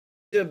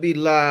Should be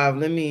live.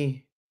 For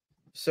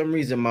some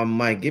reason, my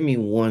mic. Give me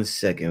 1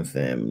 second,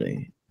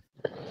 family.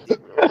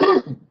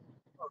 All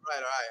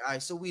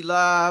right. So we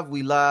live,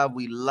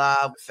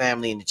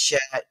 family in the chat.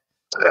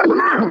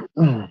 Have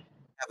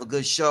a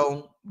good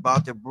show.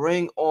 About to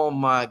bring on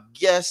my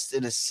guest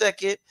in a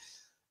second.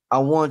 I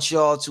want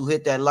y'all to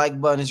hit that like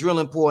button. It's real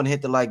important to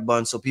hit the like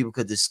button so people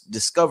could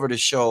discover the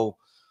show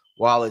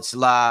while it's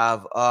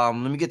live. Let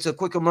me get to a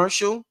quick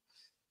commercial.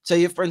 Tell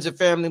your friends and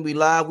family we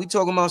live. We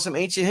talking about some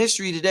ancient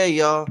history today,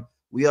 y'all.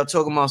 We are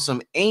talking about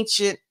some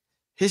ancient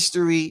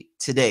history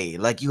today,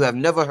 like you have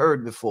never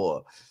heard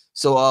before.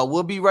 So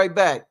we'll be right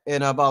back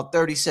in about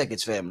 30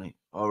 seconds, family.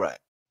 All right.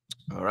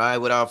 All right.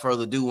 Without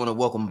further ado, I want to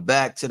welcome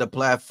back to the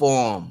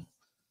platform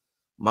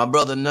my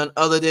brother, none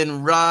other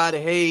than Rod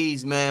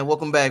Hayes, man.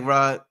 Welcome back,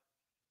 Rod.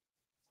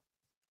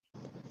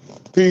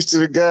 Peace to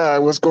the guy.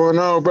 What's going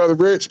on, brother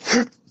Rich?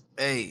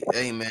 Hey,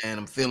 man.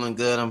 I'm feeling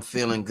good.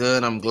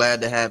 I'm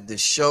glad to have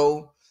this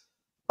show.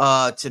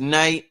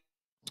 Tonight,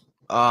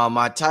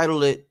 I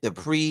titled it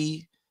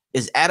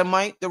is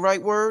Adamite the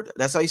right word?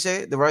 That's how you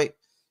say it? The right?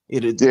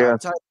 Yeah.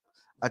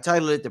 I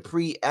titled it the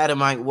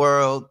pre-Adamite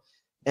world.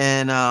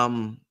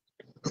 And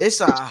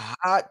it's a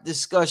hot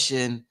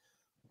discussion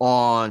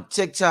on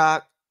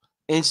TikTok,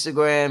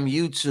 Instagram,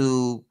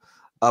 YouTube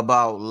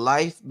about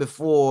life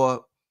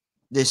before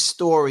this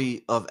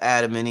story of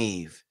Adam and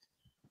Eve.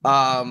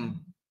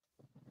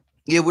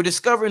 We're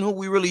discovering who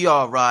we really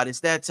are, Rod.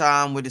 It's that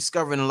time. We're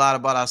discovering a lot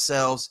about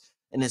ourselves,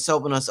 and it's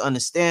helping us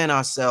understand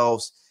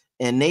ourselves,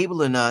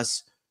 enabling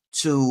us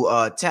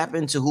to tap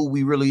into who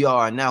we really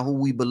are and now who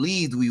we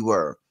believed we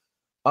were.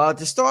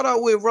 To start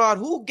out with, Rod,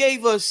 who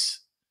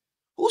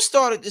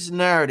started this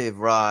narrative,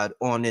 Rod,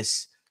 on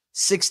this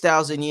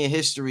 6,000 year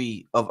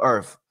history of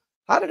Earth?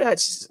 How did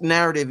that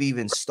narrative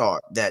even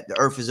start, that the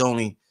Earth is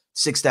only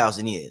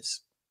 6,000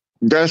 years?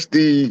 That's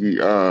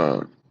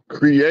the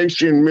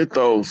creation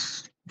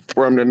mythos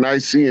from the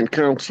Nicene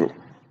Council.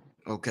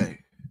 Okay.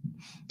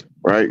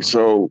 Right.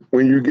 So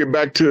when you get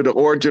back to the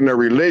origin of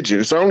religion,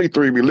 it's only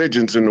 3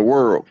 religions in the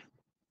world.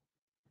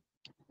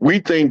 We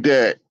think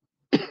that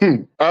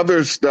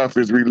other stuff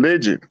is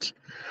religions,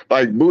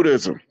 like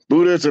Buddhism.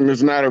 Buddhism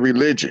is not a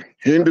religion.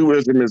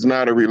 Hinduism is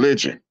not a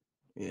religion.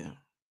 Yeah.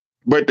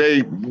 But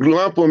they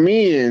lump them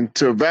in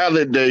to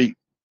validate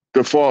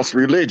the false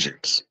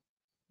religions.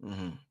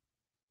 Mm-hmm.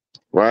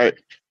 Right.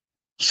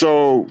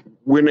 So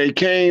when they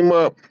came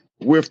up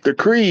with the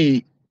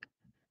creed,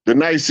 the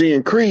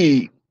Nicene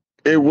Creed,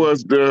 it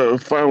was the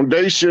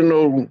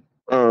foundational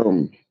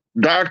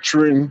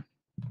doctrine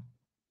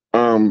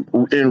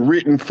in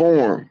written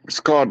form. It's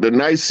called the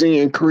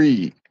Nicene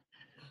Creed,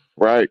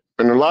 right?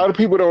 And a lot of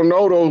people don't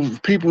know those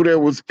people that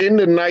was in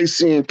the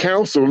Nicene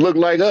Council look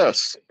like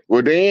us.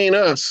 Well, they ain't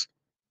us.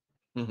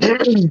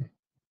 Mm-hmm.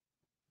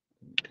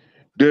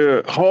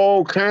 The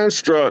whole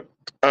construct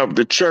of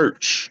the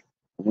church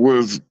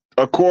was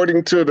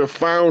according to the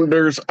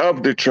founders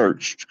of the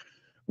church,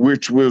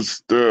 which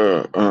was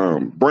the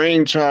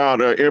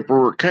brainchild of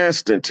Emperor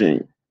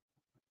Constantine,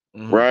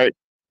 right?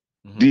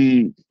 Mm-hmm.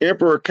 The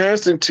Emperor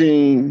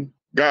Constantine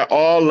got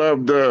all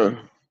of the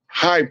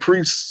high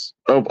priests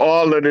of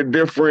all of the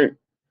different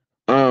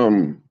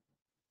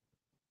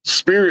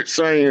spirit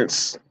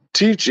science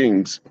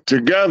teachings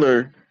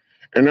together,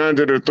 and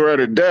under the threat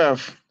of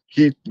death,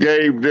 he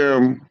gave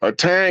them a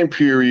time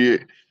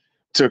period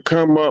to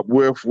come up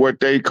with what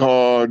they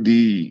call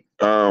the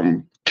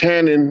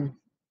canon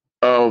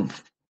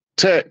of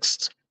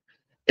texts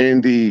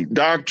and the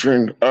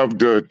doctrine of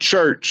the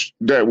church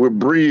that would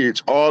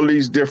bridge all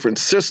these different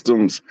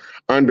systems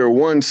under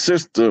one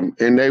system,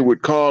 and they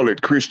would call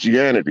it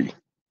Christianity.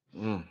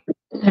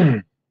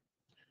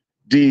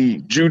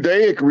 The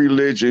Judaic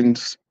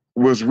religions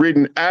was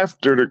written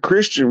after the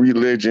Christian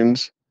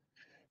religions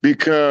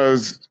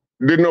because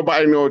didn't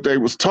nobody know what they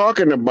was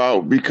talking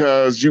about,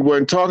 because you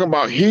wasn't talking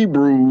about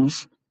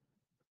Hebrews,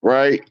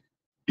 right?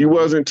 You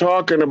wasn't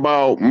talking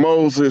about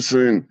Moses,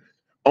 and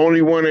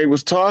only one they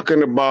was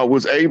talking about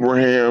was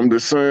Abraham, the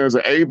sons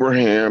of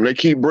Abraham. They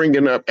keep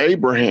bringing up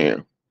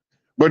Abraham,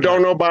 but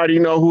don't nobody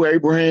know who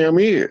Abraham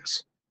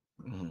is.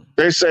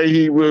 They say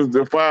he was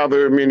the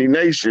father of many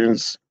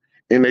nations,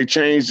 and they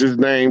changed his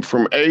name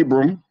from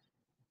Abram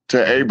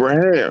to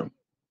Abraham,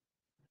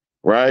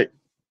 right?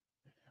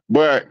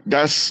 But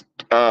that's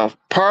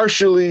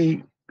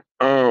partially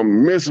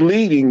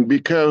misleading,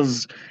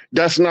 because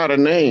that's not a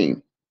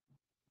name.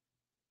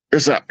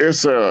 It's a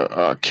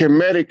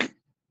Kemetic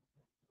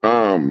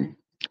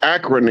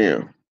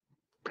acronym.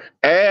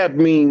 Ab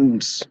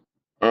means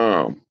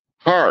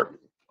heart.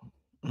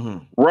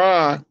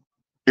 Ra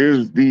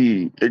is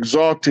the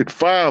exalted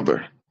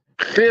father.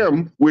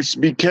 Chem, which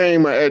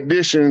became an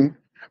addition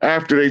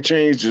after they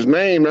changed his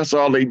name, that's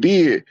all they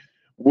did,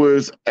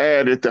 was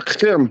added the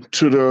Chem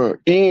to the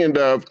end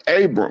of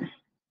Abram,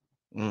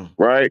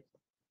 right?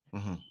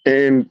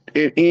 And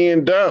it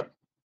ended up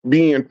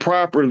being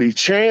properly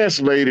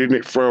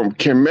translated from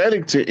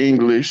Kemetic to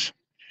English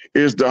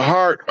is the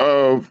heart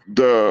of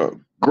the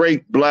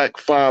great black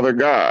father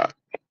God.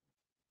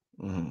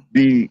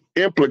 The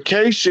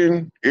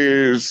implication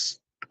is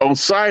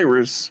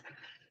Osiris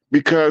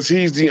because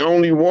he's the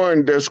only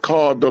one that's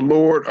called the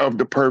Lord of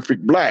the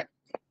Perfect Black.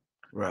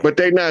 Right. But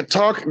they're not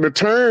talking, the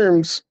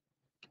terms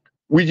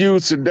we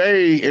use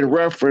today in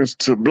reference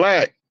to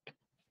black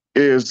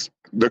is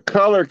the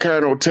color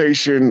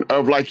connotation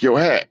of like your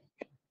hat.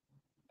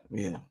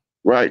 Yeah.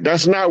 Right.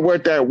 That's not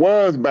what that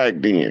was back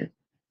then.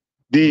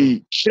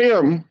 The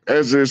Kim,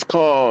 as it's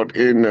called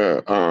in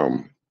the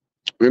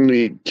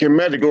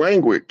Kemetic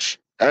language,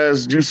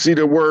 as you see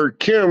the word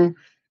Kim,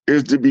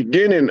 is the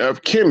beginning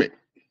of Kemet.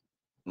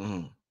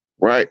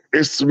 Right.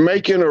 It's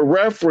making a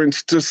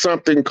reference to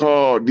something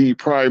called the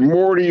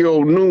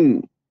primordial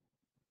noon,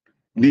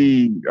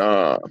 the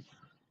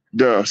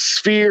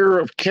sphere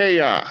of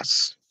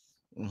chaos,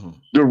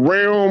 the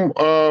realm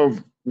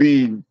of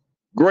the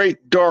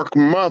great dark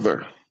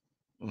mother.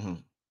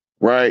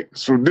 Right.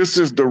 So this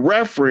is the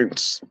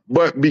reference,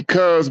 but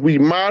because we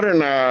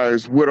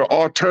modernize with an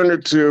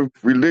alternative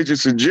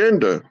religious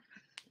agenda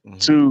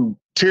to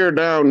tear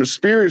down the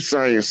spirit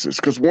sciences,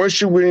 because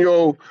once you in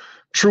your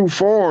true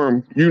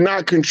form, you're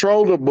not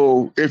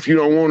controllable if you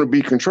don't want to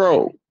be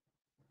controlled.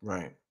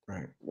 Right,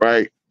 right.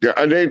 Right. There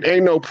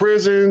ain't no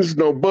prisons,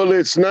 no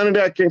bullets, none of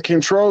that can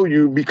control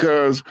you,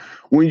 because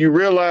when you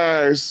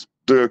realize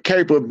the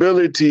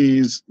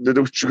capabilities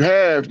that you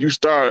have, you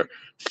start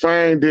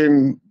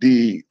finding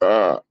the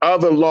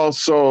other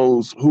lost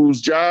souls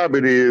whose job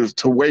it is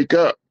to wake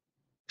up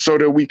so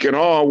that we can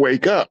all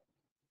wake up.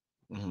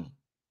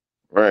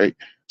 Right.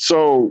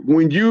 So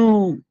when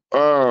you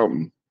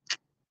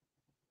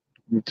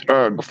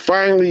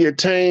finally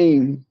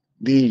attain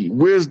the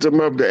wisdom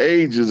of the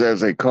ages,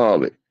 as they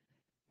call it,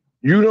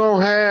 you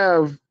don't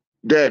have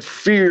that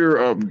fear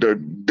of the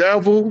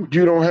devil.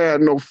 You don't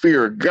have no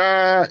fear of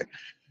God,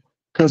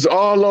 because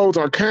all those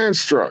are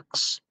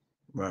constructs.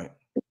 Right.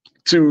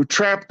 To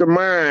trap the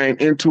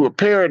mind into a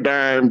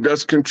paradigm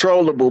that's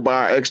controllable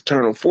by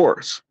external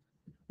force.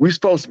 We're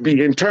supposed to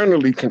be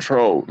internally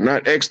controlled,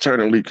 not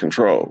externally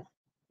controlled.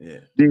 Yeah.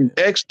 The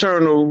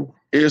external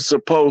is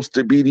supposed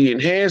to be the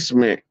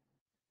enhancement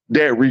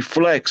that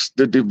reflects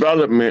the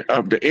development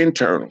of the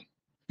internal.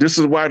 This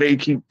is why they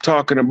keep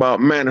talking about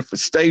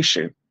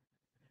manifestation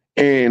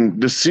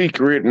and the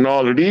secret and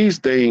all of these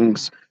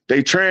things.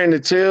 They trying to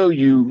tell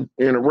you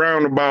in a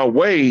roundabout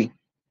way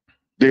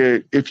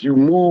that if you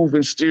move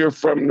and steer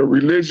from the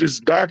religious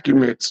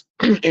documents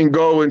and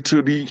go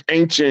into the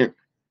ancient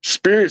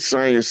spirit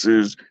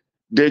sciences,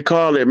 they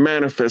call it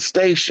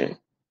manifestation,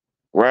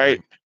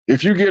 right?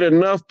 If you get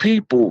enough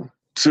people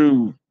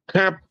to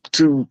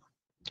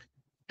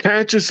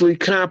consciously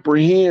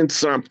comprehend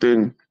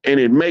something and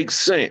it makes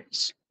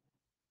sense,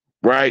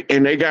 right?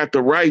 And they got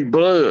the right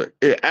blood,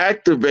 it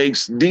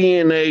activates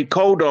DNA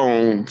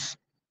codons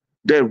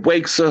that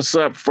wakes us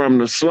up from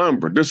the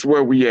slumber. This is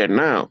where we at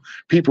now.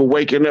 People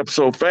waking up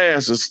so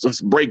fast, it's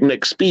just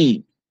breakneck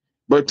speed.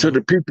 But to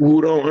the people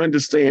who don't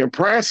understand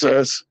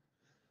process,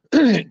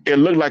 it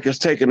looked like it's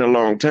taking a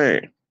long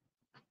time.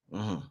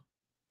 No,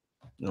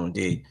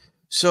 indeed.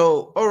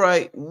 So, all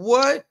right,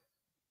 what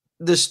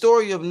the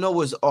story of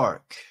Noah's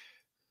Ark?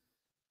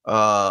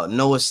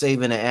 Noah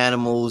saving the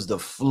animals, the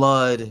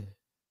flood.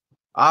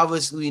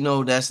 Obviously, we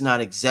know that's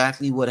not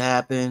exactly what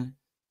happened.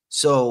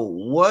 So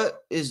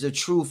what is the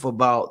truth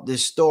about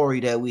this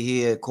story that we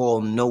hear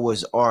called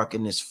Noah's Ark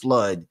and this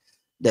flood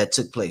that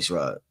took place,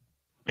 Rod?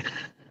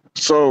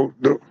 So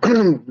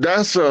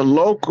that's a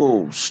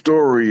local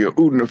story of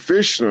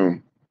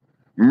Utnapishtim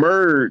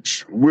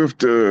merged with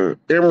the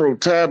Emerald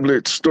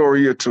Tablet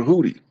story of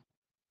Tahuti.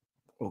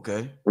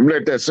 Okay.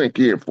 Let that sink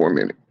in for a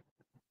minute.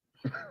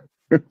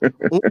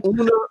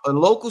 A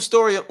local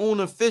story of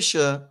Una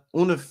Fisher.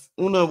 Una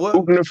what?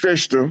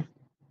 Utnapishtim,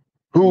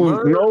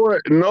 who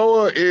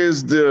Noah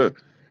is the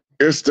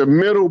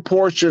middle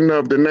portion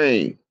of the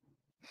name.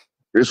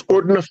 It's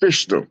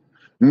Utnapishtim.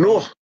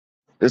 Nuh.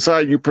 It's how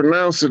you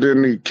pronounce it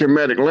in the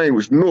Kemetic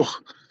language, Nuh.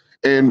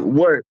 And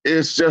what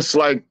it's just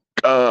like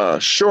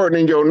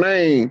shortening your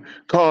name,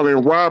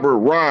 calling Robert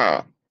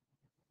Rob.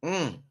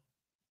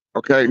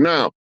 Okay,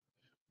 now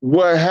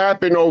what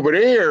happened over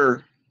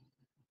there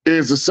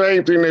is the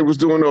same thing they was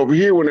doing over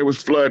here when they was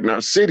flooding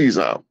our cities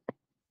out.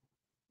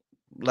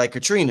 Like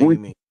Katrina, you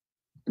mean?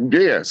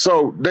 Yeah,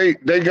 so they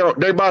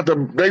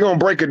gonna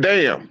break a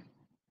dam.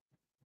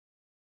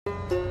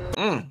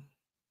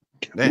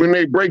 When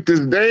they break this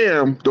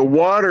dam, the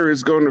water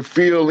is going to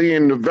fill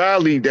in the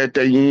valley that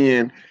they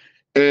in,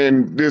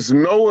 and this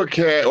Noah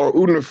cat or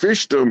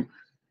Utnapishtim,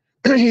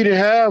 he didn't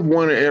have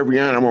one of every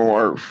animal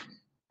on earth.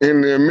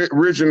 In the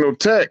original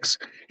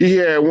text, he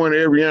had one of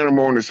every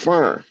animal on his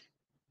farm.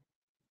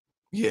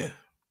 Yeah.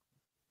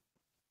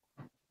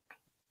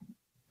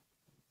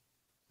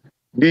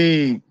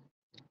 The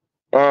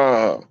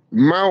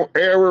Mount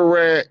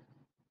Ararat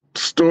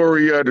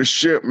story of the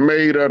ship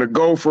made of the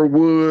gopher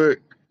wood,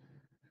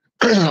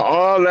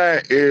 all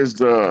that is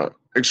the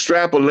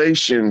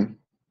extrapolation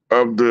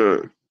of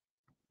the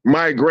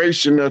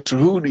migration of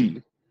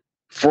Tahuti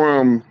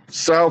from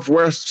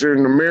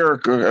southwestern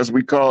America, as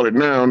we call it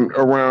now,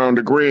 around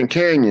the Grand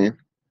Canyon,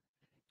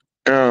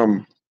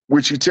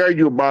 which he tell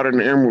you about in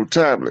the Emerald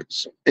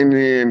Tablets. And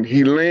then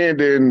he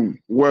landed in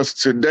what's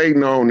today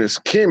known as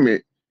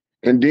Kemet,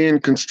 and then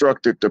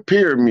constructed the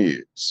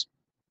pyramids,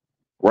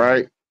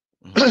 right?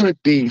 Mm-hmm.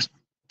 The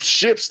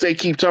ships they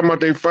keep talking about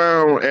they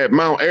found at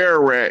Mount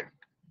Ararat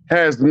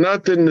has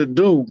nothing to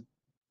do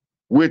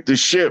with the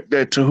ship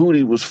that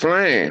Tahuti was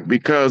flying,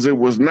 because it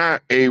was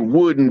not a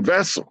wooden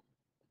vessel.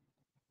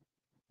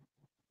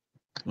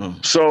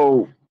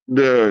 So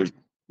the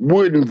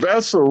wooden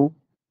vessel,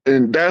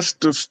 and that's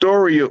the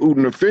story of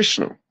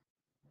Utnapishtim,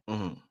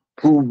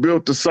 who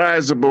built a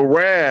sizable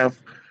raft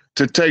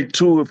to take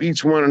two of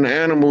each one of the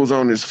animals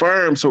on his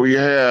farm, so he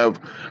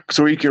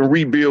can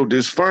rebuild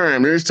his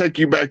farm. And let's take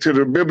you back to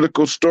the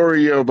biblical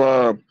story of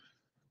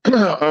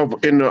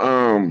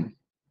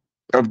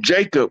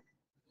Jacob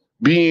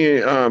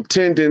being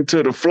tending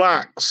to the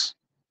flocks,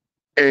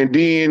 and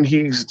then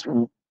he's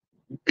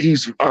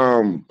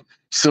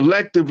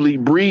selectively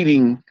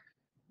breeding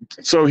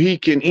so he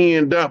can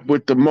end up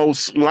with the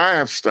most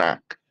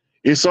livestock.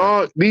 It's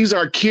all, these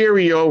are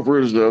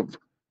carryovers of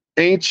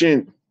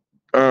ancient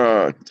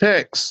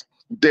texts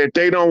that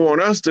they don't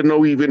want us to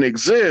know even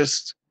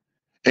exist,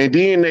 and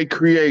then they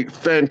create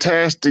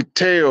fantastic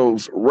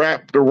tales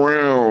wrapped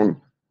around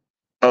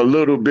a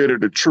little bit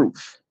of the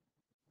truth.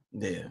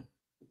 Yeah.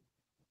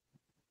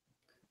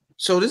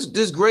 So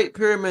this Great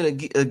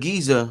Pyramid of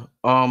Giza,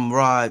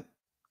 Rod,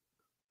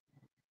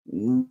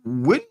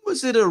 when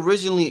was it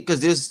originally?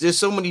 Because there's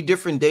so many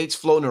different dates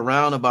floating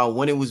around about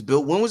when it was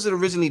built. When was it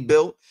originally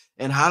built,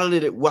 and how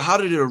did it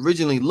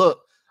originally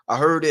look? I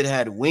heard it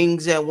had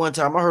wings at one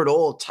time. I heard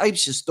all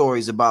types of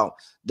stories about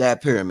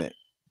that pyramid.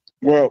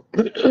 Well,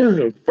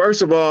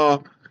 first of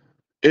all,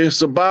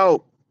 it's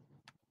about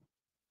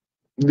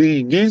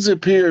the Giza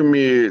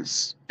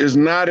pyramids is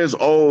not as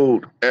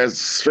old as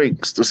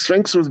Sphinx. The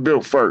Sphinx was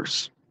built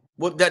first.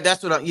 Well,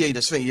 that's what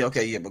the Sphinx. Yeah,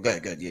 okay, yeah, but go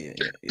ahead, good, yeah.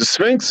 The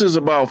Sphinx is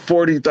about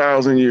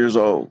 40,000 years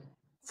old.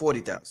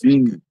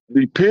 40,000.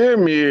 The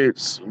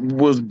pyramids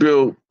was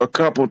built a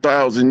couple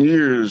thousand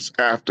years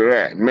after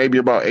that, maybe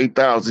about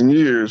 8,000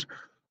 years,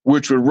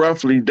 which would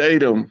roughly date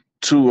them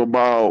to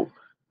about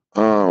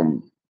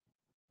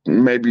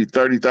maybe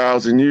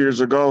 30,000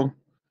 years ago.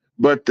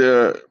 But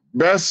the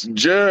best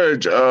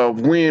judge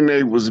of when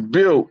they was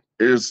built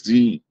is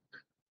the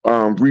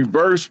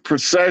reverse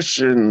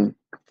precession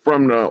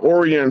from the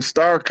Orion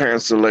star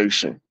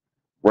constellation,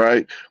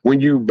 right? When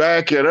you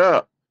back it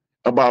up,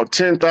 about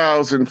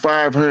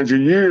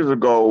 10,500 years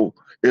ago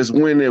is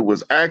when it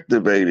was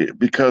activated,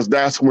 because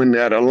that's when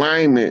that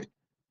alignment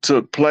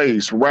took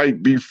place,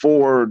 right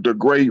before the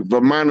Great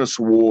Vimanis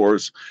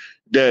Wars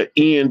that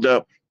end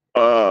up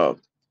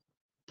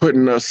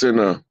putting us in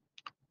a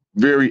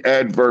very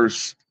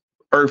adverse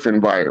Earth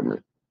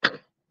environment.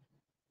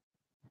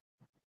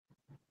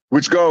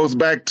 Which goes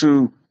back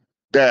to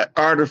that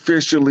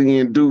artificially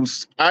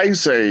induced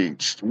ice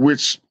age,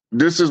 which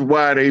this is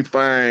why they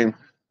find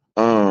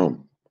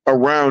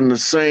around the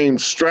same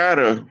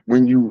strata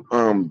when you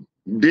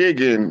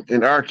dig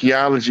in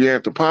archaeology,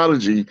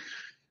 anthropology,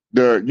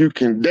 you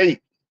can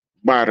date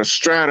by the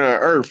strata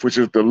of Earth, which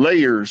is the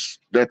layers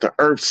that the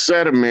Earth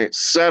sediment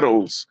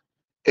settles,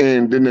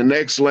 and then the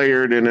next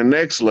layer, then the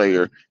next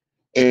layer.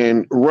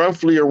 And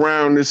roughly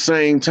around the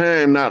same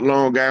time, not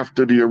long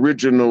after the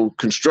original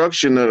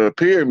construction of the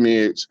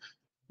pyramids,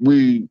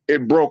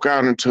 it broke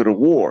out into the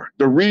war.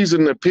 The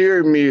reason the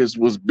pyramids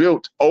was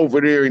built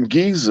over there in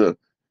Giza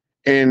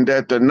and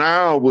that the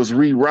Nile was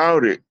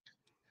rerouted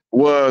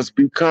was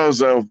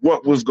because of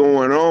what was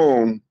going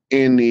on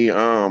in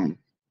the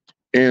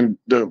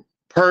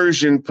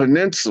Persian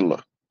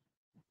Peninsula,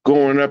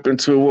 going up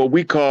into what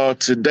we call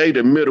today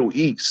the Middle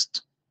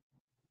East.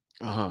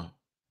 What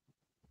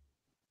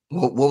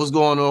was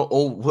going on?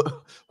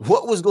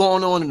 What was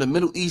going on in the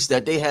Middle East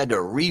that they had to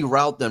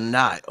reroute the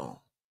Nile?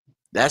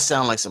 That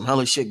sounds like some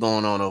hella shit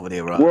going on over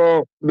there, right?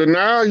 Well, the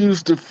Nile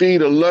used to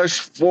feed a lush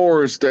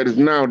forest that is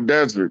now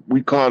desert.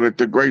 We call it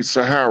the Great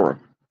Sahara.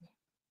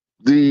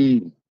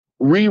 The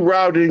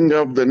rerouting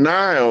of the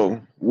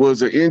Nile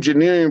was an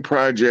engineering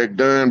project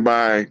done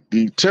by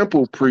the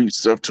temple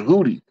priests of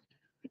Tahuti.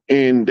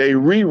 And they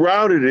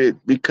rerouted it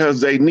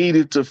because they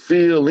needed to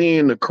fill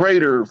in the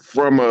crater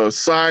from a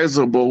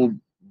sizable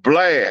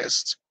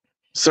blast.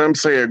 Some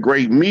say a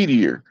great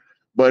meteor,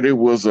 but it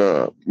was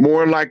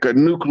more like a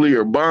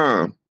nuclear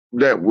bomb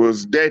that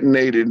was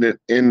detonated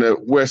in the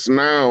West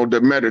Nile,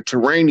 the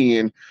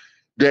Mediterranean,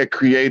 that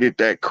created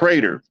that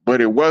crater.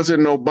 But it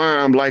wasn't no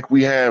bomb like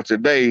we have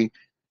today.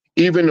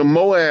 Even the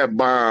Moab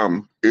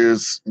bomb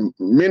is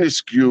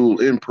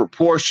minuscule in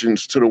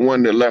proportions to the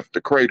one that left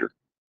the crater.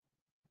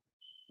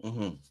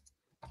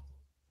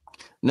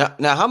 Now,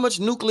 how much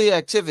nuclear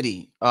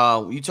activity?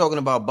 You talking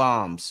about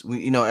bombs?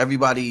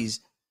 Everybody's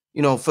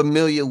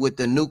familiar with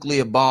the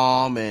nuclear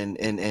bomb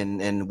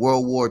and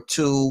World War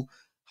II.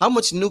 How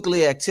much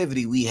nuclear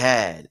activity we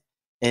had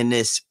in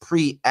this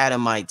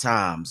pre-Adamite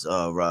times,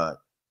 Rod?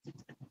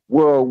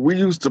 Well, we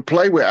used to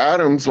play with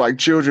atoms like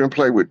children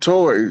play with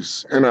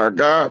toys in our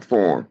God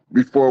form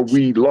before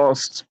we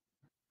lost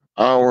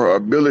our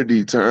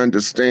ability to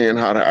understand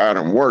how the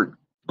atom worked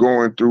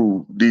going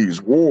through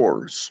these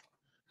wars.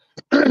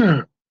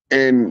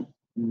 And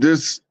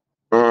this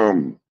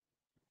um,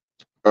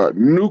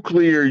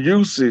 nuclear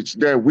usage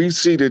that we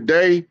see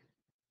today,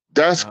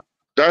 that's Uh,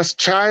 that's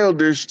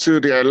childish to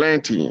the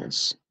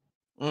Atlanteans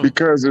mm,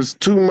 because there's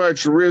too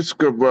much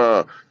risk of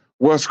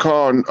what's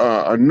called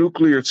a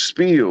nuclear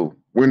spill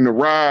when the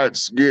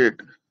rods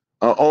get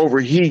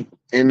overheat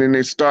and then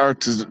they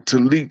start to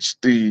leach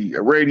the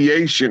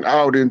radiation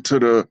out into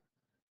the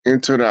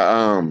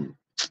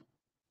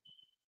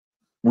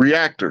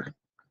reactor,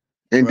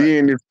 and right.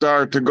 then it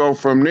started to go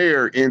from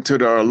there into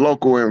the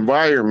local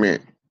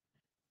environment.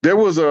 There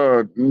was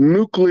a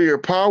nuclear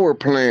power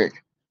plant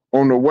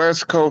on the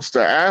west coast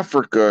of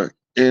Africa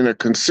in a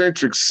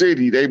concentric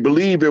city. They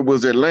believe it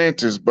was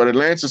Atlantis, but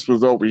Atlantis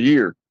was over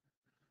here.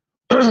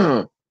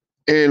 And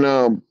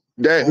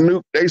that Oh,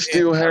 nuke, they yeah.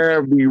 still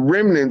have the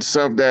remnants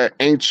of that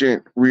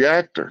ancient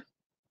reactor,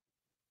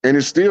 and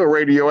it's still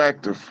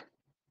radioactive.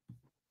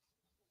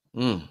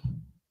 Mm.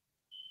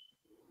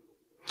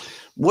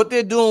 What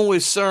they're doing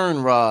with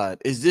CERN, Rod,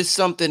 is this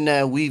something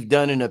that we've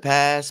done in the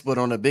past, but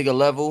on a bigger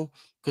level?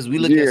 Because we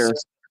look at CERN.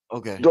 Yes.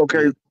 Okay,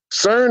 Okay. yeah,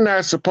 CERN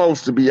not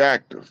supposed to be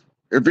active.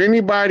 If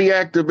anybody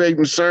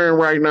activating CERN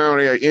right now,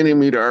 they're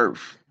enemy to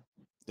Earth.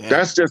 damn.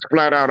 That's just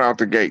flat out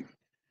the gate.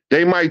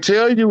 They might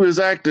tell you it's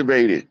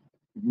activated,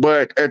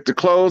 but at the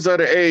close of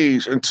the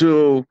age,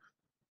 until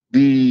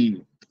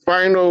the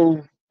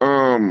final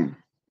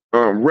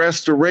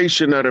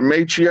restoration of the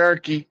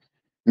matriarchy,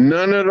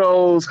 none of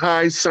those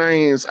high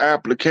science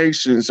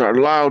applications are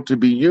allowed to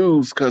be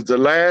used because the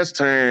last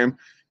time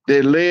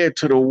they led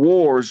to the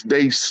wars,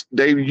 they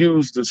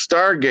used the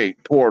Stargate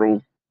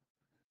portal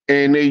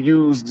and they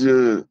used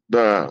the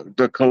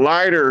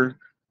collider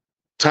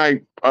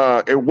type.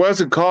 It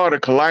wasn't called a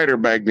collider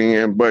back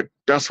then, but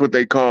that's what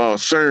they call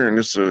CERN.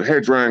 It's a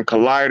hadron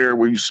collider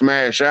where you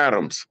smash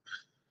atoms.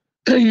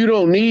 You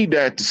don't need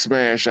that to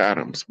smash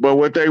atoms. But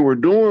what they were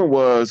doing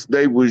was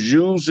they was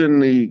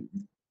using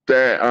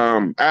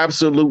that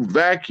absolute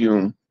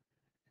vacuum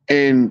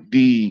and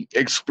the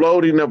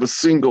exploding of a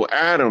single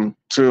atom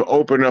to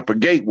open up a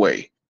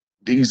gateway.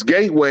 These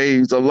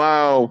gateways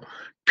allow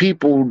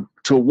people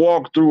to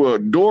walk through a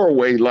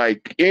doorway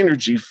like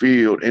energy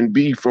field and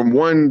be from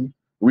one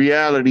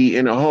reality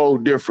in a whole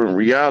different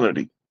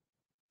reality.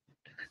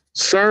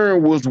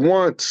 CERN was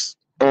once,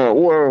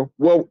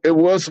 it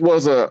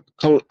was a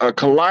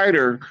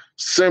collider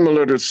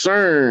similar to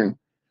CERN,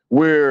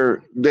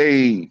 where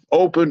they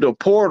opened a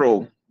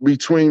portal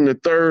between the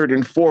third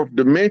and fourth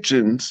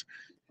dimensions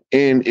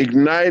and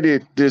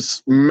ignited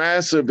this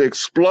massive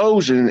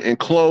explosion and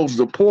closed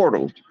the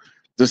portal.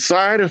 The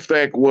side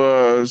effect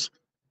was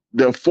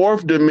the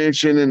fourth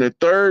dimension and the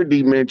third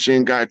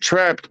dimension got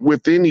trapped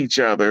within each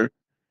other.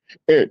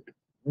 It,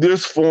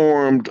 this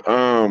formed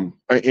an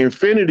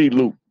infinity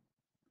loop.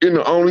 And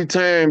the only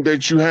time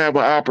that you have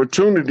an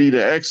opportunity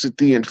to exit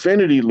the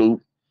infinity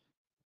loop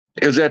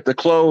is at the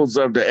close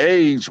of the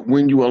age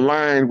when you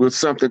align with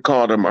something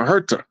called a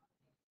Maherta.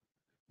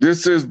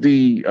 This is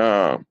the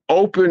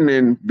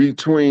opening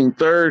between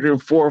third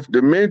and fourth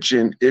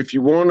dimension. If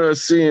you want to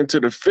see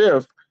into the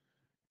fifth,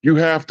 you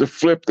have to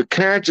flip the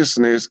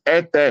consciousness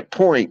at that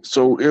point.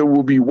 So it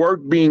will be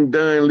work being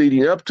done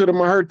leading up to the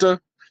Maherta,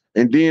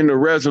 and then the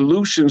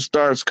resolution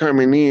starts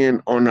coming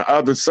in on the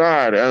other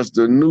side as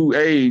the new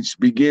age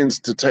begins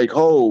to take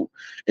hold,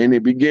 and they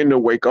begin to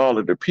wake all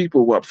of the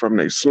people up from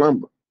their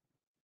slumber.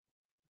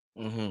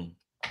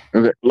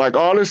 Mm-hmm. Like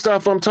all this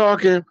stuff I'm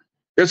talking,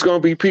 it's gonna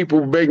be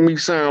people making me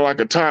sound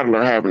like a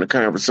toddler having a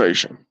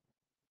conversation.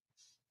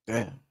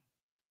 Damn.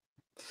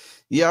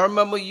 Yeah, I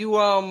remember you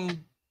in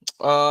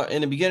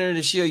the beginning of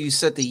this year, you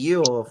set the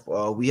year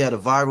off. We had a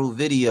viral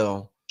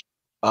video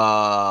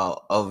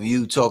of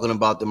you talking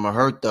about the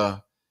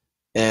Maherta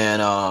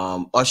and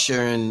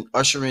ushering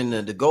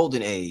the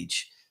golden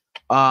age.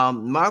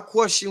 My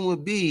question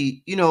would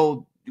be,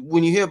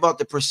 when you hear about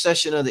the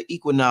precession of the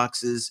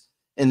equinoxes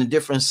and the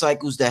different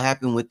cycles that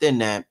happen within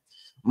that,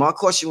 my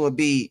question would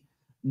be,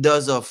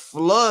 does a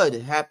flood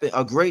happen,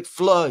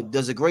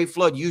 does a great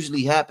flood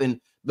usually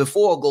happen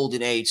before a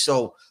golden age?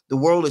 So the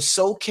world is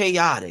so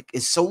chaotic,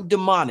 it's so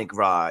demonic,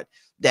 Rod,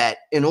 that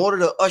in order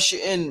to usher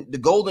in the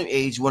golden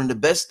age, one of the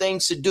best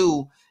things to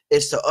do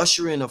is to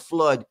usher in a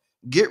flood,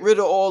 get rid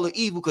of all the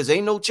evil, because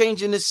ain't no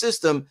change in the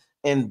system,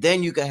 and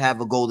then you can have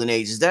a golden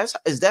age. Is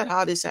that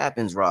how this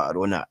happens, Rod,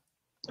 or not?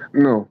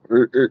 No,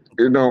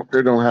 it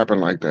don't happen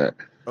like that.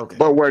 Okay.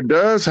 But what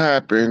does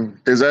happen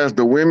is as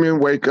the women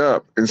wake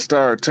up and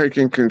start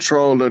taking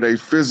control of their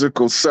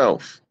physical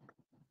self,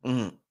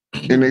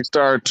 Mm-hmm. and they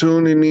start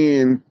tuning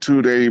in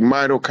to their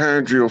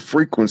mitochondrial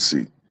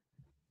frequency.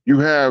 You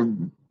have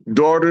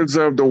daughters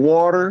of the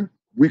water.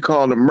 We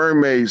call them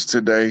mermaids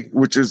today,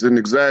 which is an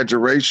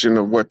exaggeration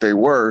of what they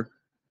were.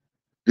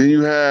 Then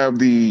you have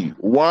the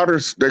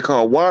water, they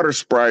call water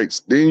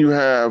sprites. Then you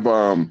have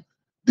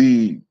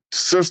the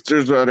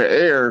sisters of the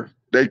air.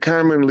 They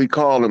commonly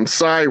call them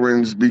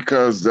sirens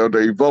because of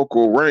their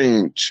vocal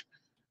range.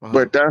 Uh-huh.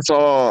 But that's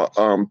all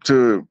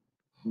to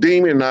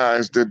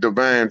demonize the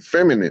divine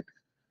feminine.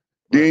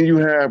 Right. Then you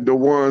have the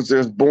ones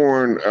that's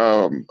born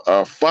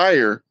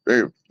fire,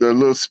 the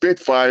little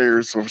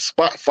spitfires or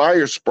spot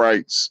fire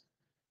sprites,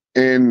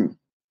 and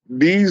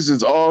these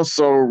is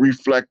also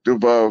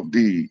reflective of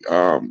the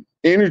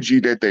energy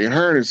that they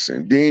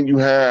harnessing. Then you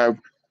have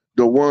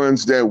the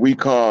ones that we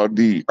call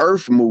the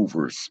earth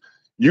movers.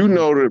 You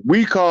know that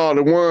we call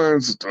the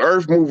ones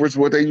earth movers,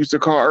 what they used to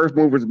call earth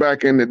movers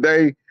back in the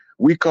day.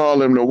 We call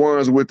them the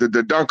ones with the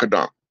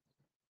dunkadunk.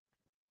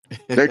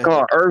 They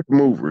call earth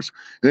movers.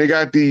 They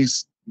got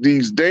these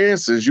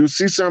dances. You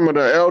see some of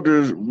the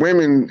elder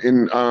women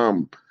in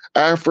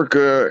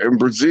Africa and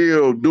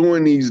Brazil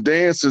doing these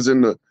dances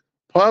in the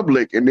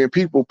public, and then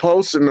people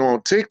posting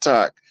on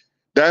TikTok.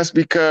 That's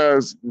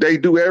because they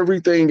do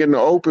everything in the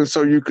open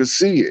so you could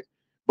see it.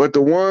 But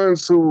the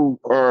ones who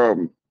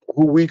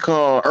we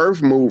call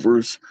earth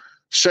movers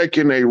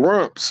shaking their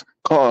rumps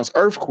cause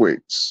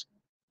earthquakes.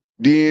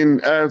 Then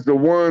as the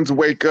ones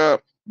wake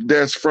up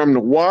that's from the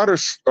water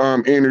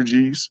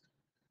energies,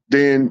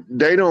 then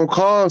they don't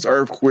cause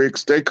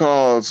earthquakes. They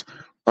cause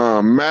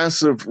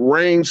massive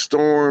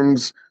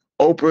rainstorms,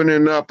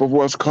 opening up of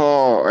what's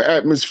called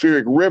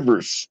atmospheric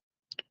rivers.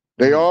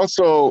 They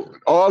also,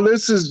 all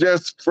this is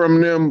just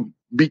from them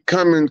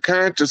becoming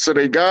conscious of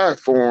their God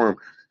form.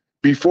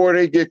 Before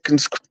they get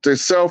the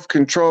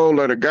self-control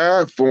of the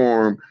God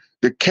form,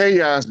 the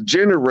chaos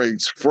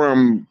generates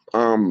from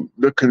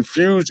the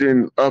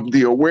confusion of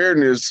the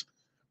awareness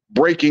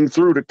breaking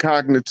through the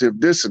cognitive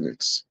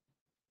dissonance.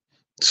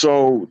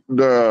 So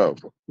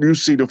you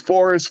see the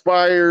forest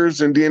fires,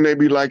 and then they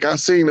be like, I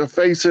seen a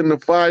face in the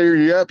fire.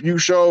 Yep, you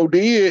sure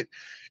did.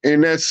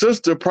 And that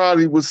sister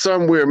probably was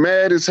somewhere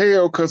mad as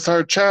hell because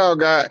her child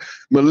got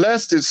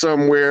molested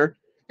somewhere,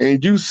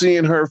 and you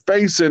seeing her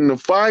face in the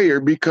fire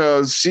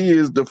because she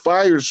is the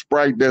fire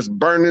sprite that's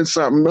burning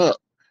something up.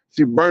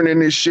 She burning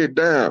this shit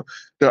down.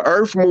 The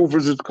earth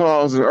movers is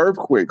causing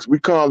earthquakes. We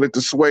call it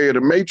the sway of the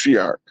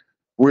matriarch,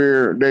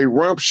 where they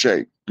rump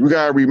shake. You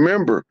gotta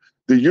remember,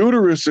 the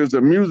uterus is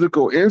a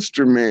musical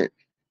instrument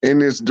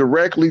and it's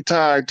directly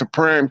tied to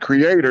prime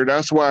creator.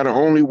 That's why the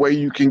only way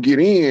you can get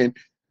in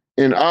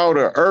and out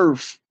of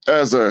earth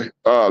as a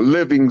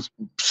living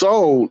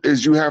soul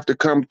is you have to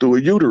come through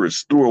a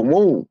uterus, through a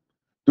womb,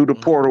 through the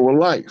portal of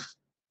life.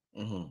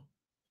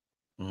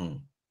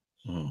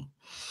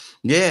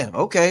 Yeah,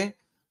 okay.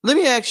 Let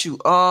me ask you,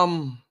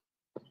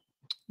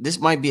 this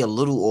might be a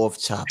little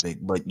off topic,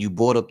 but you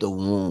brought up the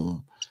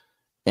womb,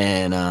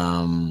 and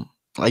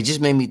it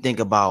just made me think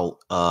about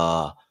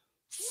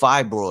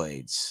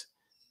fibroids,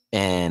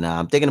 and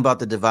I'm thinking about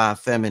the divine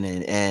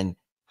feminine and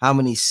how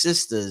many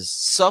sisters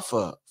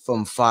suffer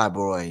from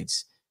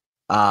fibroids.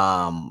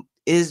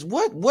 Is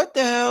what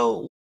the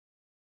hell?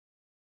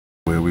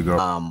 Where we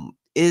go?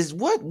 Is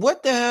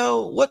what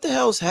the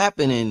hell's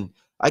happening?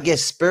 I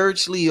guess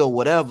spiritually or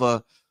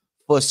whatever,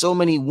 for so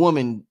many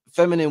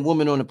feminine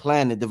women on the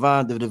planet,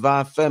 the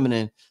divine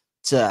feminine,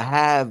 to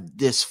have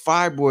this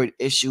fibroid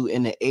issue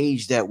in the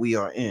age that we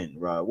are in,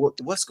 right?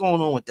 What's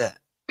going on with that?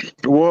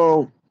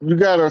 Well, you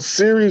got a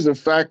series of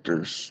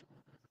factors.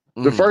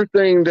 The first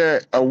thing,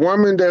 that a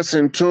woman that's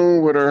in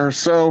tune with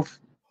herself,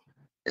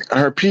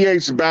 her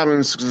pH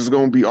balance is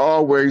going to be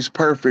always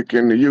perfect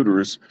in the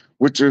uterus,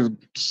 which is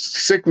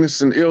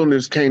sickness and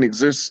illness can't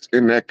exist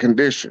in that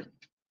condition.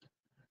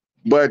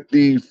 But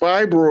the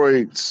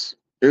fibroids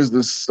is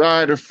the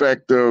side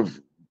effect of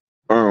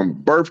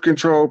birth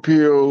control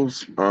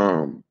pills,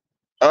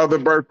 other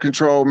birth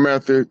control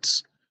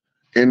methods,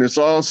 and it's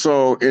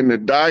also in the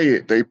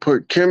diet. They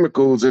put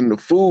chemicals in the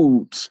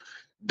foods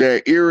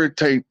that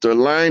irritate the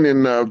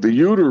lining of the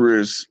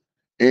uterus,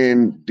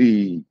 and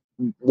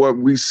what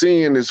we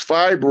seeing is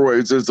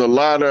fibroids is a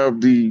lot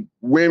of the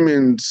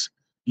women's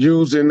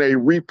using a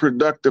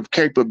reproductive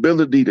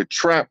capability to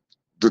trap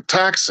the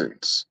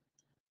toxins.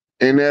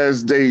 And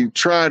as they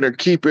try to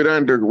keep it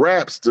under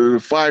wraps, the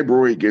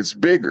fibroid gets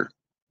bigger,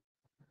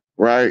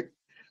 right?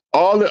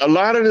 A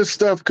lot of this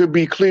stuff could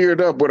be cleared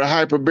up with a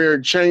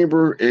hyperbaric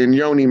chamber and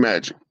yoni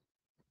magic.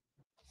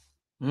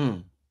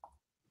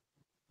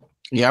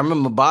 Yeah, I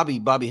remember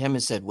Bobby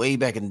Hemmings said way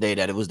back in the day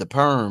that it was the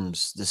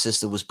perms the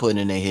sister was putting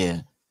in their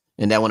hair,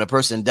 and that when a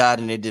person died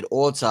and they did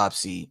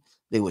autopsy,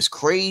 there was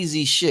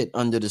crazy shit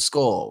under the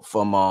skull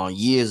from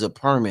years of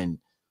perming,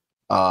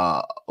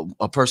 a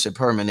person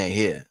perming their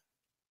hair.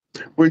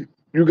 But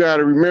you got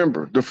to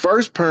remember, the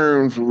first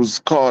perms was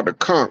called a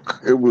conch.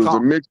 It was a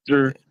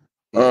mixture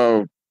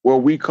of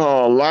what we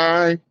call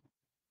lye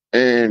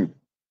and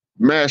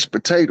mashed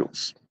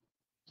potatoes.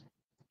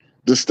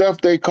 The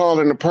stuff they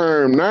call in the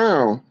perm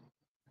now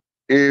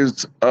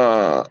is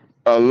a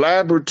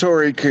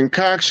laboratory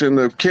concoction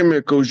of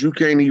chemicals you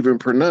can't even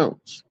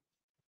pronounce.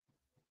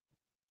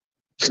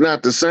 It's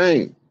not the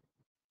same.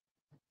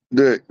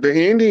 The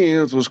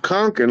Indians was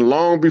conquering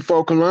long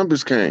before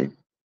Columbus came.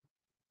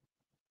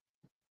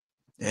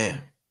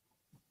 Damn.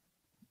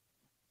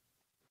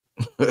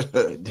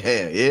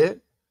 Damn, yeah.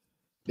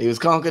 They was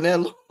conquering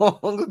that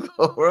long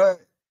ago, right?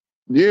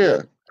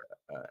 Yeah.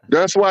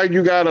 That's why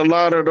you got a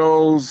lot of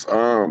those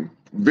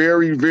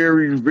very,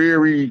 very,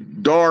 very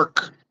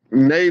dark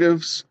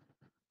natives,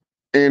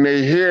 and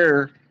their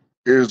hair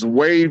is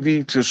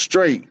wavy to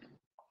straight.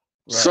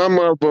 Right. Some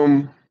of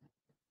them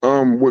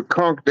would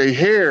conk their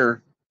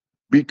hair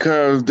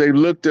because they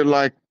looked at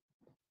like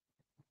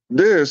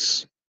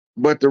this,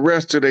 but the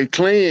rest of their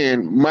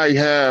clan might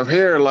have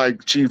hair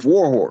like Chief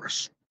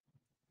Warhorse.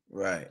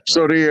 Right.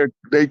 So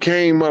they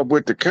came up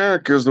with the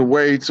characters a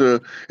way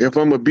to, if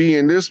I'm gonna be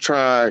in this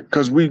tribe,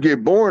 because we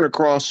get born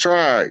across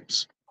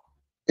tribes.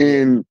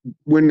 And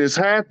when this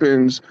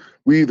happens,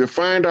 we either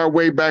find our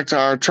way back to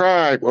our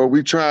tribe or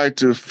we try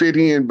to fit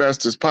in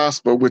best as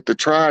possible with the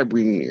tribe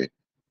we in.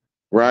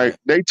 Right?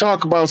 They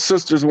talk about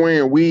sisters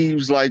wearing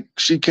weaves like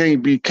she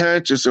can't be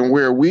conscious and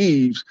wear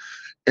weaves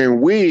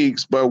and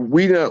wigs, but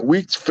we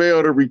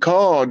fail to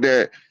recall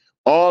that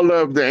all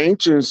of the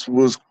ancients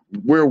was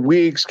where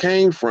wigs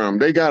came from.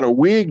 They got a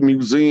wig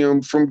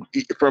museum from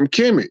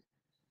Kemet,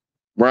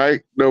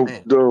 right?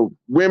 The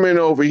women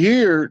over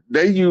here,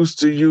 they used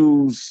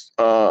to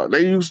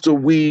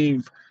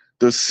weave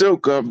the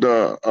silk of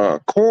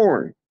the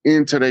corn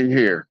into their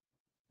hair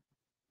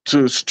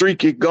to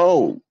streak it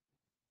gold,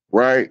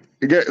 right?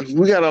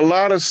 We got a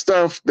lot of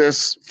stuff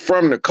that's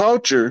from the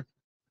culture,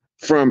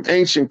 from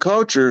ancient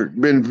culture,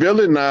 been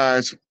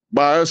villainized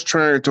by us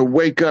trying to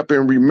wake up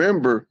and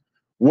remember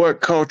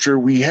what culture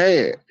we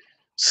had.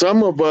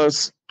 Some of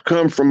us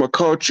come from a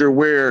culture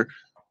where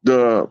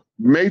the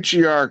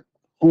matriarch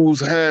who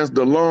has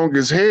the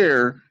longest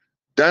hair,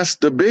 that's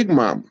the big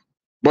mama.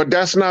 But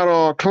that's not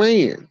all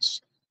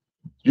clans.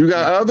 You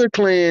got other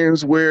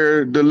clans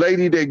where the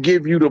lady that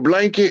give you the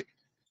blanket,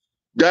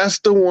 that's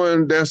the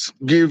one that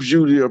gives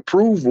you the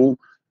approval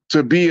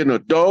to be an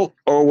adult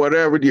or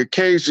whatever the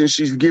occasion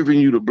she's giving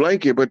you the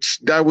blanket, but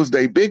that was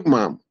their big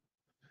mama.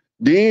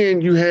 Then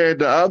you had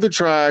the other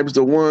tribes,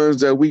 the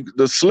ones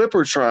the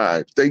slipper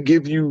tribes. They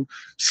give you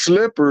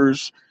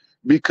slippers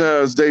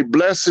because they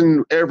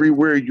blessing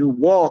everywhere you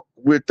walk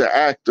with the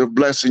act of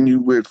blessing you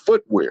with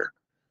footwear.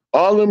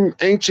 All them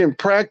ancient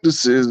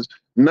practices,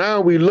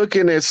 now we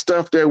looking at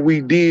stuff that we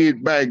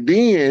did back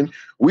then.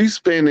 We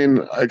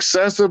spending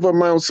excessive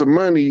amounts of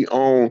money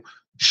on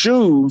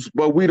shoes,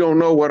 but we don't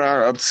know what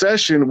our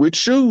obsession with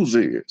shoes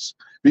is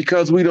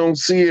because we don't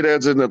see it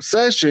as an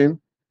obsession.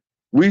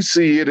 We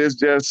see it as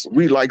just,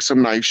 we like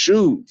some nice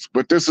shoes,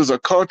 but this is a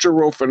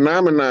cultural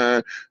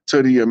phenomenon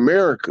to the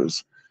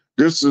Americas.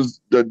 This is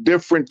the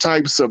different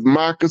types of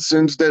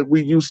moccasins that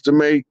we used to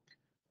make.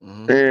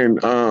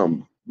 And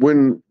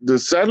when the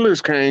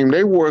settlers came,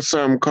 they wore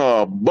something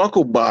called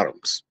buckle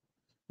bottoms.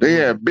 They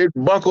had big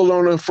buckle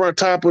on the front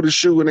top of the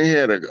shoe, and they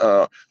had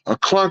a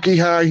clunky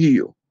high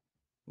heel.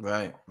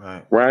 Right.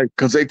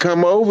 Because they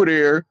come over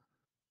there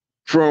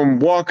from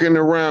walking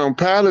around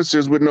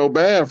palaces with no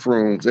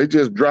bathrooms. They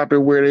just drop it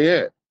where they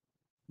at.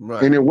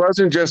 Right. And it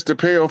wasn't just the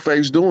pale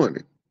face doing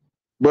it,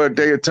 but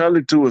they tell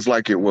it to us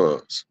like it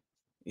was.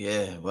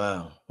 Yeah.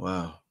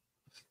 Wow.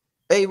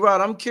 Hey,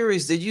 Rod, I'm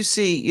curious. Did you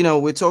see,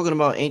 we're talking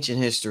about ancient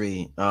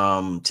history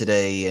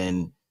today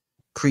and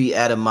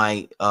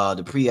pre-Adamite,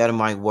 the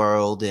pre-Adamite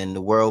world and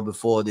the world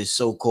before this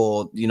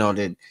so-called,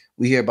 that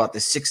we hear about the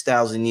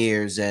 6,000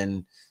 years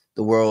and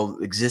the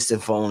world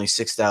existed for only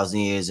 6,000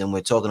 years. And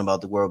we're talking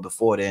about the world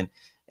before then.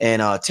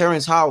 And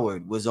Terrence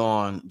Howard was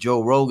on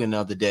Joe Rogan the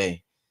other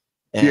day.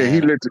 And, yeah,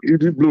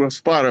 he blew a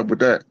spot up with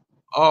that.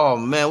 Oh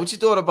man, what you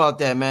thought about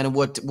that, man? And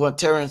what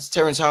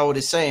Terrence Howard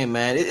is saying,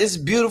 man? It's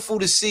beautiful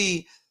to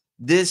see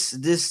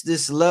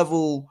this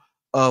level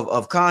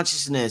of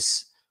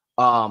consciousness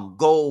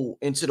go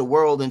into the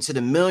world, into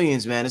the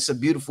millions, man. It's a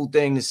beautiful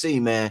thing to see,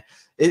 man.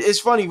 It's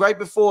funny, right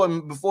before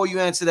you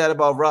answer that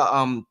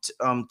about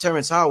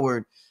Terrence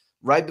Howard,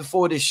 right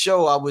before this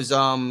show, I was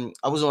on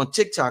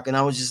TikTok and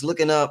I was just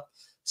looking up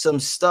some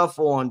stuff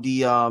on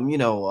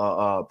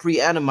the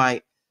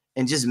pre-Adamite,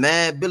 and just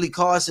mad Billy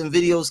Carson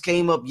videos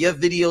came up, your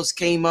videos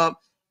came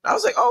up. I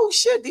was like, oh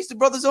shit, these the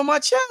brothers on my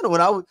channel.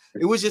 And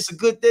it was just a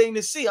good thing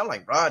to see. I'm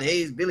like, Rod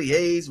Hayes, Billy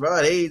Hayes,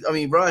 Rod Hayes,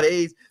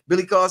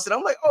 Billy Carson.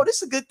 I'm like, oh, this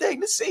is a good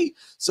thing to see.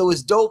 So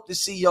it's dope to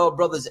see y'all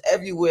brothers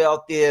everywhere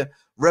out there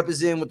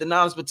representing with the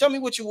knowledge. But tell me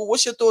what's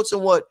your thoughts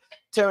on what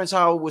Terrence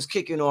Howard was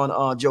kicking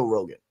on Joe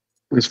Rogan?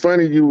 It's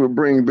funny you would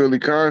bring Billy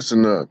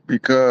Carson up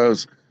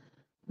because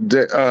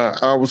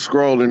I was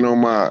scrolling on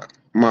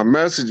my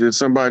messages.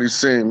 Somebody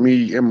sent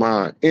me in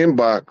my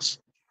inbox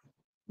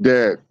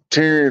that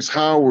Terrence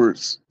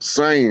Howard's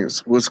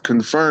science was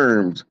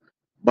confirmed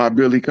by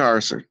Billy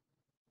Carson.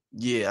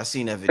 Yeah, I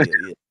seen that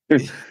video.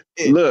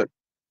 Yeah. Look,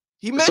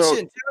 he mentioned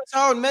Terrence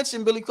Howard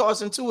mentioned Billy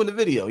Carson too in the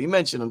video. He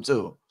mentioned him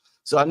too.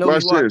 So I know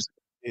watch this.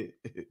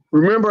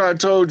 Remember, I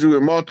told you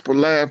in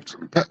multiple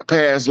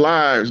past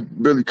lives,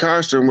 Billy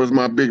Carson was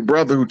my big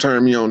brother who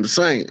turned me on to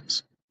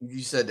science.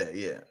 You said that,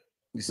 yeah.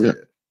 You said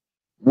that.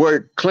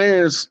 What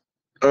Clarence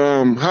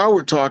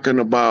Howard talking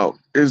about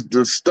is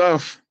the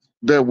stuff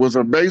that was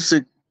a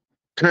basic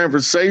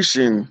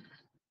conversation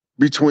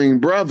between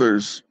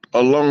brothers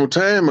a long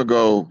time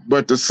ago,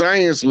 but the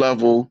science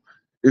level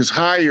is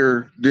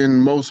higher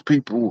than most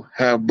people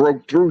have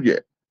broke through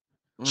yet.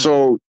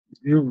 So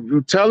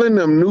you telling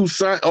them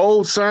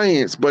old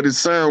science, but it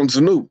sounds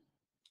new,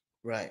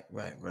 Right.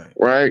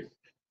 right?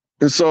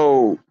 And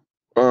so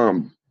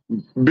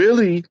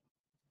Billy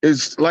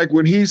is like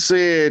when he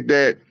said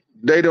that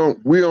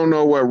we don't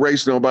know what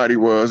race nobody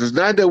was. It's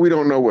not that we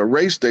don't know what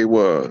race they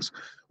was.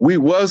 We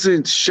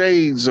wasn't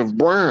shades of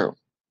brown,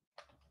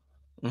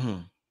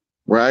 Mm-hmm.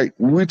 right?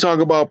 When we talk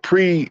about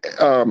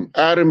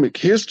pre-Adamic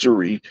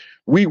history,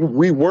 we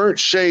weren't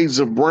shades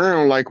of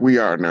brown like we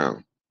are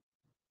now.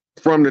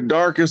 From the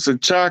darkest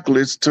of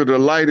chocolates to the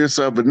lightest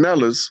of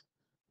vanillas,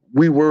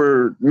 we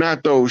were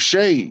not those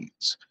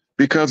shades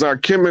because our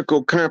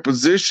chemical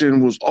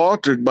composition was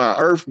altered by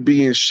Earth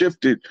being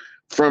shifted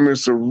from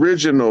its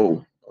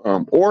original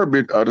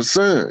orbit of the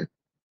sun.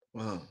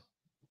 Wow.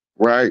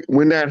 Right?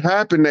 When that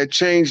happened, that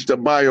changed the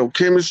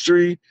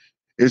biochemistry,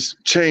 it's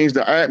changed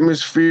the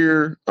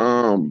atmosphere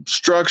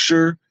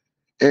structure,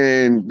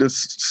 and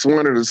this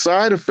one of the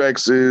side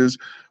effects is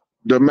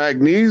the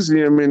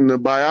magnesium in the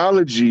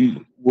biology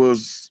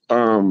was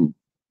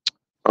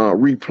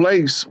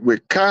replaced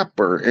with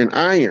copper and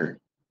iron.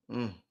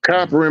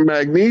 Copper and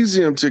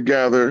magnesium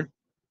together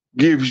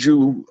gives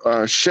you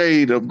a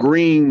shade of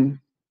green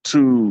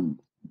to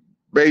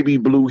baby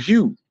blue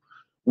hue.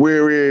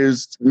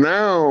 Whereas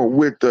now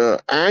with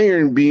the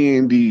iron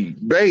being the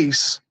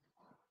base,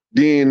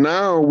 then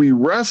now we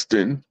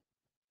rusting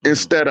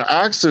instead of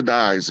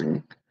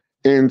oxidizing.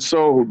 And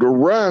so the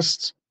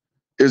rust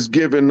is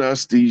giving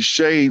us these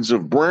shades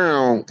of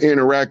brown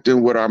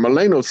interacting with our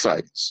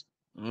melanocytes.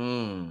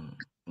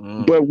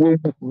 But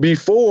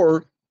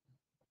before,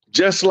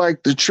 just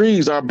like the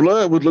trees, our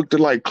blood would look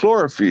like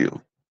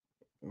chlorophyll.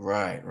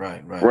 Right.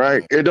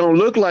 It don't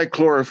look like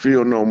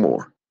chlorophyll no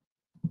more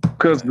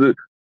because the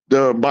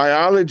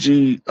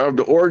biology of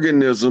the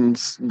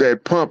organisms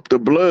that pump the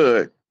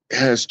blood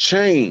has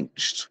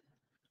changed.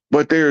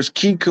 But there's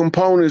key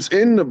components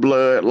in the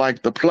blood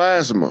like the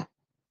plasma.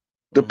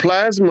 The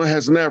plasma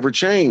has never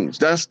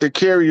changed. That's the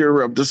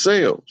carrier of the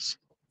cells,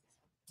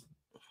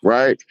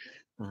 right?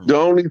 The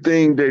only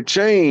thing that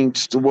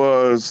changed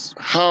was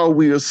how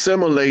we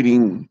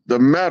assimilating the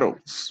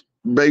metals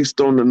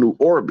based on the new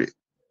orbit.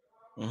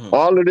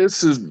 All of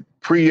this is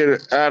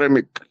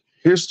pre-Adamic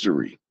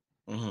history,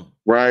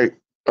 right?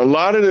 A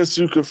lot of this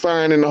you can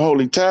find in the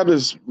Holy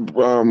Tablets,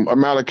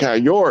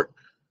 Malachi York,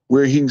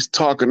 where he's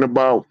talking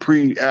about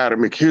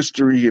pre-Adamic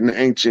history and the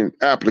ancient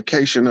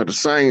application of the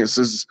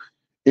sciences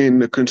in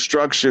the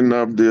construction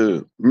of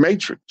the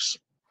matrix,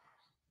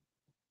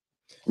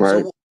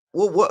 right? So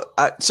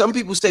what some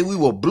people say we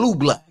were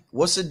blue-black.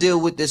 What's the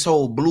deal with this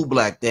whole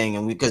blue-black thing?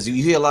 And because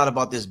you hear a lot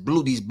about these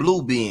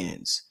blue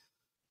beings.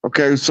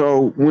 Okay,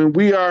 so when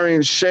we are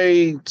in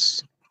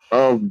shades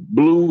of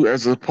blue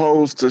as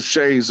opposed to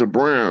shades of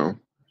brown,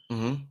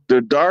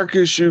 the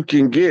darkest you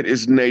can get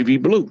is navy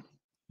blue.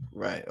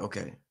 Right,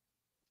 okay.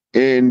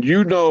 And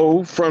you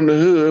know from the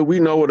hood, we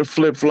know what a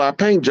flip-flop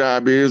paint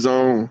job is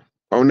on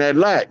that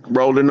lack,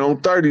 rolling on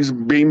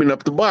 30s, beaming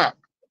up the block.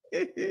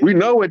 We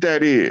know what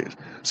that is.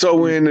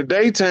 So in the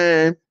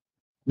daytime,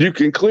 you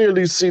can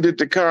clearly see that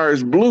the car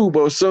is blue,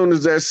 but as soon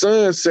as that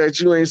sun sets,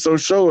 you ain't so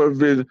sure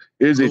if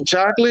is it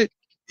chocolate?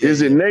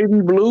 Is it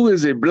navy blue?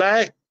 Is it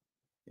black?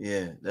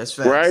 Yeah, that's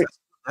facts. Right.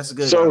 That's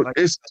good. So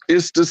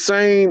it's the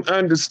same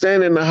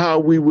understanding of how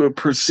we would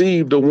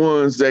perceive the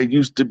ones that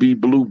used to be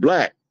blue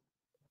black.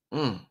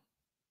 That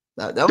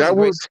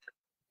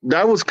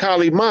was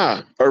Kali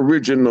Ma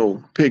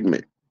original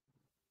pigment.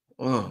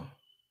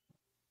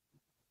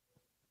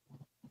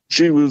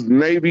 She was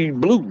navy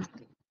blue,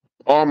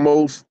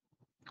 almost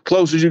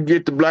close as you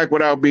get to black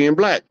without being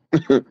black.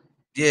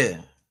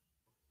 Yeah.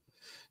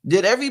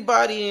 Did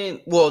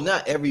everybody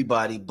not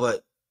everybody,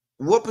 but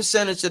what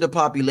percentage of the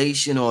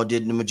population, or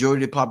did the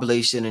majority of the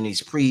population in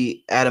these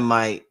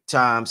pre-Adamite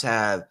times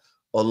have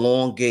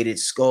elongated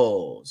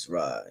skulls,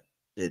 right?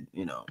 That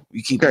you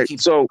keep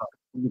so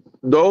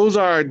those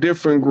are a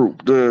different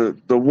group. The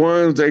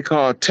ones they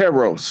call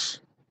Theros.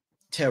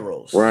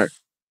 Right.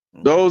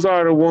 Those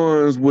are the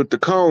ones with the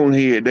cone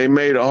head. They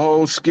made a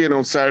whole skit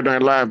on Saturday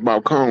Night Live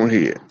about cone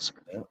heads.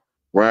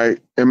 Right.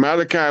 And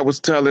Malachi was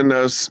telling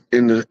us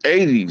in the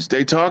 80s,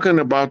 they talking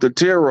about the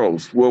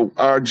Theros. Well,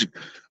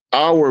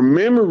 our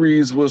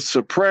memories was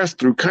suppressed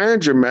through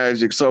conjure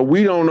magic, so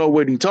we don't know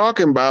what he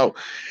talking about.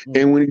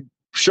 And when he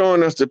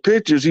showing us the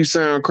pictures, he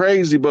sound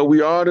crazy, but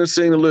we all done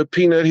seen a little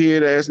peanut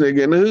head ass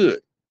nigga in the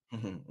hood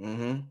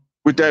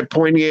with that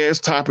pointy ass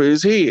top of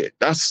his head.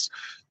 That's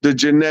the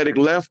genetic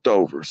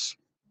leftovers.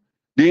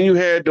 Then you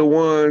had the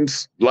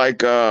ones like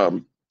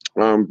the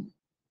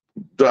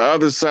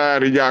other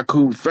side of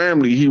Yakub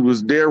family. He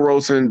was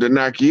Theros and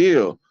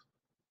Danakiel.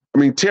 I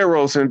mean,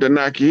 Theros and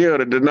Danakiel.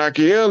 The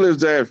Danakiel is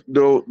that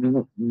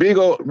the big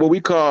old, what we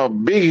call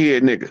big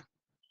head nigga.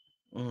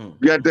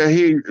 You got that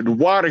head, the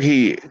water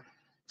head.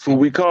 That's what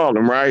we call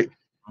him, right?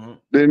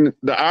 Then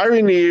the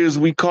irony is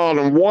we call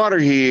him water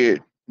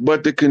head,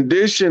 but the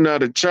condition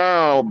of the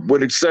child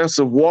with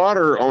excessive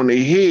water on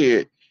the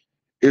head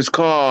is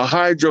called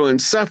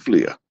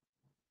hydroencephalia,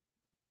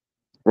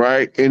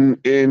 right?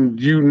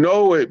 And you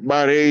know it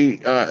by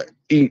their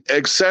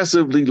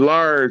excessively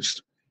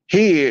large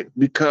head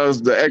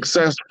because the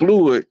excess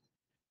fluid.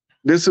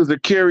 This is a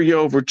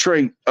carryover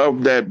trait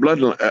of that blood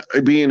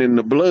being in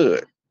the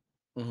blood.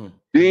 Mm-hmm.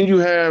 Then you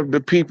have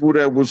the people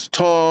that was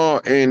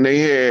tall and they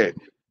had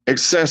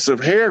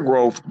excessive hair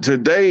growth.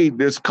 Today,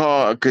 this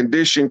called a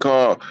condition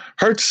called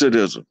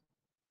hirsutism.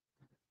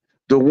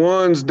 The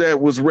ones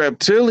that was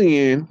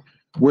reptilian,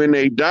 when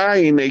they die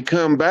and they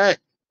come back,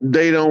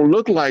 they don't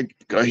look like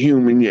a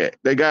human yet.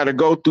 They got to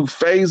go through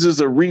phases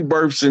of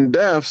rebirths and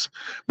deaths.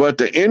 But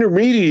the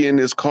intermediate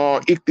is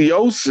called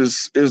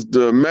ichthyosis, is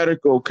the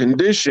medical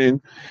condition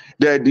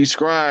that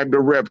described the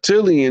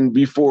reptilian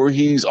before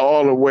he's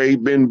all the way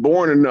been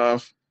born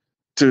enough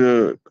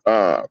to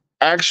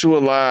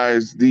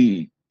actualize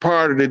the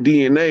part of the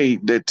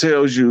DNA that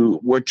tells you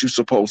what you're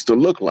supposed to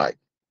look like.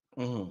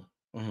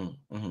 Mm-hmm.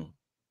 Mm-hmm.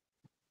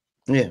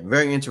 Mm-hmm. Yeah,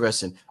 very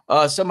interesting.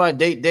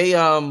 Somebody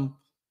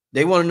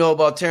they want to know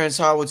about Terrence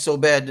Howard so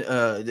bad.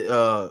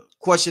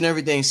 Question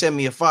everything. Send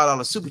me a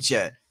 $5 super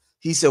chat.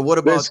 He said, "What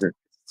about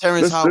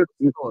Terrence Howard?"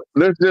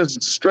 Let's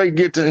just straight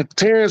get to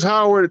Terrence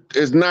Howard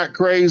is not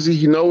crazy.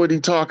 He know what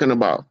he's talking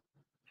about.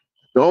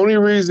 The only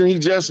reason he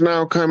just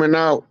now coming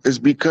out is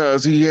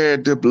because he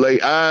had to lay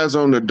eyes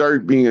on the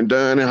dirt being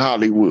done in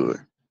Hollywood.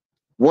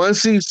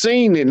 Once he's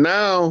seen it,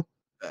 now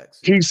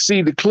he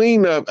see the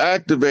cleanup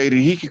activated.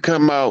 He can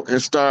come out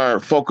and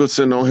start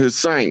focusing on his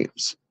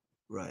science.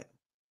 Right.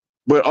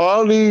 But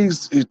all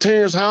these,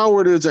 Terrence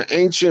Howard is an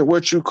ancient,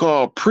 what you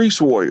call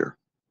priest warrior.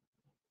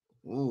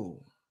 Ooh.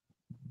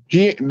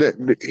 He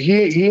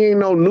ain't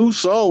no new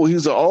soul.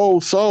 He's an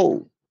old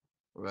soul.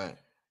 Right.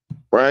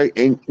 Right.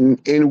 And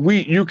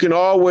you can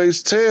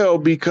always tell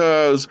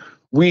because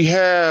we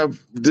have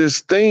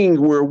this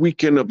thing where we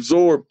can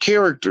absorb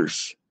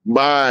characters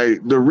by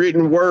the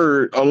written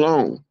word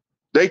alone.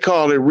 They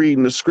call it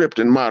reading the script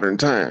in modern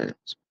times.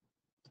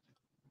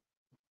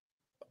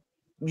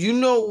 You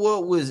know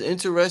what was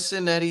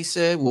interesting that he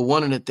said? Well,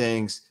 one of the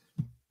things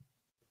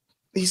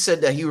he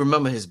said that he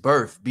remembered his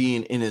birth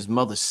being in his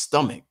mother's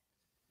stomach.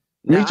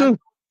 Me too.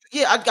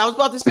 I was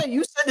about to say,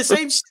 you said the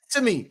same shit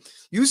to me.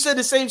 You said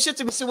the same shit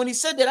to me. So when he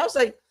said that, I was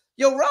like,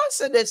 yo, Ron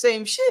said that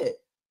same shit.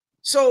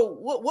 So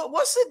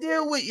what's the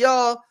deal with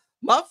y'all?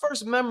 My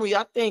first memory,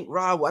 I think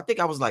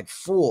I was like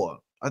 4.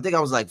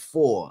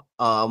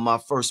 My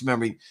first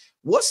memory.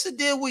 What's the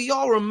deal with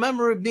y'all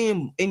remember it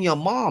being in your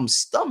mom's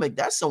stomach?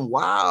 That's some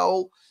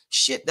wild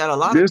shit that a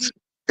lot of people.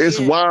 It's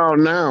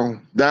wild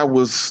now. That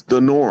was the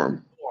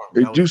norm.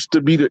 It used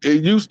to be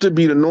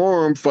the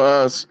norm for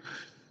us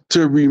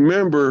to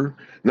remember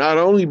not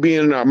only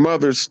being in our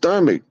mother's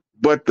stomach,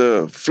 but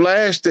the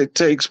flash that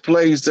takes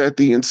place at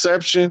the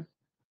inception.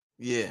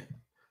 Yeah.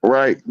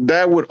 Right.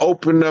 That would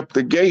open up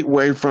the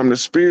gateway from the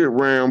spirit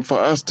realm for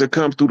us to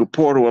come through the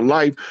portal of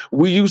life.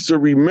 We used to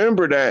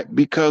remember that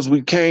because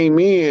we came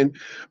in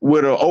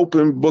with an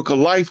open book of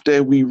life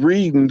that we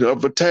reading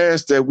of a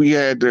task that we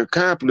had to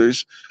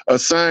accomplish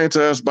assigned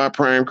to us by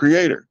Prime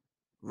Creator.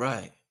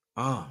 Right.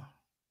 Oh,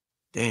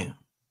 damn.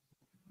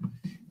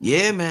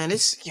 Yeah, man. I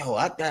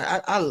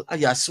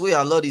swear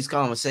I love these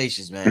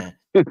conversations, man.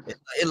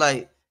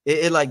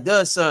 it like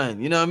does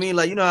something. You know what I mean?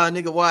 Like, you know how a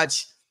nigga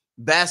watch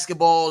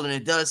basketball and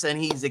it does and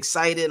he's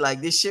excited. Like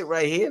this shit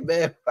right here,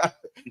 man.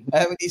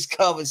 Having these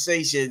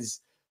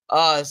conversations.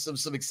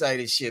 Some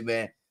exciting shit,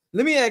 man.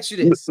 Let me ask you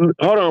this.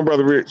 Hold on,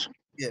 Brother Rich.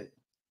 Yeah.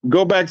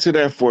 Go back to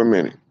that for a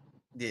minute.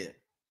 Yeah.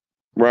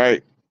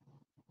 Right.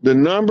 The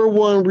number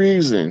one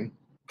reason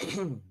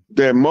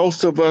that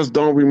most of us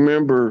don't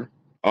remember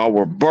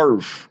our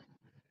birth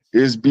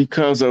is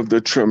because of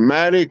the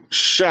traumatic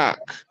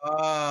shock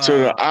to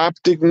the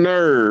optic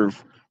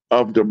nerve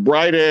of the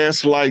bright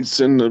ass lights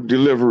in the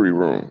delivery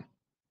room.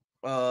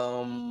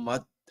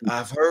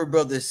 I've heard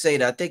brothers say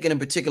that. I think in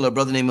particular, a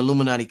brother named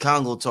Illuminati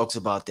Congo talks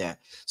about that.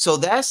 So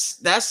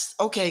that's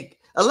okay.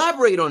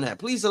 Elaborate on that.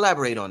 Please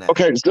elaborate on that.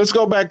 Okay, so let's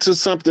go back to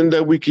something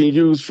that we can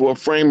use for a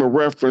frame of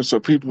reference so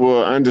people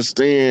will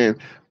understand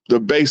the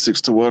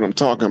basics to what I'm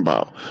talking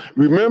about.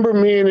 Remember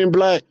Men in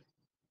Black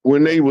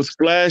when they was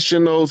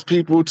flashing those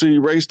people to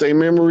erase their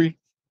memory?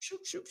 Shoot.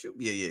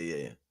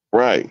 Yeah.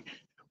 Right.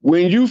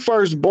 When you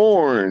first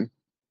born,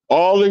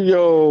 all of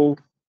your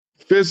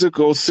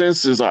physical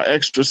senses are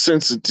extra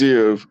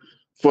sensitive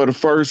for the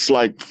first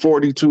like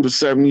 42 to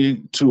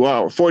 72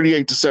 hours,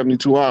 48 to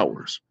 72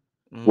 hours.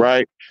 Mm-hmm.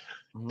 Right.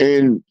 Mm-hmm.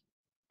 And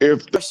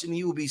if the question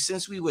you would be,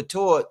 since we were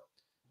taught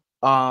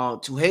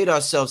to hate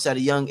ourselves at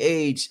a young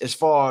age, as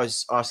far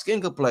as our skin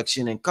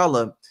complexion and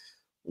color,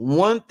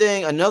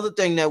 another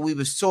thing that we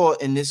was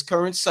taught in this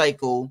current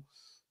cycle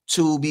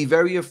to be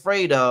very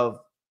afraid of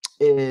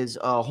is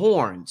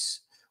horns.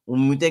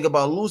 When we think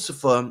about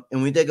Lucifer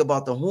and we think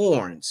about the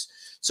horns.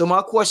 So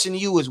my question to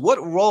you is,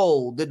 what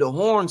role did the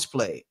horns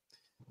play?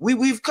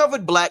 We've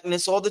covered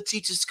blackness. All the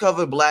teachers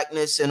covered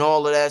blackness and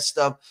all of that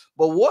stuff.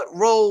 But what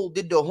role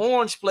did the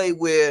horns play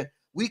where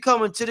we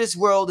come into this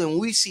world and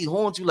we see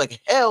horns? We're like,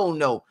 hell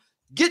no.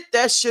 Get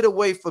that shit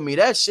away from me.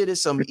 That shit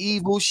is some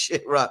evil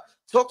shit, right?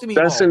 Talk to me.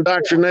 That's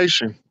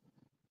indoctrination.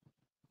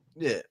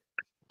 Yeah.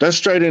 That's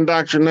straight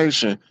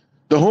indoctrination.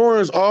 The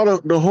horns,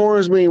 the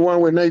horns mean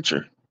one with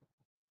nature.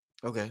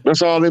 Okay.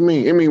 That's all it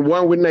mean. It mean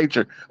one with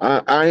nature.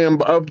 I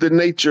am of the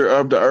nature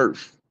of the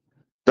earth.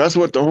 That's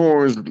what the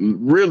horns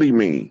really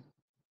mean.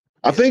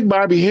 I Yeah. think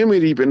Bobby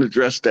Hemmett even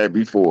addressed that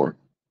before,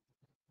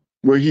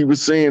 where he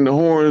was saying the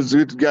horns,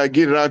 you got to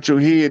get it out your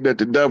head that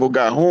the devil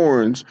got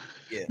horns,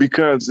 Yeah.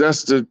 because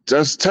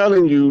that's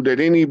telling you that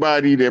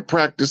anybody that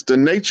practiced the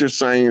nature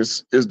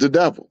science is the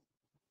devil.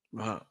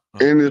 Uh-huh.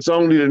 And it's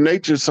only the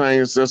nature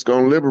science that's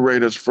going to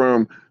liberate us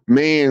from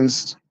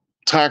man's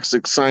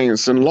toxic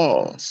science and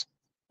laws.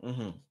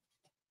 Mm-hmm.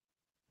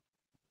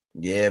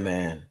 Yeah,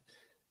 man.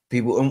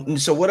 People.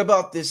 So what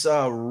about this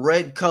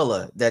red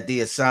color that they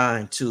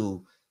assigned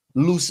to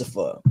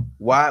Lucifer?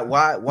 Why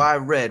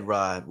red,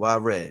 Rod? Why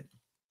red?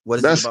 What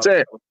is it That's about?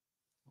 set.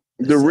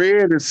 The That's it.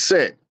 red is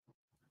set.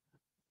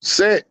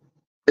 Set,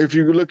 if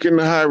you look in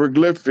the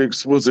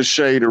hieroglyphics, was a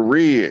shade of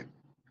red.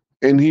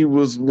 And he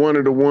was one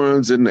of the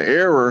ones in the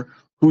era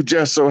who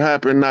just so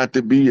happened not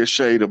to be a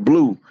shade of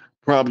blue.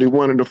 Probably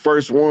one of the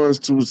first ones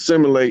to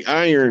assimilate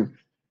iron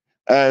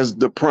as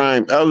the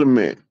prime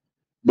element.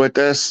 But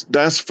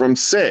that's from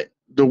Set.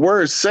 The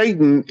word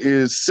Satan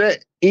is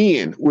Set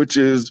in, which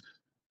is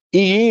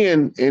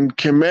En in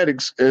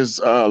Chemetics is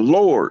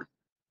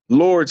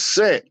Lord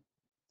Set.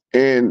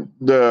 And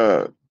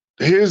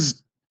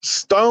his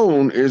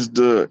stone is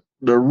the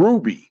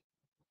ruby,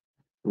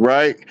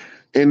 right?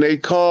 And they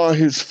call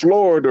his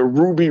floor the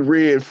ruby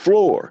red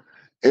floor.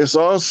 It's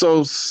also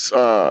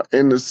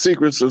in the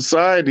secret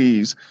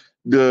societies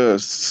the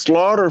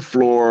slaughter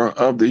floor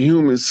of the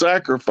human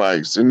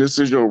sacrifice, and this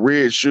is your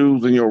red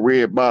shoes and your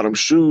red bottom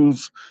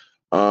shoes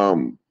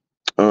um,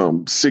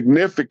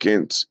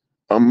 significance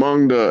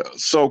among the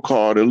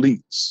so-called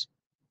elites.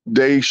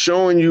 They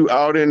showing you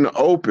out in the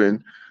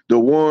open the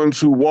ones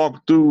who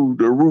walk through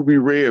the ruby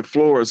red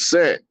floor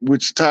set,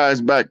 which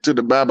ties back to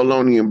the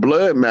Babylonian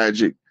blood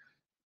magic.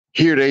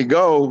 Here they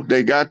go.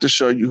 They got to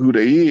show you who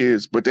they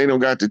is, but they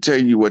don't got to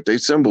tell you what they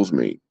symbols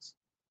mean.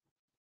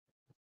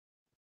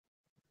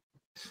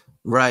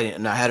 Right,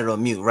 and I had it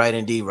on mute. Right,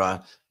 indeed,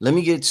 Rod. Let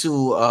me get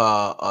to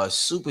a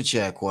super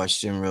chat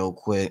question real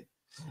quick.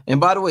 And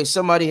by the way,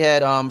 somebody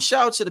had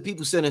shout out to the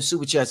people sending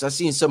super chats. I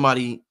seen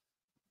somebody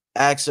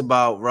ask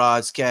about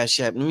Rod's Cash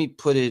App. Let me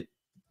put it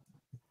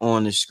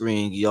on the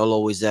screen. Y'all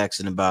always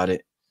asking about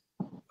it.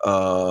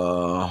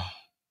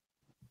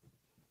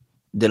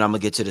 Then I'm gonna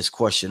get to this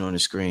question on the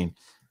screen.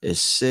 It's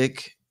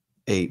sick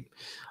ape.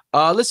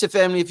 Listen,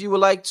 family, if you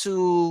would like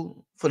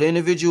to, for the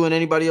individual and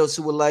anybody else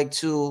who would like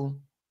to,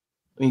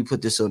 let me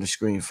put this on the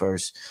screen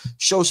first.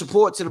 Show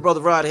support to the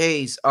brother Rod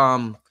Hayes.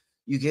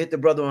 You can hit the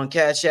brother on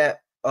Cash App,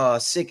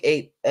 Sick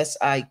Ape,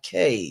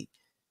 SIKAPE.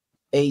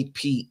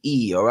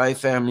 All right,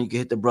 family. You can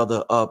hit the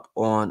brother up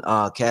on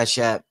Cash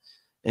App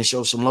and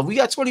show some love. We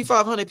got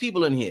 2,500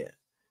 people in here.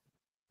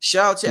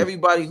 Shout out to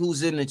everybody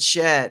who's in the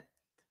chat.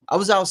 I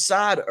was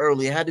outside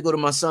early. I had to go to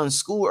my son's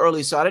school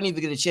early, so I didn't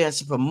even get a chance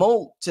to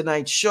promote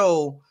tonight's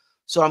show.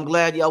 So I'm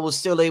glad y'all was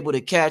still able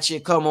to catch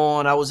it. Come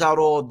on. I was out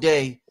all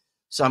day.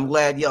 So I'm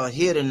glad y'all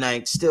here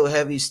tonight. Still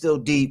heavy, still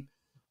deep.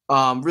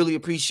 Really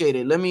appreciate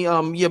it. Let me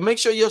make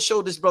sure you'll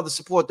show this brother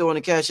support though on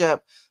the Cash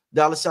App,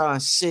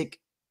 $Sick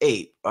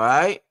Ape. All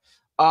right.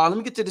 Let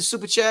me get to the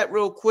super chat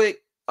real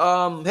quick.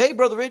 Hey,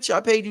 brother Rich,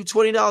 I paid you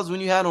 $20 when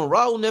you had on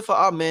Raul Nefa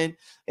Amen,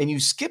 and you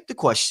skipped the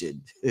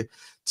question.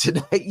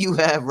 Tonight you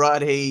have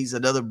Rod Hayes,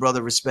 another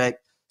brother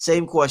respect.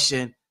 Same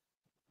question.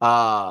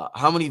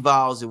 How many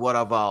vowels and what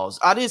are vowels?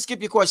 I didn't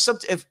skip your question.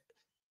 If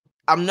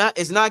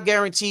it's not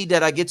guaranteed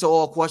that I get to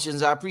all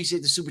questions. I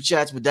appreciate the super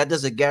chats, but that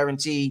doesn't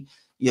guarantee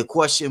your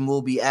question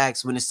will be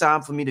asked. When it's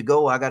time for me to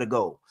go, I gotta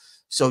go.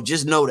 So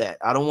just know that.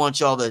 I don't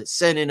want y'all to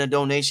send in a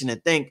donation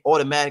and think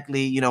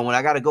automatically, when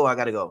I gotta go, I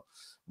gotta go.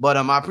 But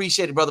I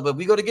appreciate it, brother. But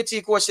we're gonna get to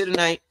your question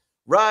tonight.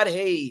 Rod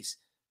Hayes,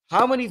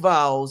 how many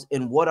vowels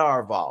and what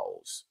are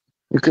vowels?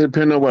 It could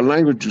depend on what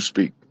language you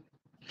speak.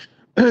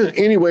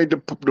 Anyway,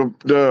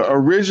 the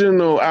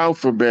original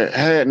alphabet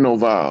had no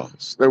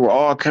vowels. They were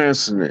all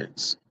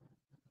consonants.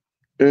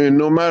 And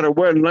no matter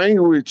what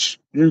language,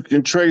 you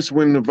can trace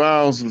when the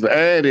vowels was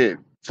added.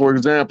 For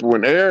example,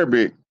 in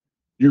Arabic,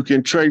 you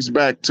can trace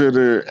back to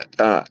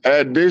the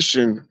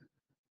addition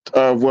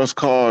of what's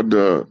called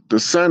the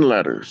sun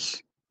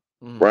letters,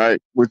 right?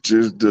 Which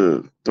is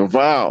the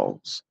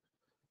vowels.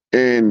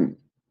 And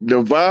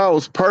the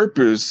vowels'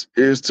 purpose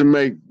is to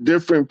make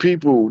different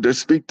people that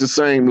speak the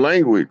same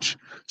language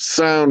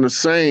sound the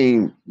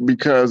same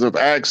because of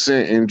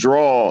accent and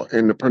draw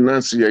in the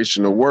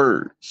pronunciation of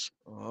words.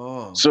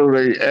 Oh. So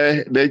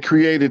they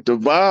created the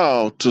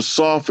vowel to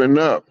soften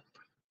up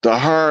the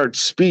hard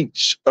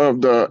speech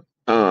of the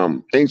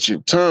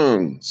ancient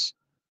tongues,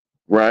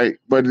 right?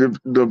 But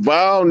the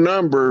vowel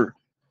number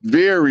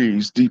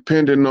varies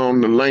depending on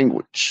the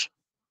language.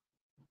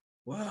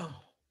 Wow.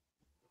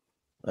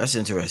 That's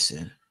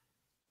interesting.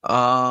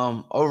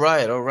 All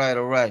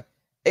right.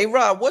 Hey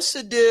Rob, what's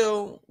the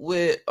deal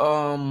with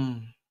let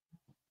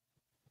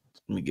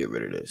me get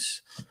rid of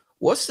this.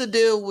 What's the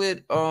deal with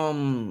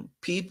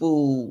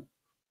people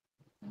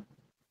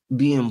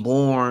being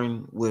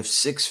born with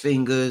 6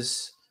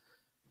 fingers.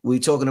 We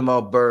talking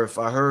about birth.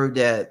 I heard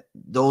that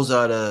those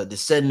are the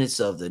descendants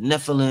of the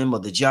Nephilim or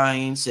the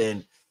giants,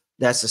 and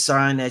that's a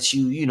sign that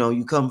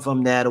you come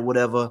from that or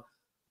whatever.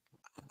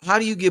 How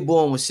do you get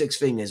born with 6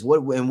 fingers?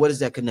 What is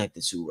that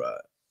connected to,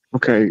 Rod?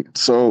 Okay,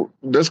 so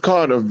that's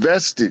called a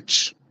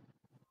vestige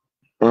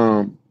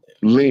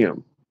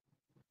limb.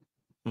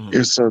 Mhm.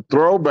 It's a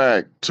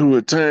throwback to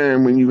a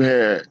time when you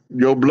had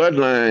your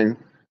bloodline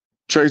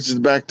traces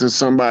back to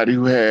somebody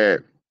who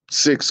had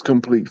 6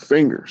 complete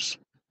fingers.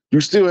 You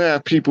still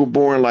have people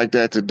born like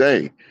that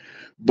today,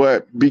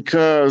 but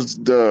because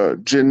the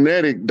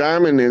genetic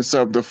dominance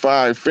of the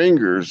 5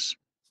 fingers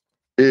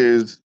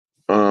is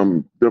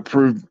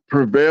the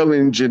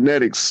prevailing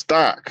genetic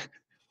stock,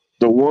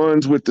 the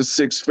ones with the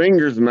 6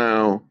 fingers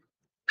now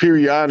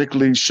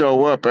periodically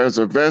show up as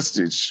a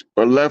vestige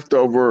or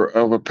leftover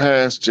of a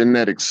past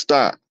genetic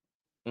stock.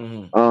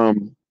 Mhm.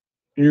 Um,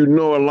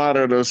 a lot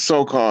of the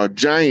so-called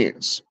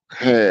giants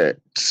had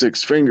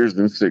 6 fingers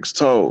and 6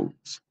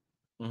 toes,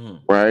 Mhm.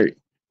 right?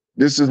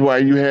 This is why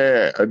you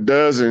had a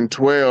dozen,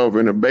 12,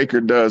 and a baker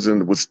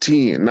dozen was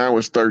 10. Now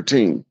it's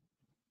 13, Mhm.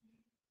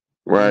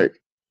 right?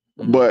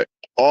 But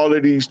all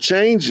of these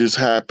changes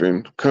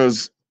happen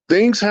because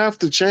things have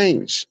to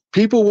change.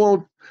 People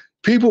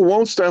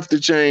want stuff to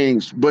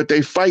change, but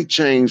they fight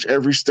change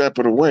every step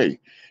of the way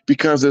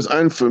because it's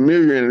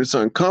unfamiliar and it's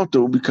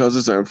uncomfortable because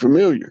it's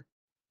unfamiliar.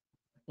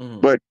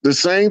 Mhm. But the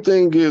same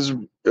thing is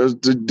as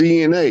the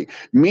DNA.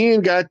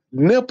 Men got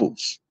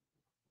nipples,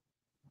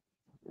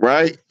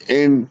 right?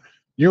 And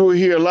you will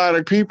hear a lot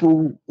of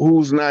people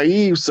who's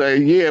naive say,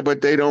 yeah,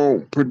 but they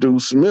don't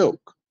produce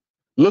milk.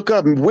 Look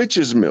up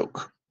witch's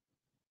milk.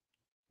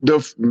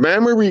 The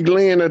mammary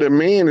gland of the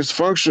man is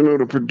functional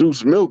to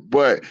produce milk,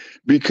 but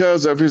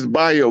because of his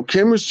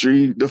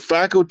biochemistry, the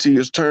faculty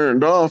is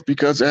turned off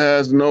because it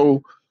has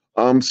no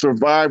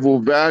survival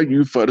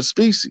value for the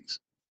species.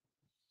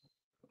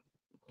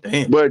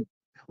 Damn. But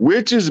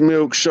witch's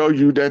milk show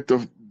you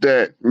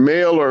that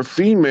male or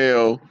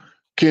female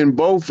can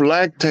both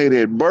lactate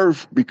at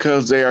birth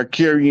because they are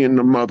carrying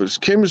the mother's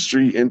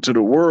chemistry into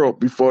the world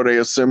before they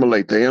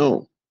assimilate their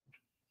own.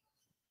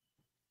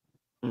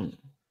 Mm.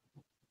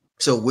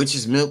 So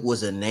witch's milk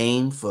was a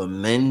name for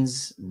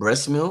men's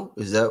breast milk?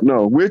 Is that?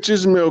 No,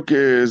 witch's milk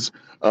is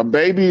a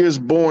baby is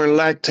born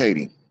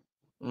lactating.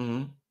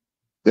 Mhm.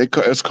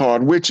 It's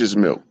called witch's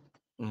milk.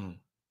 Mhm.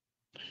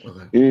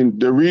 Okay. And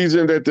the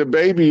reason that the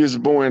baby is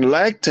born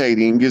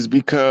lactating is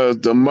because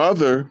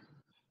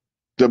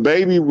the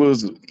baby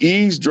was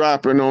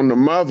eavesdropping on the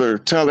mother,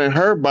 telling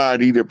her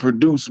body to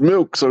produce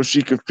milk so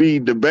she could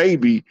feed the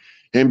baby.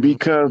 And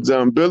because the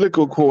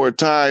umbilical cord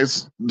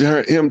ties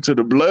him to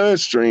the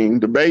bloodstream,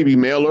 the baby,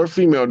 male or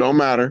female, don't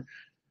matter,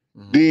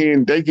 Mhm.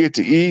 then they get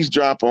to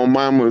eavesdrop on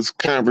mama's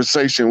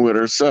conversation with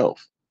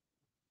herself.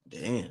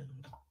 Damn.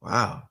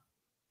 Wow.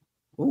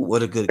 Ooh,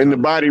 what a good And the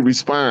comment. body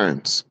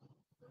responds.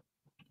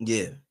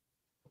 Yeah.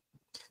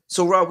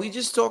 So Rob, we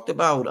just talked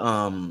about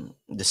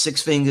the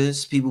 6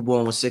 fingers, people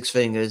born with 6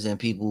 fingers, and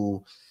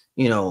people,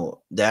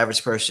 the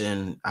average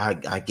person,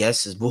 I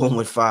guess, is born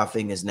with 5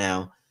 fingers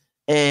now.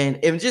 And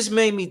it just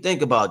made me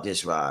think about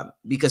this, Rob,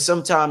 because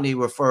sometimes they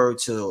refer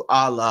to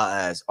Allah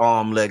as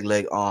arm,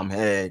 leg, arm,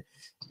 head.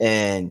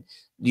 And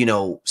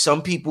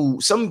some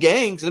people, some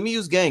gangs, let me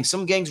use gangs.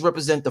 Some gangs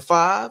represent the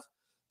 5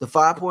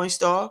 point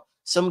star,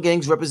 some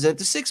gangs represent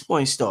the 6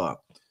 point star.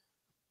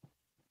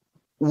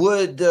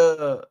 Would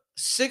the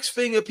 6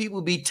 finger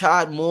people be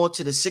tied more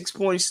to the 6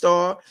 point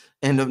star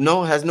and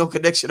has no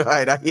connection? All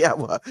right, I Just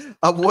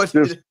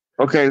wanted.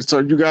 okay, so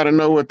you got to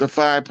know what the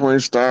 5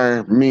 point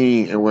star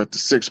mean and what the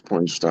 6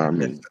 point star Yes,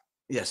 mean. sir.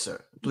 Yes,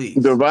 sir. Please.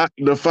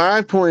 The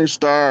 5 point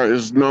star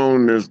is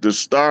known as the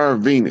star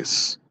of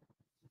Venus.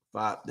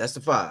 Five. That's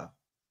the five.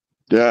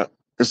 Yeah.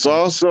 It's Mm.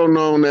 also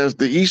known as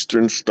the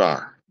Eastern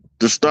Star,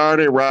 the star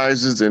that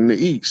rises in the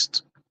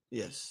east,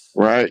 Yes.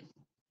 right?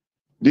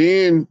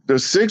 Then the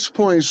 6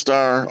 point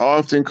star,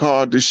 often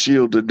called the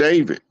Shield of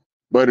David,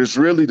 but it's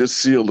really the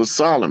Seal of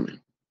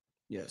Solomon.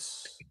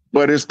 Yes.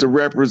 But it's the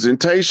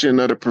representation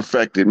of the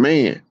perfected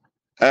man.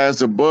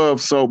 As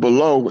above, so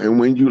below. And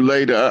when you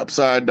lay the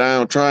upside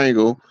down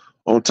triangle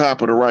on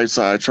top of the right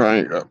side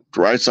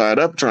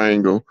up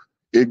triangle,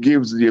 it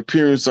gives the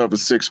appearance of a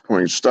 6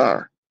 point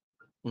star.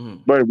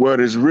 Mm-hmm. But what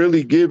it's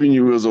really giving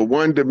you is a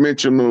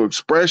one-dimensional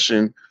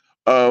expression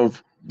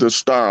of the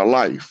star of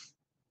life,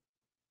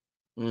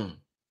 Mm.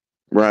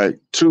 right?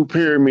 Two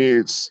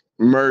pyramids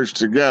merged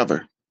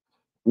together.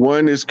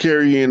 One is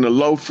carrying the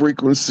low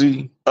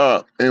frequency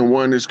up and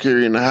one is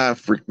carrying the high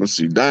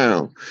frequency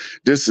down.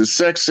 This is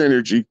sex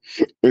energy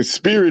and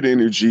spirit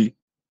energy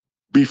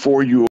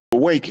before you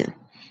awaken.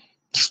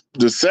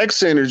 The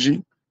sex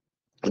energy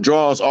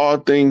draws all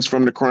things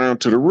from the crown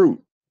to the root.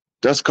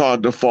 That's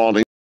called the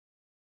falling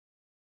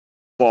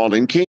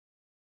king.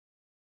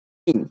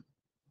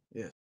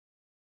 Yeah.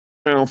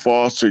 Crown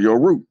falls to your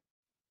root,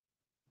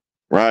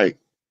 right?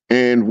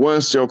 And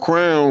once your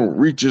crown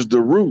reaches the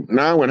root,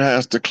 now it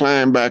has to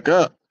climb back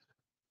up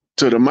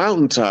to the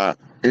mountaintop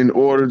in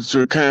order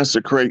to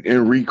consecrate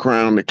and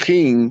recrown the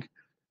king.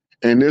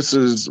 And this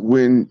is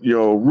when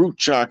your root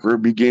chakra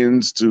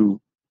begins to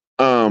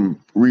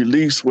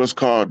release what's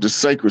called the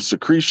sacred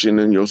secretion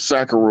in your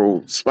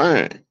sacral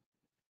spine,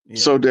 Yeah.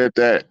 so that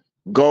that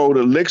gold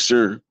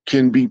elixir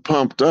can be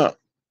pumped up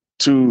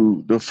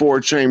to the four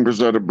chambers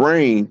of the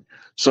brain.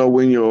 So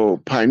when your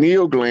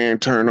pineal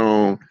gland turn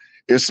on,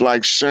 it's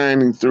like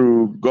shining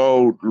through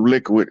gold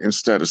liquid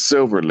instead of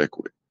silver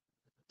liquid.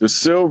 The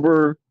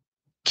silver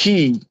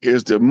key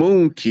is the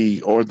moon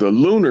key or the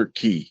lunar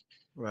key,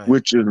 Right.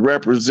 which is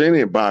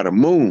represented by the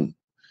moon.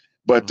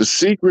 But the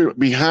secret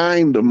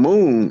behind the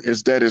moon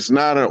is that it's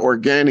not an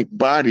organic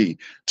body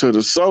to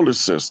the solar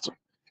system.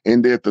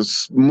 And that the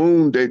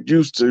moon that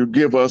used to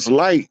give us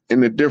light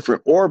in a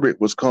different orbit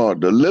was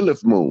called the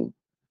Lilith moon.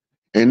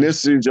 And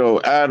this is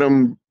your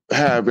Adam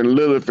having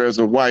Lilith as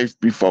a wife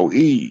before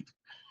Eve,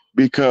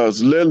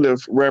 because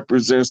Lilith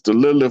represents the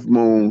Lilith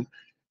moon,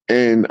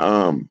 and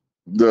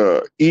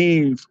the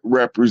Eve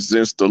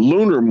represents the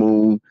lunar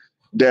moon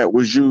that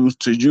was used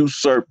to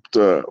usurp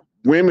the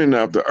women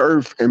of the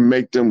earth and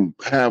make them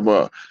have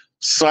a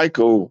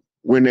cycle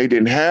when they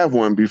didn't have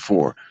one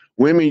before.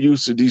 Women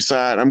used to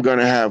decide, I'm going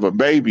to have a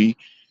baby.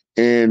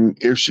 And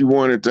if she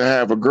wanted to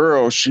have a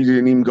girl, she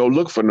didn't even go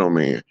look for no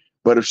man.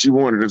 But if she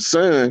wanted a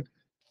son,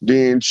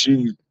 then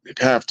she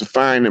have to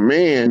find a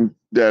man.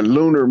 That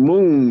lunar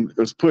moon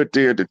was put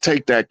there to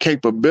take that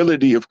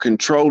capability of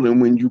controlling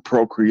when you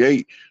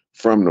procreate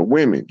from the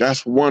women.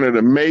 That's one of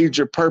the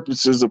major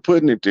purposes of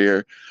putting it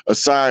there,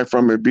 aside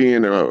from it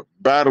being a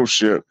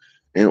battleship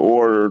in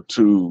order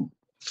to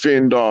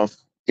fend off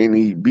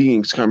any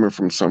beings coming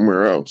from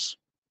somewhere else.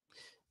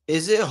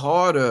 Is it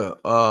harder,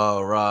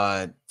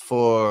 Rod,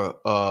 for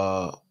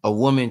a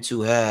woman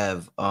to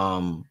have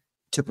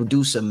to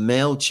produce a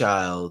male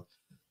child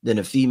than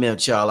a female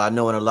child? I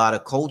know in a lot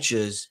of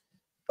cultures,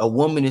 a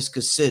woman is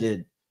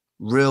considered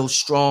real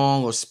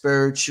strong or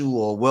spiritual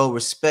or well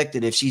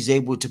respected if she's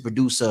able to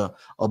produce a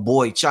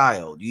boy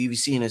child. You even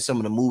seen in some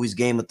of the movies,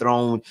 Game of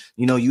Thrones,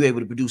 you know, you able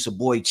to produce a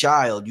boy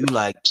child, you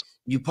like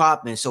you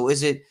popping. So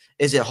is it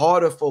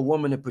harder for a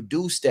woman to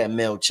produce that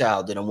male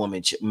child than a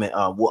woman,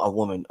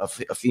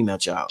 a female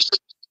child?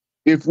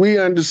 If we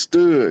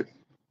understood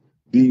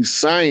the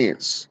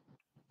science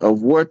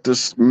of what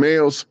the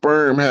male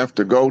sperm have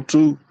to go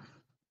to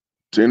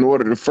in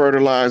order to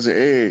fertilize the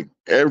egg,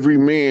 every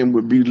man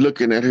would be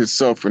looking at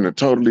himself in a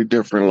totally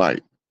different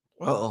light.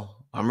 Uh-oh,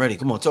 I'm ready.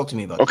 Come on, talk to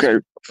me about this. Okay,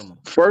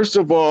 first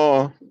of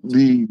all,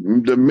 the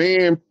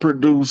man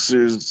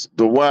produces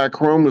the Y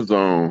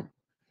chromosome,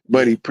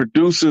 but he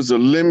produces a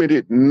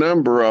limited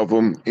number of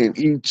them in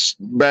each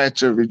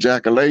batch of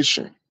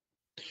ejaculation.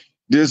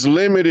 This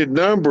limited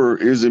number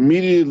is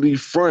immediately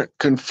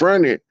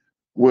confronted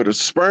with a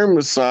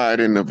spermicide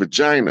in the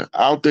vagina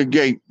out the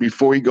gate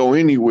before he go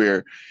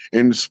anywhere.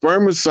 And the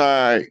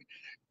spermicide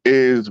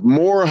is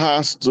more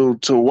hostile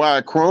to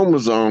Y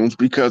chromosomes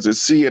because it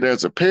see it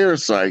as a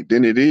parasite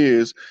than it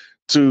is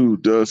to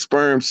the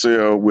sperm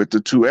cell with the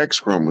two X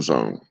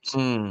chromosomes.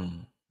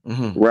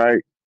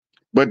 Right?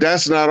 But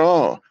that's not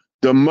all.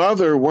 The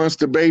mother, once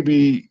the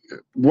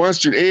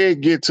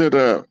egg get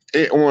to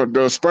or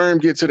the sperm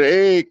get to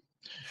the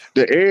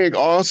egg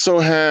also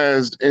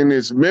has in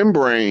its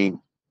membrane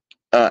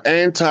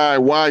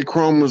anti-Y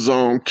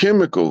chromosome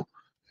chemical.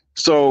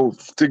 So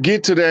to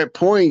get to that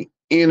point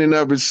in and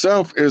of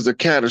itself is a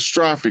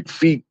catastrophic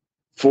feat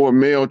for a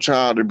male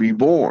child to be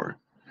born.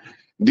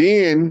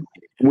 Then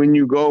when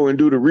you go and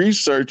do the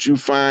research, you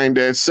find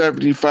that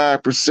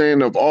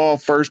 75% of all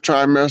first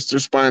trimester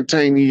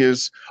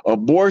spontaneous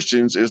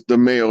abortions is the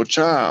male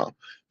child,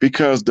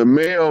 because the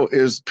male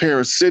is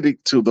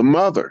parasitic to the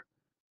mother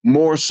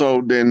more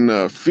so than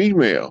the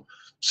female.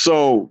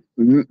 So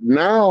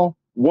now,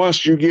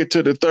 once you get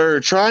to the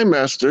third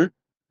trimester,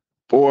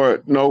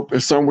 or nope,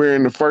 it's somewhere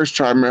in the first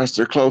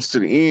trimester, close to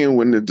the end,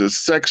 when the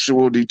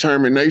sexual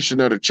determination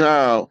of the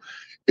child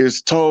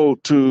is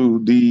told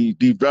to the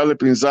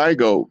developing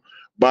zygote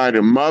by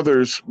the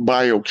mother's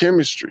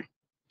biochemistry.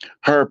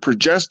 Her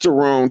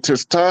progesterone,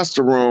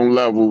 testosterone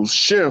levels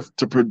shift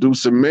to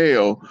produce a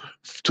male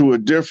to a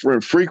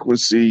different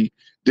frequency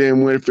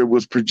than if it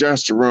was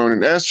progesterone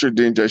and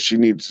estrogen that she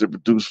needed to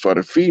produce for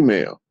the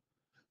female.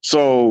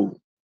 So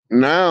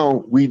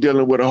now we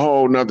dealing with a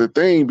whole nother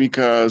thing,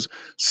 because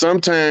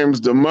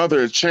sometimes the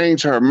mother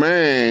change her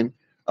mind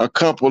a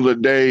couple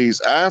of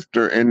days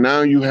after, and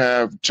now you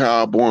have a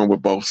child born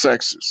with both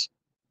sexes,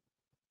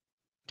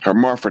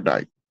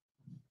 hermaphrodite.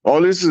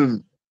 All this is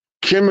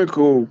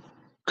chemical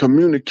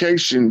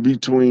communication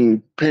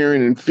between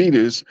parent and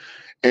fetus,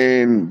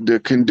 and the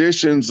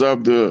conditions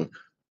of the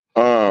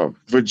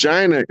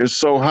vagina is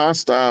so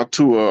hostile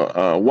to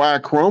a Y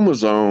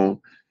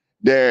chromosome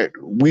that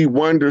we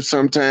wonder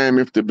sometimes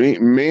if the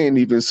man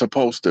even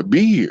supposed to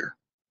be here.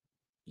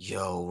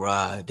 Yo,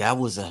 Rod, that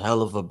was a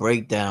hell of a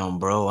breakdown,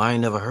 bro. I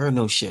ain't never heard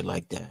no shit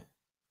like that.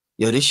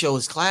 Yo, this show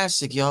is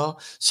classic, y'all.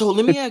 So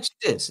let me ask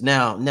you this.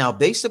 Now,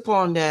 based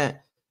upon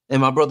that,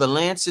 and my brother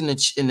Lance in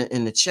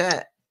the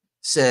chat,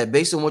 said,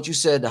 based on what you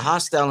said, the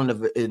hostile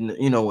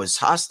is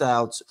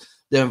hostile.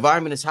 The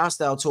environment is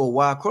hostile toward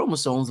Y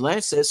chromosomes.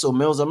 Lance said, so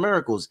males are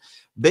miracles.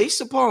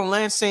 Based upon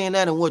Lance saying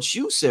that and what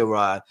you said,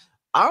 Rod,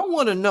 I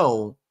want to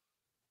know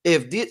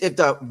if the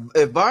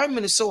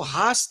environment is so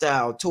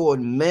hostile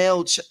toward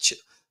male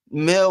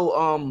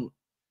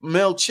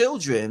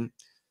children,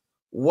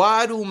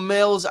 why do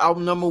males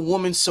outnumber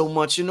women so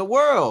much in the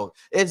world?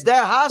 It's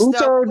that hostile. Who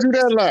told you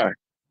that lie?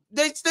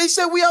 They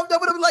said we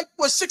outnumber them like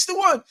what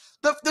 6-1.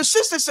 The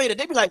sisters say that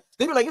they be like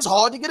it's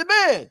hard to get a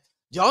man.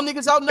 Y'all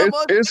niggas outnumber.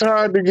 It's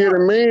hard to get a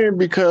man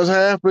because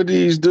half of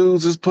these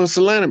dudes is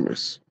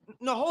pusillanimous.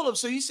 No, hold up.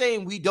 So you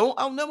saying we don't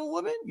outnumber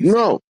women?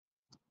 No.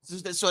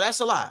 So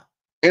that's a lie.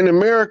 In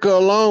America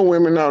alone,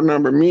 women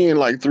outnumber men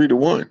like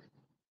 3-1.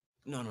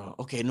 No.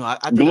 Okay, no. I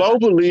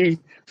globally,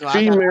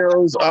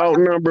 females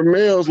outnumber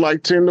males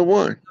like 10-1.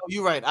 No,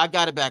 you're right. I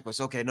got it backwards.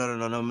 Okay,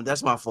 no.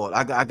 That's my fault.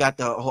 I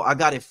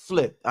got it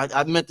flipped.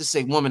 I meant to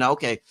say woman.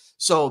 Okay,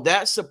 so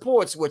that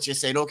supports what you're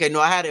saying. Okay, no,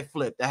 I had it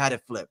flipped.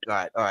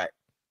 All right.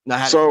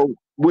 So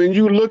when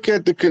you look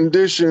at the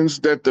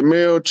conditions that the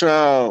male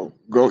child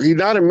he's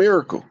not a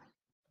miracle.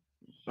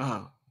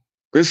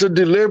 It's a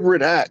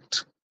deliberate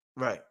act.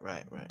 Right.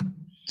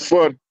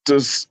 For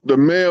the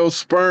male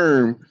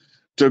sperm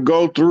to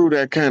go through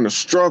that kind of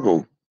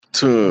struggle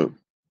to,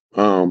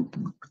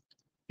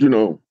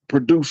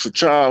 produce a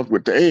child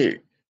with the egg.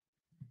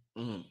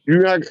 Mm-hmm.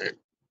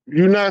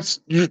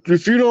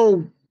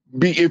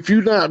 If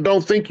you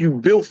don't think you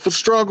built for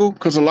struggle,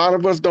 because a lot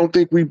of us don't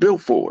think we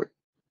built for it.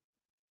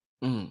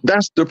 Mm.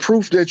 That's the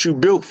proof that you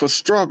built for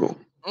struggle.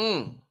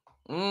 You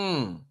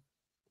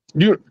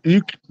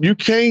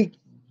can't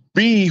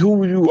be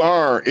who you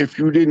are if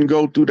you didn't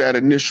go through that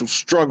initial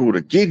struggle to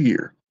get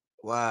here.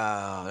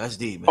 Wow, that's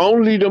deep, man.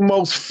 Only the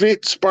most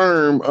fit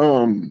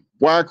sperm,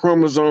 Y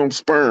chromosome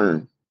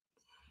sperm,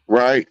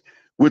 right,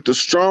 with the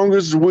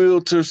strongest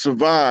will to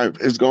survive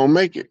is gonna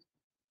make it.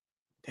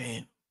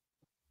 Damn.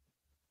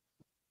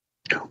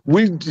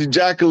 We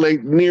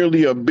ejaculate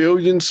nearly 1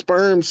 billion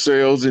sperm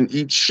cells in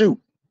each shoot.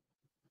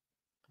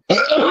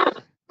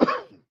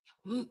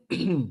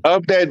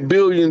 Of that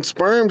billion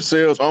sperm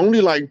cells,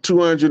 only like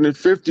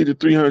 250 to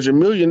 300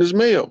 million is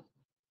male.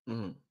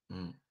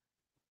 Mm-hmm.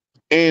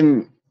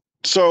 And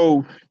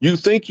so you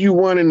think you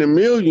 1 in a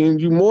million,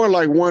 you more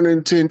like 1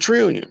 in 10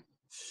 trillion.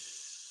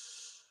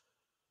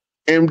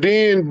 And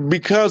then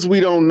because we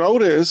don't know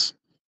this,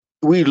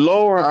 we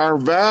lower our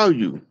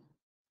value,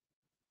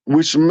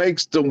 which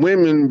makes the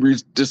women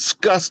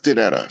disgusted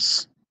at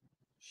us.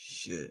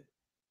 Shit.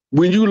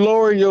 When you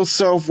lower your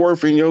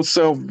self-worth and your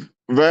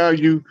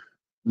self-value,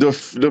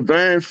 the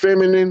divine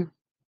feminine,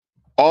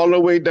 all the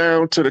way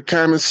down to the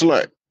common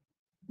slut,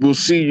 will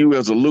see you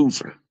as a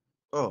loser.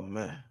 Oh,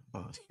 man.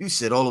 Oh, you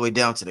said all the way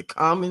down to the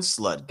common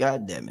slut.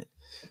 God damn it.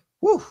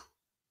 Woo.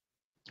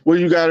 Well,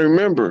 you got to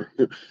remember,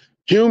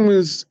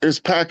 humans is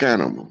pack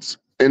animals,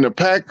 and the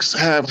packs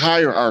have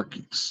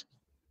hierarchies.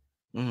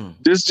 Mm.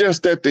 It's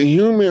just that the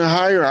human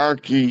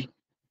hierarchy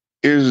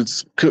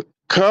is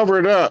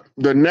covered up.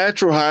 The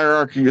natural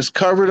hierarchy is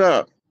covered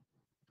up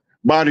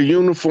by the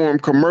uniform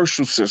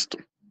commercial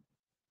system,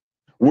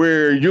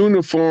 where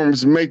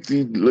uniforms make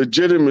the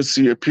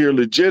legitimacy appear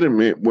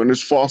legitimate when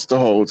it's false the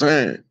whole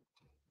time.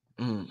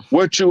 Mm.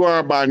 What you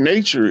are by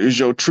nature is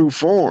your true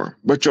form,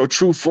 but your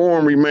true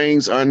form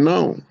remains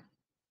unknown.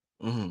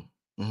 Mm-hmm.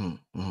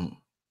 Mm-hmm. Mm-hmm.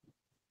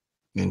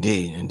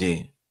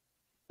 Indeed.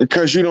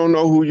 Because you don't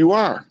know who you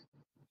are.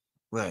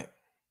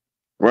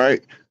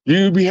 Right?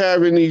 You be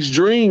having these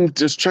dreams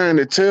just trying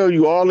to tell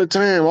you all the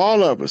time,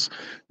 all of us.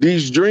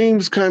 These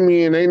dreams come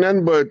in, ain't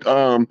nothing but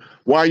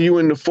while you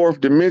in the 4th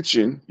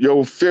dimension,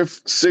 your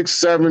 5th, 6th,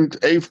 7th,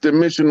 8th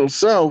dimensional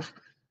self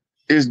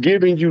is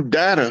giving you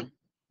data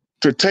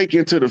to take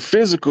into the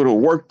physical to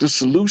work the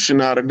solution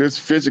out of this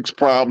physics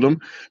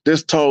problem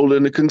that's told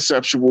in the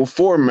conceptual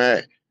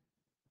format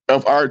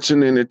of arts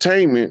and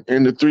entertainment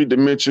in the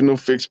 3-dimensional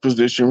fixed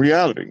position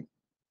reality.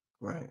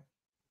 Right.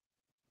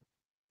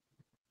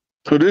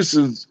 So this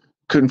is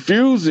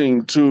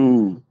confusing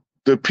to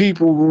the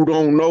people who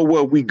don't know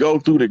what we go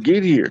through to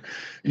get here.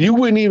 You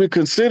wouldn't even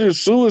consider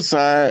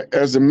suicide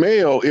as a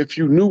male if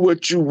you knew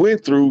what you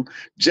went through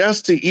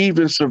just to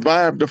even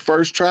survive the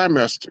first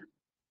trimester.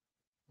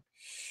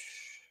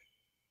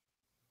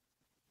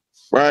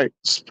 Right?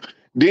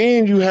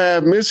 Then you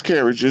have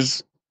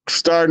miscarriages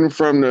starting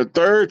from the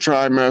 3rd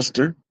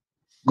trimester,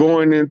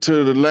 going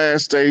into the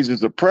last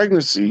stages of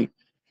pregnancy,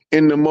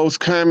 and the most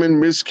common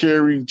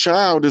miscarried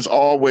child is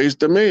always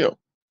the male.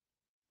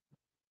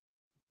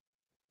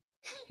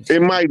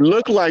 It might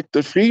look like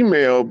the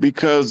female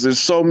because there's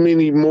so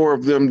many more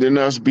of them than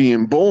us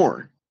being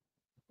born.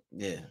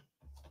 Yeah.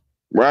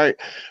 Right?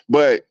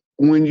 But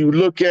when you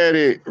look at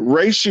it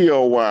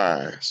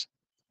ratio-wise,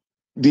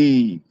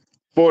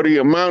 for the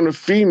amount of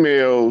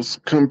females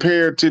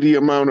compared to the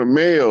amount of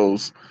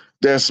males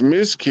that's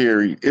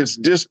miscarried, it's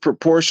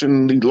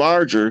disproportionately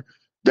larger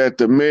that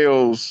the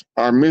males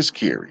are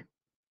miscarried.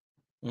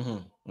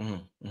 Mm-hmm, mm-hmm,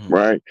 mm-hmm.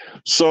 Right?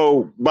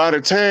 So by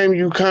the time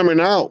you coming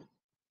out,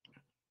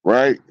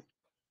 right,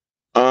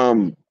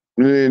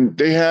 then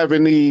they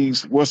having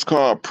these what's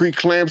called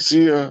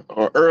preeclampsia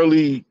or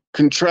early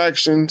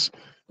contractions,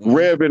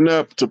 revving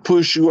up to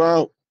push you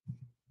out,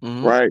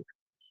 right?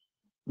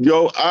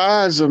 Your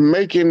odds of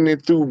making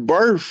it through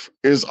birth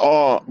is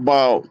all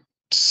about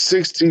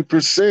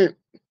 60%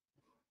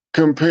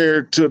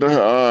 compared to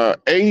the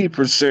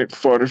 80%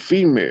 for the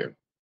female.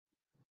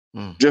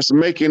 Just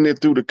making it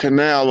through the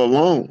canal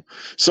alone.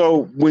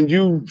 So when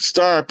you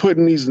start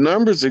putting these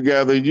numbers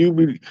together,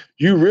 you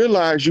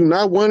realize you're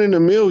not one in a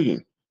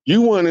million.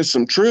 You one in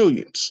some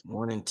trillions.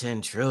 1 in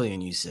 10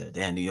 trillion, you said.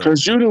 Damn,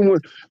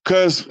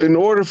 Because in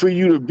order for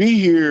you to be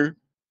here,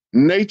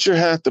 nature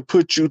has to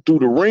put you through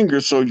the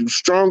ringer so you're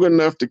strong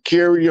enough to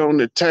carry on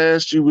the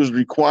task you was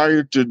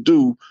required to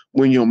do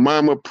when your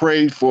mama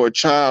prayed for a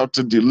child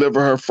to deliver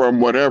her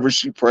from whatever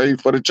she prayed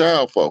for the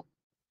child for.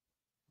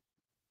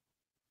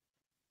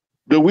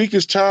 The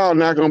weakest child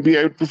not going to be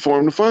able to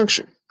perform the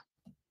function.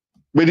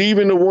 But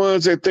even the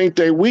ones that think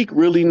they're weak,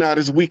 really not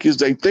as weak as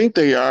they think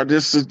they are.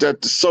 This is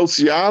that the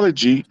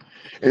sociology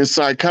and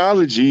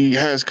psychology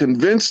has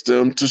convinced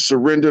them to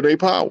surrender their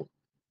power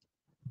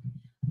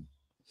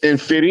and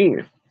fit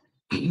in.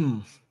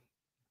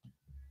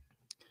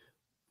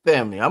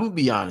 Family, I'm gonna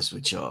be honest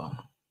with y'all.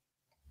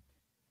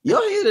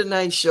 Y'all hear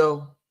tonight's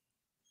show?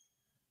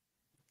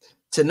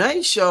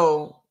 Tonight's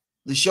show,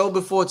 the show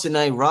before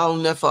tonight,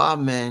 Raul Nefer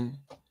Amen.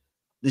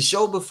 The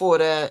show before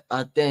that,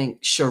 I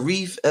think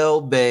Sharif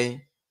El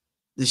Bey.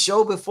 The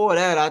show before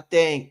that, I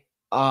think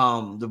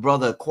the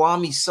brother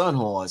Kwame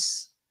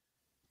Sunhorse.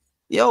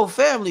 Yo,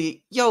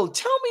 family, yo,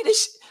 tell me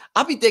this.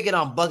 I be thinking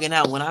I'm bugging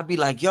out when I be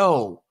like,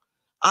 yo,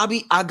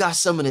 I got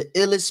some of the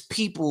illest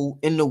people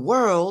in the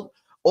world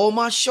on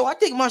my show. I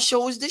think my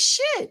show is the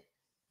shit.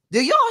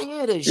 Do y'all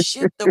hear the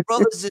shit the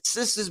brothers and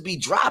sisters be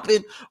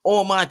dropping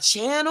on my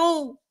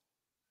channel?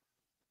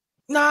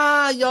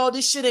 Nah, y'all,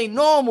 this shit ain't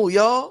normal,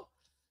 y'all.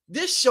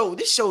 This show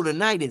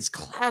tonight is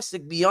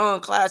classic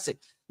beyond classic.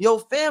 Yo,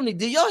 family,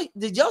 did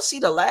y'all see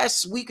the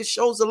last week of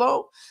shows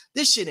alone?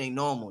 This shit ain't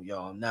normal,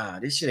 y'all. Nah,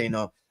 this shit ain't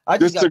normal.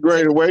 This the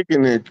Great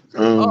Awakening.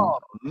 Oh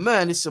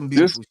man, it's some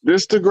beautiful.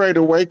 This the Great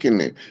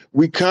Awakening.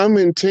 We come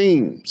in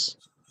teams.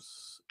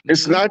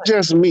 It's not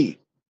just me.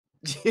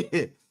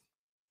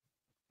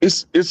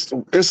 It's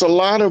a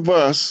lot of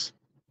us,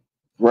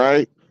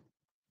 right?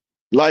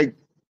 Like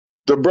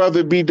the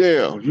brother B.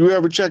 Dale. You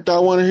ever checked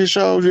out one of his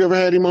shows? You ever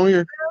had him on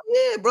here?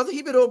 Yeah, brother,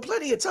 he been on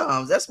plenty of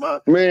times. That's my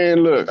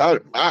man. Look, I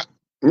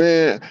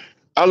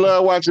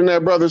love watching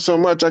that brother so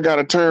much. I got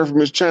to turn from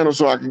his channel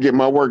so I can get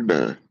my work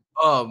done.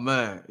 Oh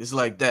man, it's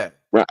like that.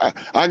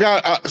 I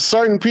got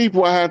certain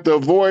people I have to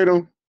avoid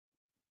them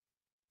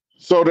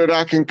so that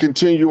I can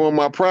continue on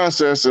my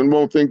process and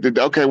won't think that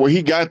okay, well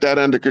he got that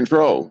under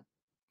control.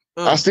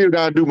 I still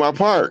got to do my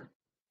part.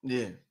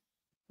 Yeah.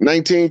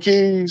 19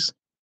 Keys.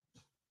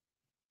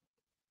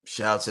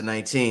 Shout out to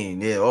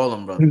 19. Yeah, all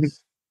them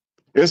brothers.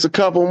 It's a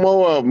couple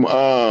more of them.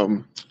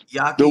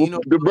 Yaki,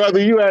 the brother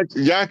you asked,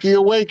 Yaki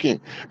Awaken.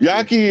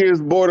 Yaki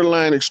is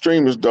borderline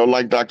extremist though,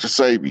 like Dr.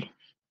 Sabi.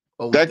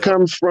 That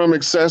comes from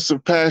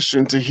excessive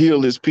passion to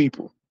heal his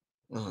people.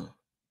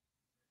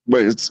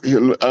 But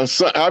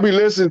I be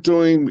listening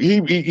to him.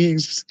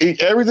 He's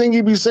everything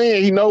he be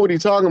saying. He know what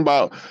he's talking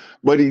about,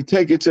 but he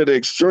take it to the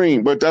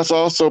extreme. But that's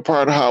also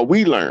part of how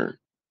we learn,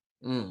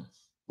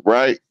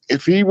 right?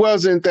 If he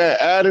wasn't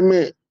that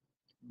adamant,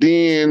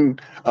 then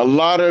a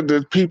lot of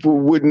the people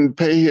wouldn't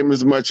pay him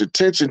as much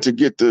attention to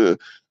get the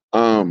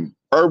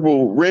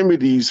herbal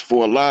remedies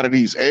for a lot of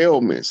these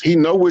ailments. He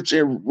know which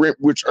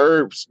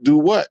herbs do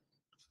what,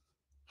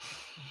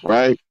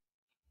 right?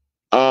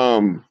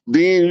 Then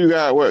you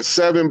got what,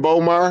 Seven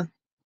Bomar?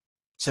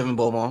 Seven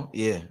Bomar,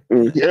 yeah.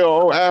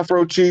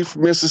 Afro Chief,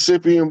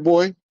 Mississippian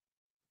boy.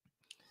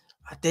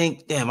 I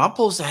think, damn, I'm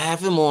supposed to have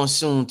him on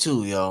soon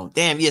too, y'all.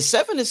 Damn, yeah,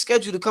 Seven is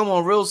scheduled to come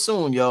on real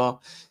soon,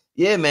 y'all.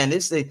 Yeah, man,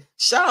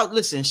 shout out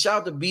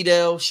to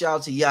B-Dell, shout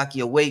out to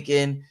Yaki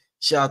Awaken,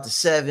 shout out to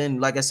Seven,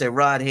 like I said,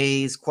 Rod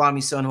Hayes, Kwame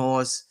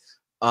Sunhorse.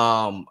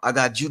 I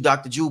got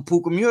Dr. Jew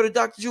Pookum. You heard of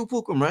Dr. Jew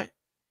Pookum, right?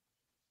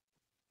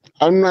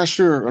 I'm not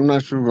sure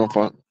about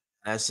that.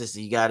 That's sister,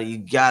 you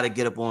gotta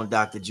get up on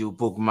Dr. Jew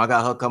Pookum. I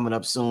got her coming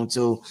up soon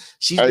too.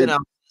 She's been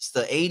out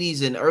since the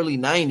 80s and early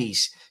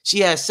 90s. She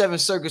has 7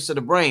 Circuits of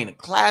the Brain, a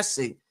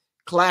classic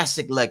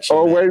lecture.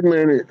 Oh, man. Wait a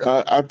minute.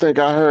 I think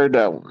I heard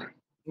that one.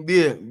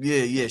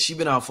 Yeah. She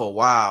been out for a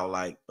while,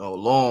 like a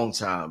long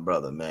time,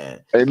 brother,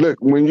 man. Hey,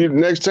 look,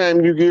 next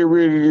time you get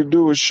ready to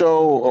do a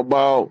show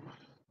about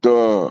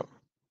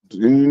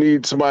you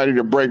need somebody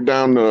to break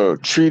down the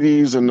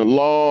treaties and the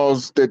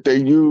laws that they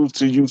use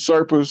to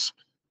usurpers.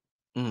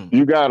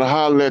 You gotta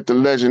holler at the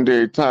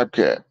legendary Top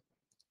Cat.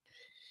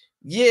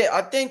 Yeah,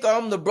 I think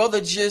the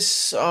brother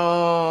just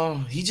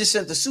he just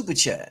sent the super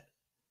chat.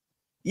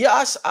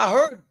 Yeah, I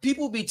heard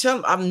people be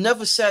telling. I've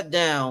never sat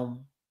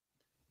down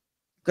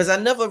because I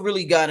never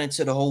really got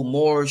into the whole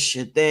Moorish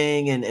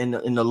thing and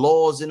the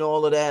laws and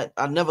all of that.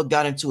 I never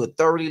got into it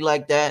thoroughly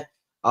like that.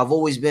 I've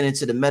always been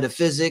into the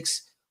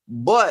metaphysics,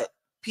 but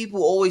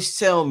people always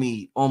tell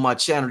me on my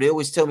channel, they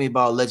always tell me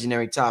about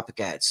legendary topic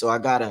ads. So I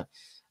gotta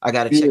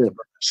check Yeah. it.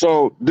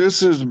 So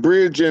this is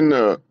bridging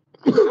the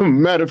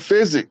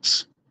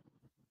metaphysics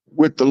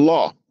with the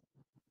law,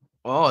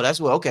 Oh, that's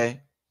what okay.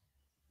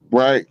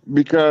 right?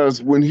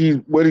 Because what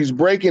he's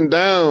breaking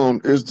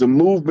down is the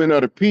movement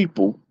of the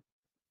people,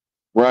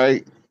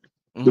 right?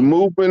 The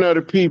movement of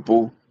the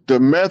people. The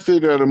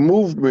method of the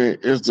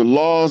movement is the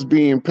laws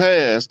being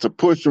passed to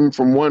push them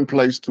from one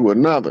place to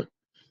another.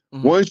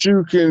 Once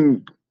you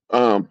can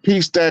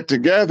piece that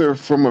together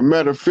from a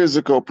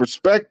metaphysical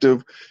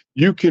perspective,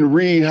 you can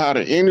read how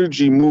the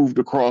energy moved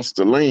across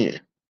the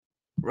land.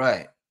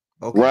 Right.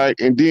 Okay. Right.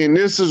 And then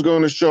this is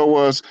going to show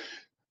us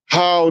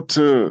how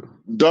to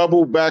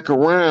double back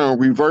around,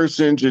 reverse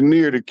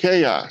engineer the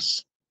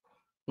chaos.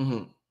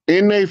 In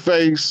their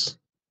face,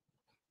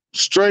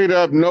 straight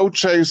up, no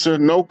chaser,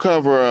 no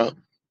cover up.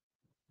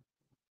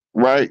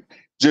 Right.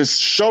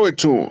 Just show it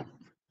to them.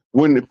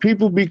 When the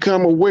people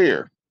become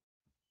aware,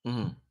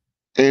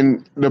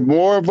 and the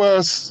more of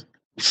us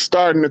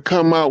starting to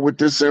come out with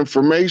this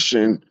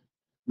information,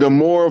 the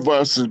more of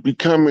us is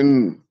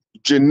becoming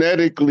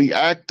genetically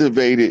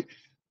activated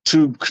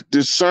to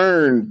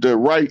discern the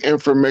right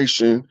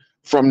information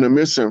from the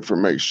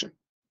misinformation.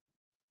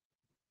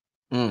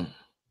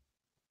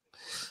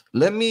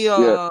 Let me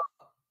Yeah.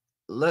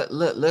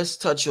 let's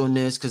touch on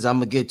this because I'm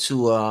gonna get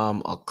to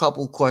a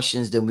couple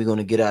questions, then we're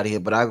gonna get out of here.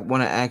 But I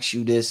want to ask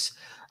you this.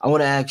 I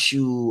want to ask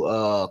you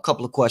a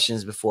couple of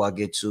questions before I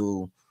get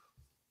to.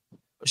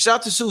 Shout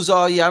out to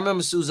Suzar. Yeah, I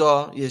remember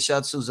Suzar. Yeah, shout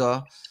out to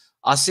Suzar.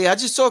 I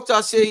just talked to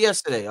Asir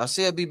yesterday.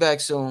 Asir be back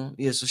soon.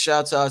 Yeah, so shout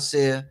out to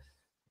Asir.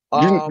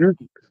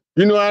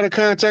 You know how to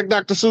contact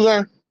Dr.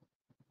 Suzar?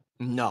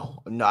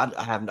 No,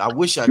 I haven't. I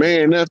wish I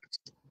did. Man,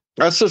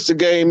 that sister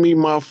gave me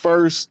my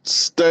first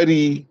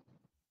study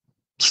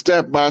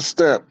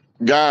step-by-step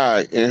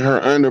guide in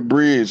her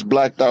Unabridged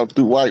Blacked Out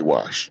Through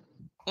Whitewash.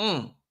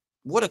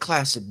 What a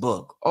classic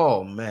book.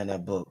 Oh man,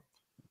 that book.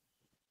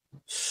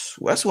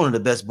 That's one of the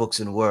best books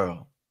in the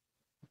world.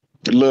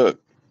 Look,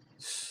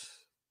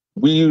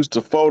 we used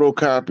to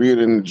photocopy it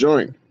in the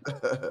joint.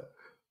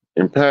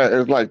 And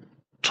it's like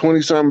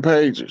 20-something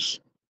pages.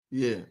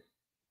 Yeah.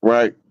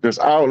 Right? That's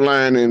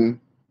outlining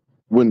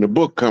when the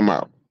book come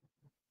out.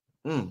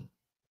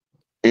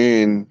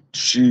 And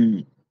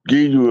she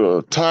give you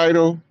a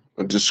title,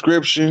 a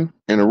description,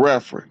 and a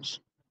reference.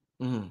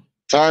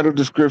 Title,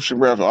 description,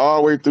 reference,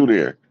 all the way through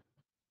there.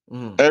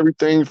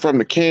 Everything from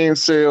the can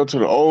sale to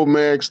the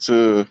Olmecs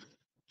to,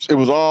 it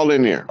was all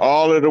in there.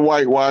 All of the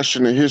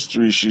whitewashing and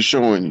history she's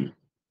showing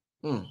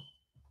you.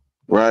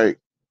 Right?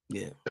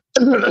 Yeah.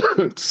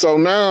 So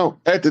now,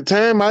 at the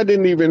time, I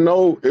didn't even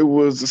know it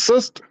was a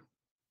sister.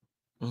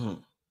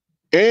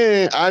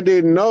 And I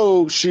didn't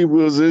know she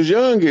was as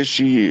young as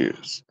she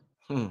is.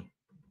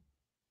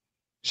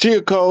 She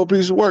a cold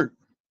piece of work.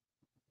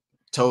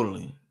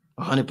 Totally.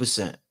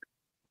 100%.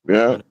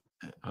 Yeah.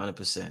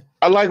 100%.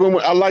 I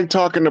like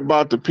talking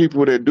about the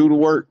people that do the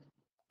work.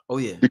 Oh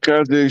yeah.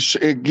 Because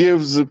it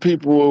gives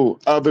the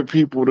other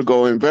people to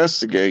go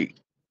investigate.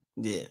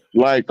 Yeah.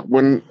 Like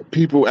when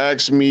people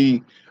ask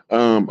me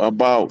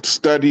about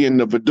studying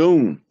the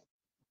Vadum,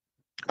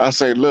 I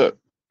say, look,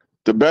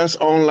 the best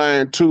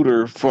online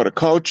tutor for the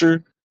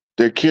culture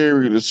that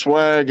carry the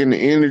swag and the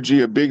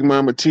energy of Big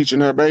Mama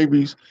teaching her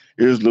babies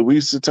is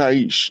Louisa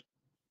Taish.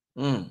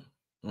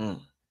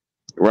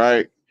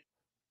 Right?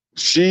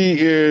 She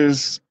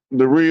is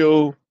the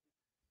real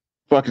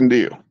fucking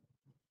deal.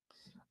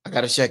 I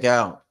gotta check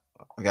out.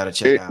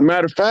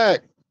 Matter of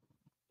fact,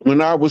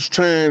 when I was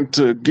trying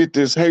to get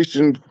this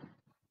Haitian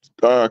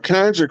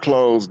conjure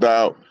closed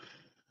out,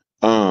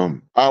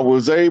 I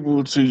was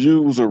able to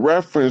use a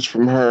reference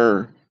from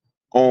her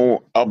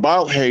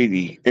about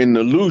Haiti and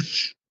the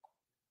Lush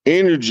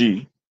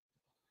energy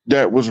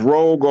that was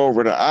rolled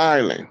over the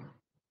island.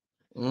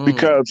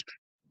 Because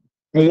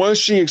once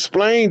she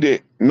explained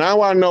it,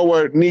 now I know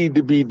what need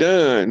to be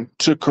done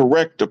to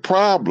correct the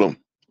problem.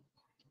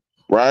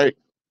 Right?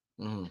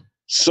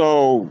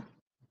 So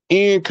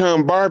in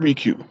come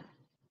barbecue.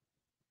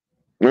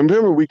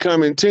 Remember, we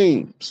come in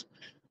teams.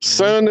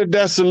 Son of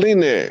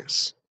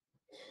Dessalines,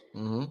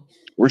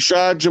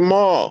 Rashad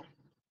Jamal,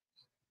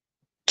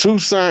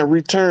 Toussaint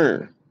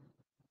Return,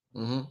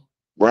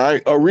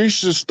 right?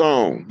 Orisha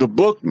Stone, the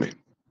bookman.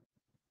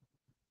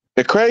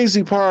 The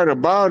crazy part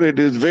about it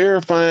is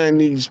verifying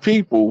these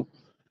people.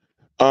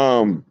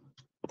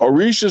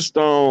 Orisha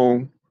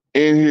Stone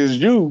in his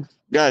youth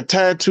got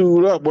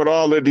tattooed up with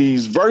all of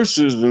these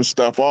verses and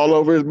stuff all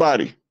over his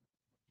body.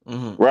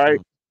 Right?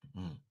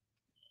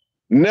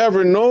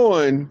 Never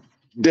knowing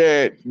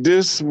that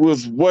this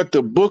was what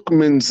the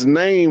bookman's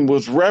name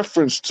was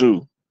referenced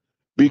to,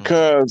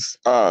 because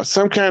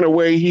some kind of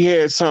way he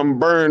had something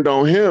burned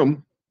on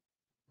him.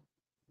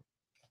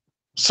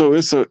 So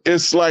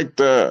it's like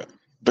the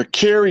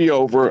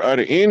carryover of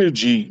the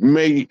energy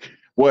made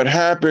what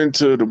happened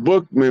to the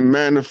bookman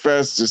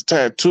manifest as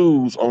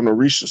tattoos on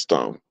Orisha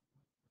Stone.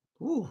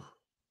 Ooh.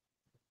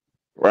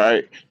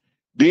 Right?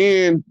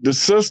 Then the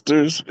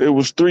sisters, it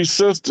was three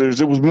sisters.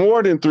 It was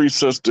more than three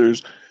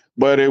sisters,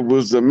 but it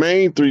was the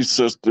main three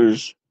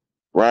sisters,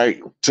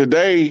 right?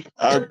 Today,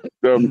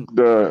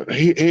 the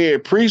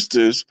head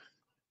priestess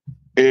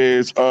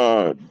is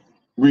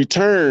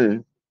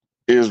return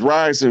is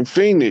Rising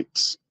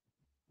Phoenix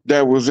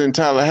that was in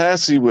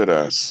Tallahassee with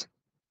us,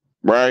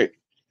 right?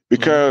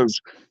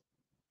 Because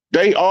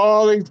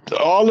all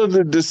of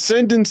the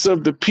descendants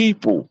of the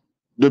people,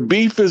 the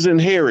beef is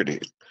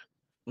inherited.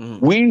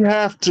 We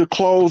have to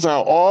close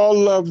out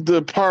all of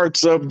the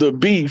parts of the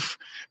beef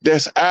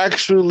that's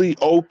actually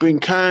open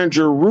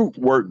conjure root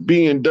work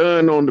being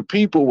done on the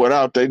people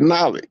without their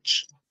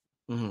knowledge.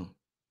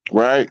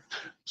 Right?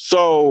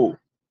 So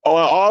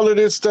all of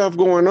this stuff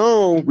going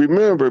on,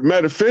 remember,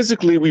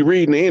 metaphysically, we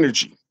reading the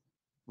energy.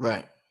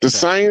 Right. The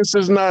science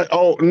is not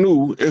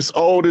new. It's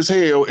old as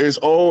hell. It's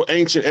old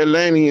ancient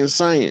Atlantean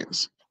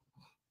science.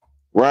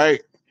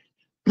 Right?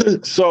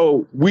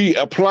 So we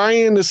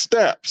applying the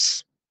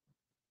steps.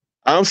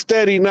 I'm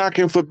steady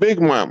knocking for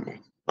Big Mama.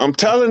 I'm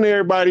telling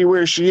everybody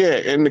where she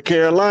at in the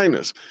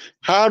Carolinas.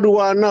 How do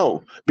I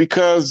know?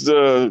 Because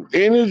the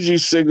energy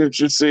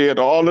signature said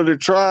all of the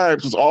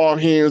tribes was all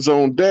hands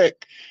on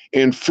deck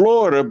in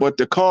Florida, but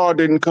the call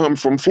didn't come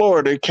from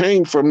Florida. It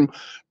came from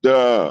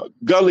the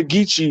Gullah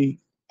Geechee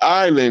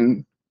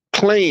Island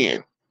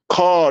clan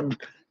called.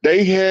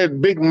 They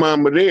had Big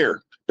Mama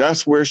there.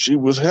 That's where she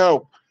was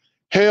held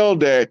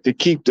at to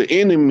keep the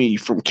enemy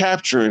from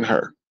capturing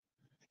her.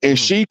 And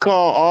she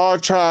called all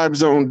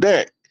tribes on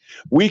deck.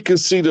 We can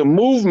see the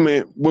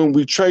movement when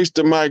we trace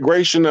the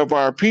migration of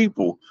our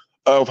people,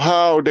 of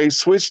how they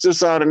switched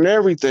us out and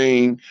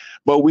everything,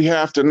 but we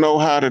have to know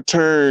how to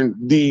turn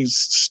these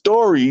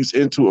stories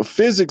into a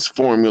physics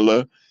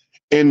formula,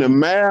 and the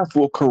math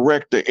will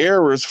correct the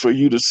errors for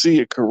you to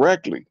see it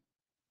correctly.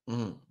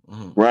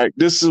 Right?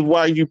 This is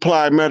why you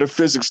apply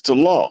metaphysics to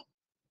law.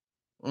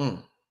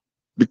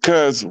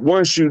 Because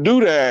once you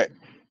do that,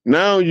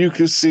 now you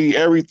can see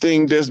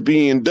everything that's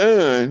being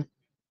done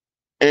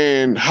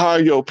and how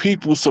your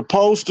people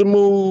supposed to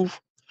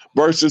move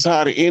versus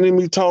how the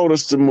enemy told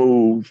us to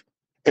move,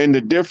 and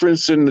the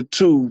difference in the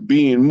two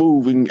being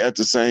moving at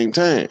the same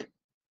time.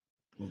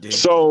 Indeed.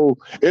 So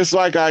it's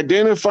like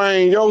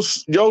identifying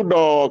your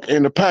dog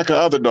and a pack of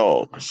other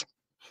dogs.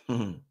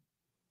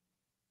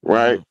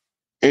 Right?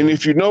 And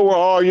if you know where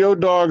all your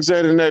dogs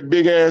at in that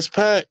big ass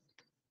pack,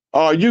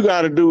 all you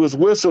got to do is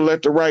whistle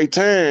at the right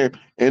time,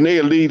 and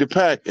they'll lead the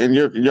pack, and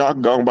y'all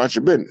going about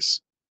your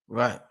business.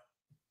 Right.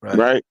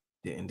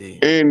 Yeah,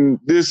 indeed. And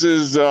this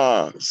is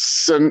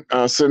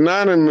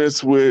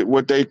synonymous with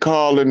what they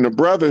call in the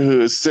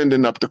brotherhood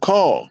sending up the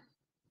call.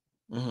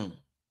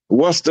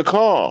 What's the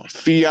call?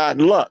 Fiat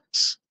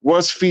Lux.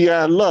 What's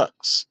Fiat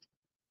Lux?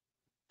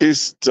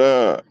 It's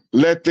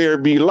let there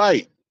be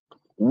light.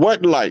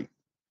 What light?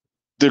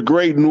 The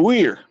great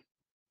Nuir.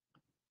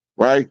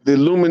 Right? The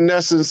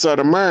luminescence of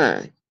the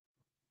mind,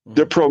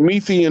 the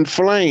Promethean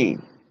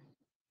flame,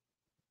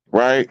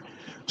 right?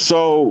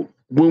 So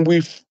when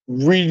we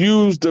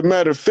reuse the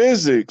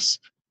metaphysics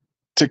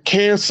to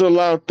cancel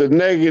out the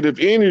negative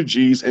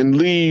energies and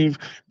leave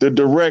the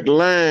direct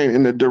line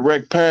and the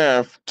direct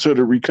path to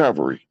the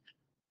recovery.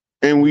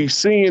 And we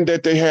seeing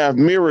that they have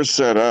mirrors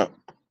set up.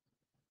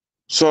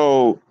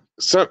 So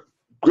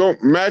go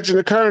imagine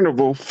a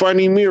carnival,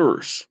 funny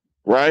mirrors,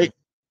 right?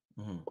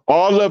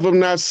 All of them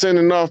not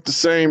sending off the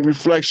same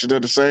reflection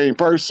of the same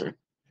person.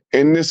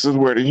 And this is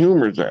where the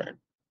humor's at.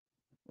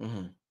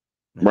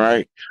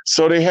 Right?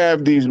 So they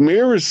have these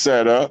mirrors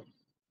set up.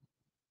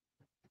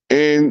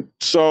 And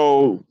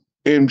so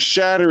in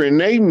shattering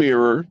a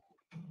mirror,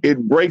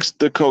 it breaks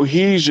the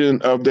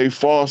cohesion of their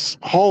false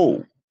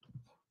whole.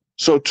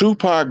 So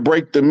Tupac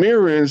break the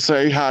mirror and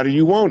say, how do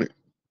you want it?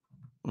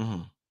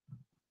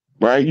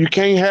 Right? You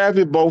can't have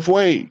it both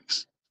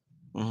ways.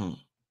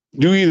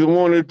 You either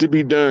want it to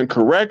be done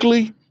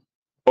correctly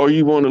or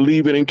you want to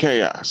leave it in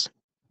chaos.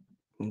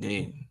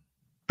 Indeed.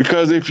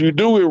 Because if you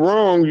do it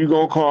wrong, you're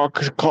going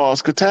to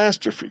cause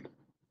catastrophe.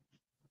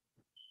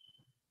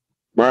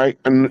 Right?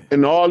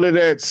 And all of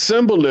that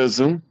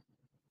symbolism,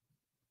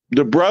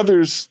 the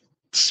brothers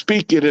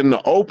speak it in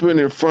the open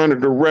in front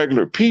of the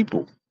regular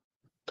people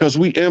because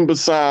we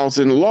imbeciles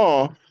in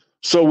law.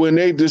 So when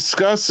they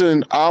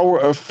discussing our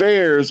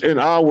affairs in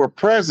our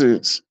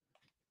presence,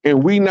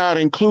 and we not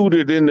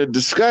included in the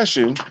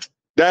discussion,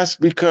 that's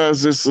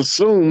because it's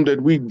assumed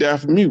that we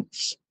deaf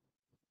mutes.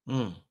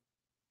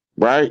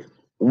 Right?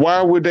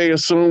 Why would they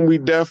assume we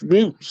deaf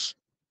mutes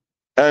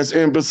as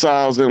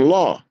imbeciles in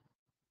law?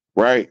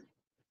 Right?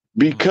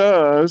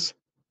 Because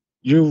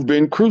you've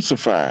been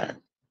crucified.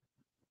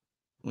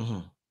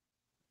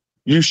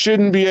 You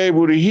shouldn't be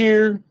able to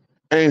hear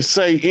and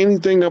say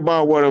anything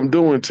about what I'm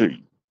doing to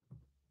you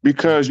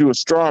because you're a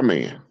straw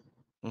man.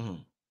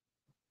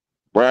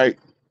 Right?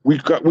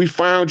 We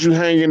found you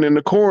hanging in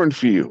the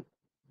cornfield.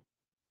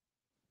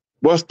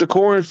 What's the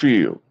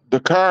cornfield? The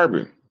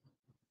carbon.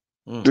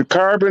 The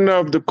carbon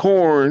of the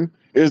corn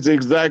is the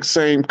exact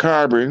same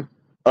carbon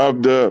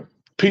of the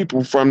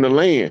people from the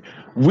land.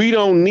 We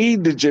don't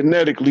need to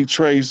genetically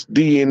trace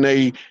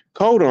DNA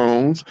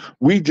codons.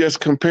 We just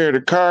compare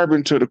the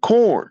carbon to the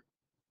corn.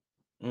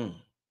 Mm.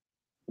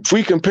 If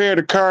we compare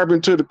the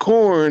carbon to the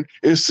corn,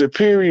 it's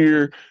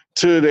superior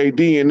to their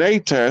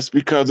DNA test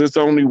because it's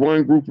only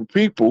one group of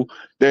people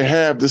that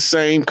have the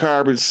same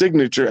carbon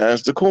signature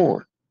as the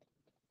corn.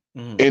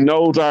 Mm-hmm. And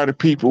those are the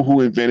people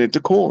who invented the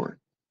corn.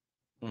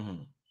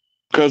 Mm-hmm.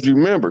 Because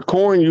remember,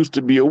 corn used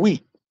to be a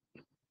wheat.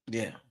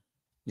 Yeah.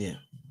 Yeah.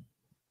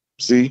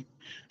 See?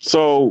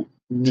 So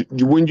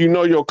when you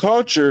know your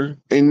culture,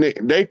 and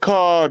they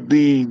call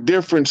the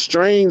different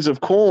strains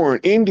of corn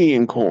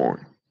Indian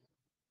corn,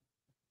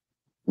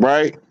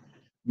 right?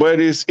 But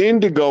it's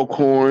indigo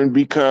corn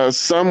because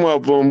some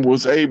of them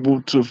was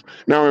able to.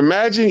 Now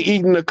imagine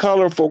eating a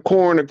colorful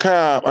corn or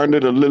cob under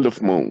the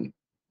Lilith moon.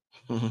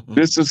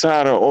 This is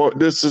how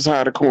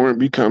the corn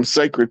becomes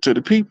sacred to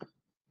the people.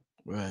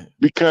 Right.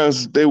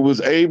 Because they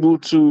was able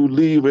to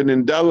leave an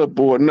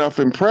indelible enough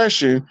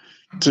impression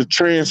to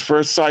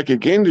transfer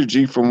psychic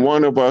energy from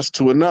one of us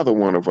to another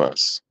one of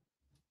us.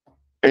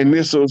 And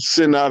this will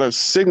send out a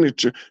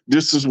signature.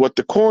 This is what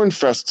the corn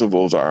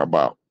festivals are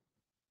about.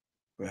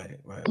 Right.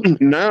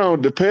 Right. Now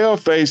the pale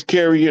face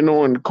carrying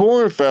on the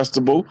corn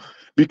festival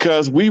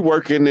because we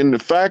working in the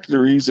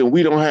factories and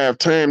we don't have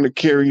time to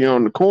carry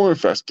on the corn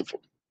festival.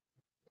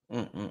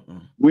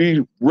 Mm-mm-mm.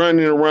 We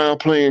running around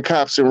playing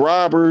cops and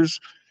robbers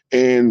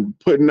and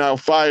putting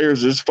out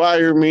fires as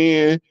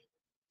firemen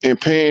and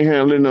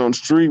panhandling on the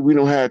street. We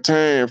don't have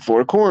time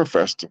for a corn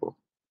festival.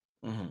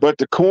 Mm-hmm. But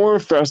the corn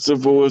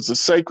festival is a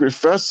sacred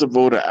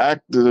festival to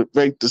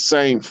activate the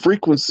same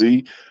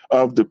frequency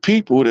of the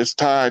people that's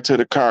tied to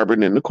the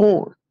carbon in the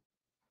corn.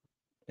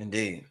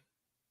 Indeed.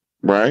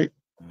 Right?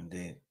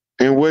 Indeed.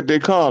 And what they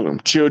call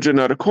them? Children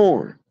of the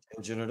corn.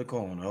 Children of the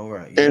corn. All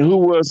right. And Yeah. who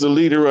was the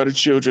leader of the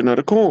children of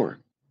the corn?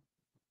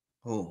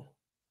 Who?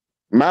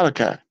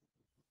 Malachi.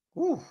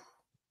 Ooh.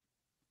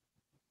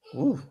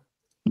 Ooh.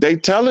 They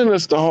telling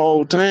us the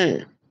whole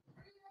time.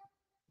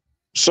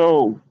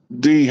 So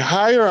the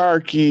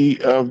hierarchy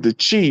of the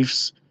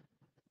chiefs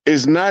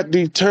is not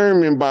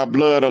determined by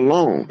blood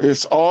alone.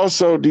 It's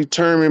also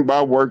determined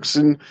by works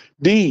and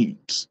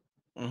deeds.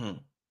 Mm-hmm.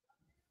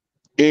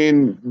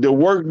 In the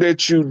work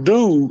that you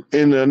do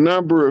and the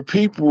number of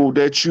people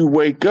that you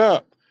wake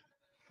up,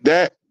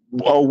 that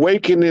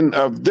awakening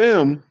of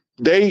them,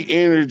 they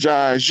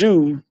energize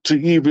you to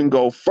even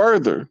go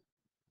further.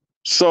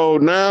 So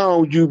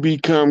now you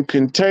become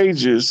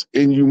contagious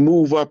and you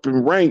move up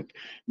in rank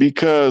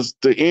because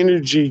the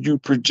energy you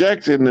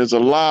projecting is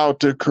allowed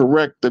to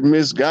correct the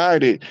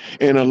misguided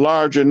in a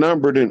larger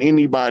number than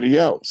anybody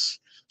else.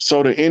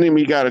 So the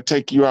enemy got to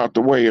take you out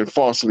the way and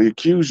falsely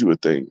accuse you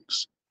of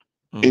things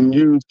and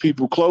use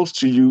people close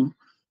to you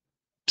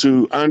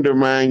to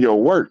undermine your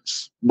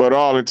works. But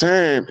all the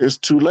time, it's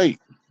too late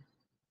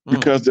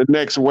because the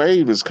next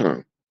wave has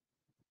come.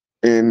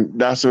 And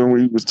that's when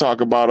we was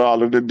talking about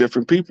all of the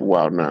different people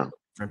out now.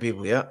 Different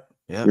people. Yep.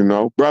 Yep. You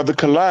know, Brother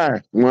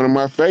Kalai, one of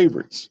my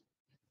favorites.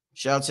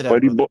 Shout out to that.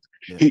 But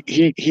brother.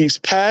 he's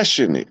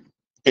passionate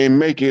and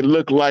make it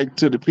look like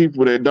to the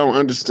people that don't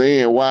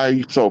understand why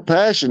he's so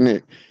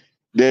passionate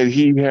that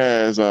he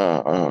has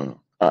a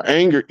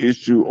anger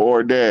issue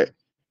or that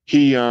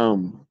he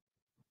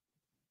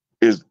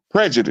is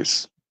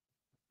prejudiced.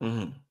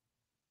 Mm-hmm.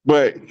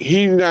 But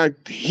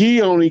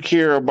he only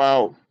care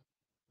about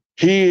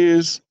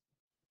his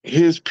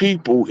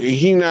people, and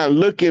he not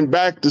looking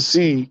back to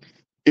see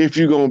if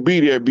you're gonna be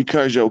there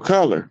because your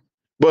color.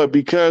 But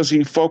because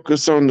he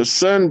focused on the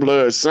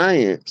sunblood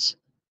science,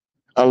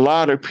 a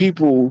lot of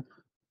people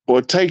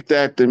will take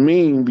that to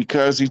mean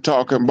because he's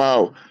talking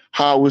about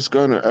how it's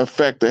gonna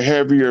affect the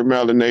heavier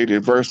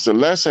melanated versus the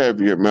less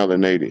heavier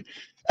melanated,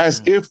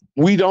 as if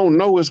we don't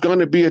know it's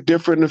gonna be a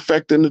different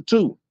effect in the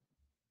two.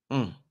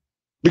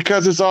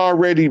 Because it's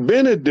already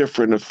been a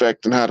different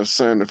effect in how the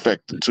sun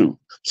affects the two.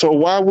 So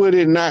why would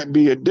it not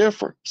be a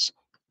difference?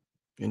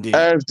 Indeed.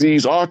 As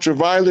these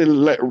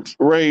ultraviolet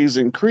rays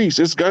increase,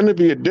 it's going to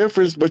be a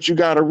difference, but you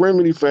got a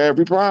remedy for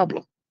every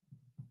problem.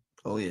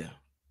 Oh, yeah.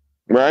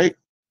 Right?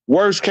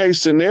 Worst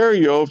case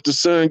scenario, if the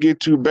sun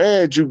get too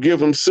bad, you give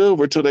them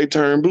silver till they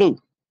turn blue.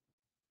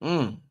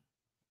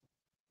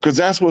 Because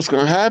that's what's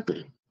going to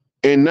happen.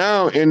 And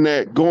now in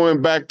that,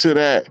 going back to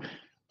that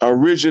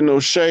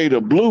original shade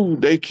of blue,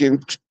 they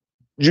can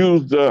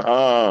use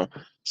the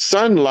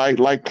sunlight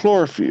like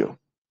chlorophyll,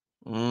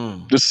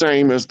 the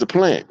same as the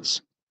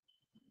plants.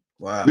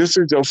 Wow. This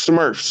is your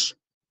Smurfs.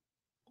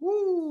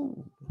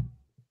 Woo.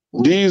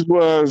 These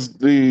was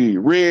the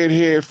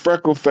red-haired,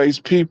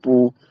 freckle-faced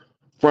people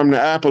from the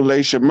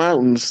Appalachian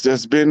Mountains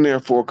that's been there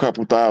for a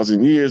couple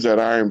thousand years at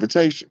our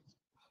invitation.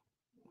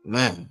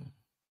 Man.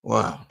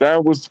 Wow.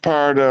 That was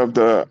part of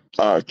the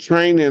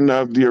training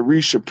of the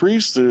Orisha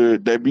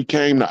priesthood that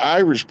became the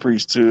Irish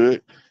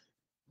priesthood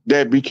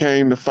that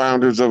became the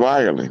founders of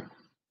Ireland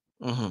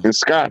and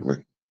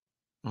Scotland,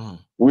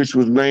 which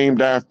was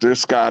named after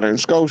Scott and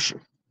Scotia.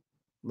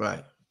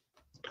 Right.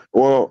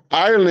 Well,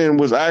 Ireland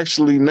was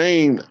actually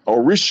named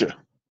Orisha.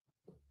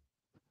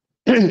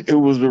 It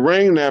was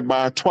reigned there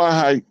by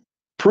Twilight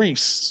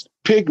priests,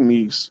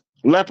 pygmies,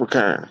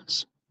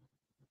 leprechauns,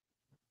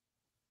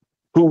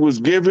 who was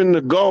given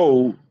the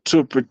gold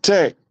to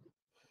protect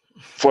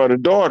for the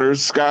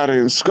daughters, Scotta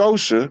and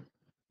Scotia,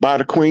 by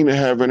the Queen of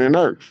Heaven and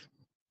Earth.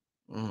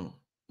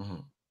 Mm-hmm.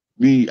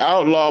 The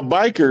outlaw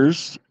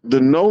bikers,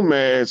 the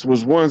nomads,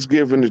 was once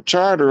given a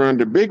charter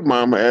under Big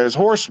Mama as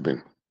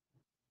horsemen,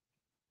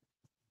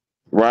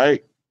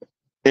 right?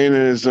 And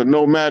it is a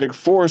nomadic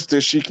force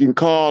that she can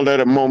call at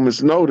a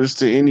moment's notice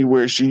to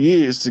anywhere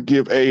she is to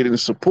give aid and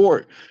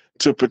support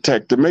to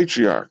protect the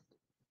matriarch.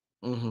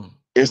 Mm-hmm.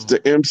 It's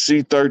the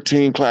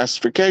MC-13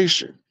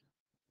 classification.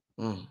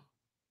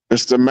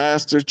 It's the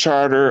master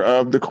charter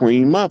of the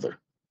Queen Mother.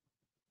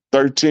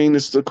 13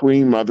 is the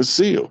Queen Mother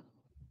seal,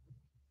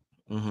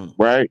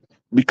 right?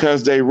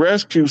 Because they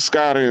rescued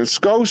Scotta and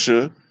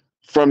Scotia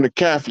from the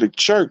Catholic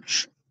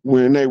Church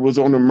when they was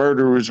on a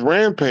murderous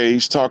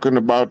rampage talking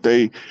about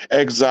they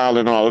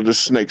exiling all of the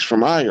snakes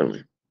from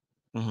Ireland.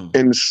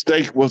 And the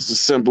snake was the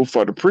symbol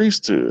for the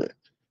priesthood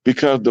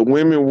because the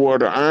women wore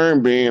the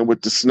armband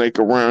with the snake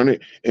around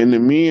it and the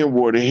men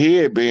wore the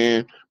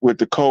headband with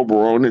the cobra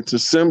on it to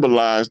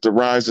symbolize the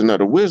rising of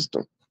the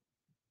wisdom.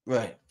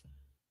 Right?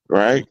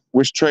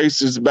 Which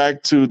traces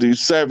back to the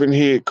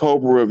seven-head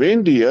cobra of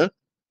India,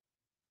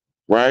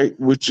 right?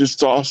 Which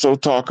is also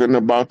talking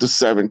about the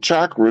seven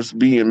chakras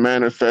being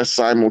manifest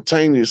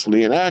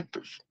simultaneously and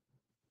active.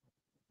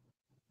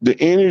 The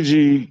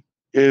energy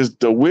is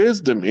the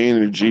wisdom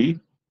energy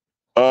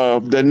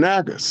of the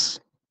Nagas.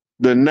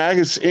 The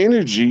Nagas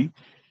energy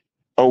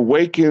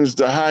awakens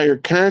the higher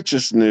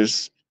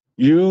consciousness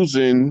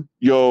using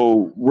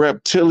your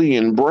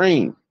reptilian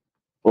brain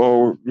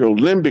or your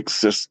limbic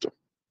system,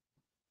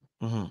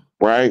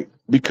 right?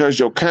 Because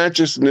your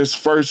consciousness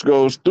first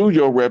goes through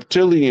your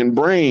reptilian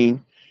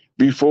brain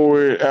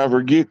before it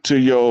ever get to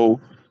your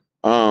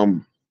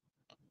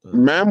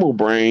mammal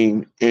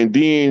brain and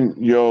then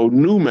your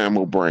new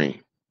mammal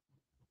brain.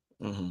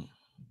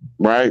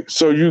 Right?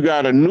 So you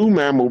got a new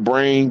mammal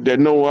brain that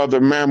no other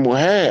mammal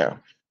have.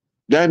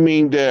 That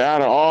means that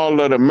out of all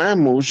of the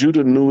mammals, you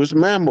the newest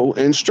mammal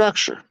in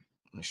structure.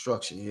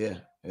 Structure, yeah.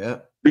 Yeah.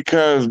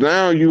 Because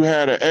now you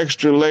had an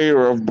extra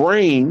layer of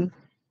brain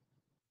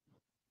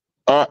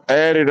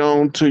added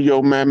on to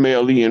your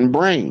mammalian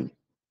brain.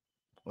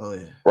 Oh,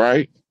 yeah.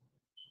 Right?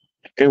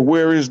 And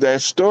where is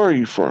that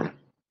story from?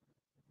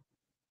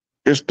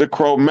 It's the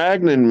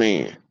Cro-Magnon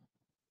man,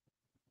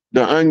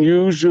 the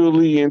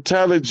unusually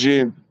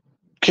intelligent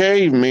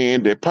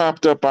caveman that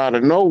popped up out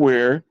of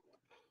nowhere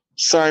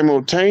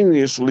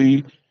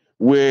simultaneously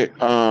with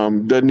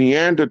the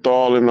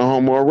Neanderthal and the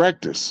Homo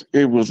erectus.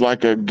 It was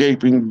like a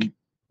gaping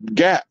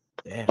gap.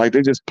 Damn. Like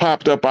they just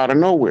popped up out of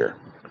nowhere.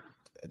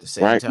 At the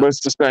same time. But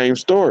it's the same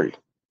story.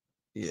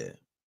 Yeah.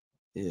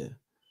 Yeah.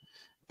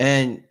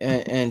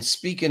 And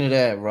speaking of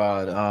that,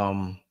 Rod,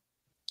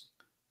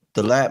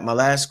 my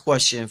last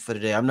question for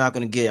today. I'm not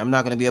gonna be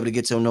able to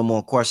get to no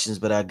more questions,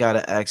 but I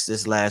gotta ask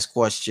this last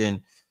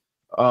question.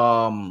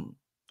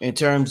 In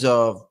terms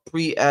of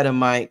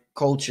pre-Adamite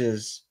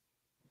cultures,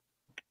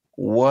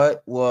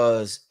 what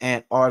was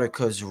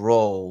Antarctica's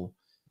role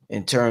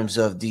in terms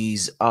of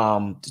these?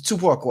 The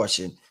two-part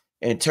question.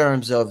 In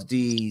terms of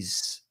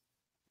these,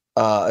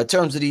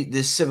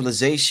 this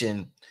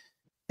civilization,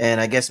 and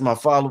I guess my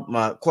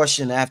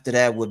question after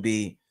that would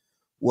be: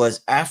 was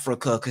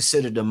Africa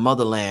considered the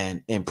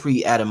motherland in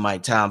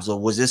pre-Adamite times, or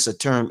was this a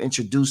term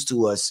introduced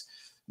to us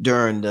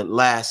during the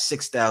last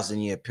 6,000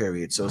 year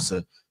period? So it's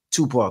a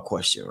two-part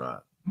question,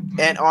 Rod.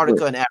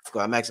 Antarctica and Africa.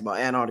 I'm asking about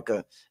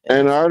Antarctica.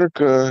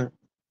 Antarctica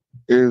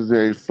is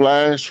a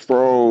flash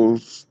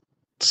froze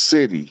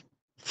city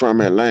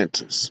from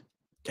Atlantis.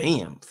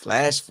 Damn,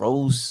 flash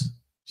froze.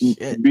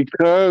 Shit.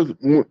 Because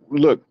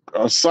look,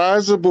 a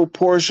sizable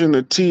portion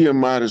of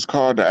Tiamat is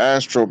called the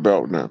astral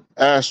belt now.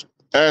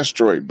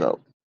 Asteroid belt.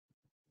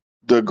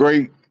 The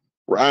great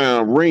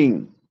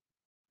ring,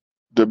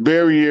 the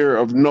barrier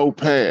of no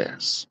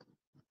pass,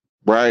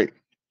 right?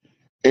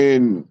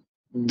 And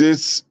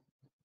this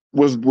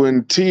was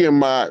when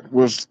Tiamat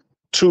was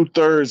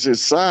 2/3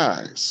 its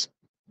size,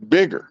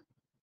 bigger.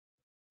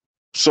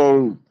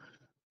 So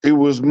it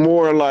was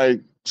more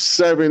like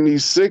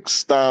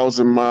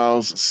 76,000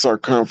 miles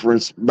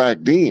circumference back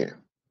then.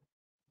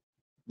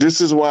 This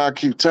is why I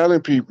keep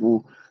telling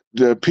people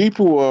the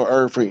people of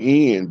Earth are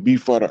in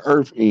before the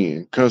Earth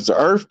in, because the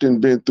Earth done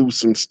been through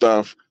some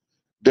stuff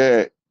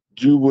that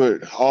you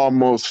would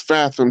almost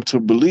fathom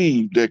to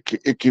believe that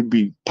it could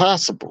be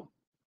possible.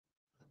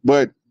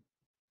 But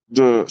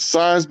the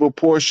sizable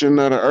portion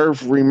of the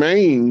Earth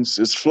remains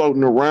is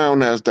floating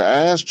around as the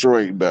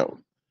asteroid belt.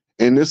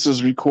 And this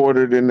is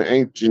recorded in the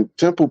ancient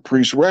temple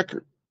priest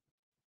record.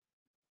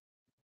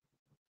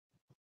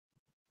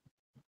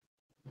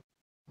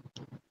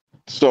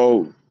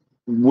 So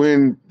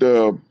when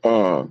the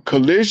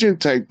collision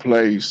take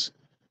place,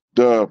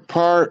 the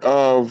part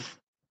of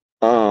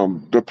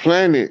the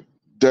planet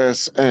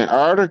that's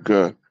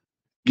Antarctica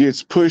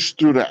gets pushed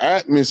through the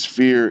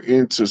atmosphere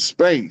into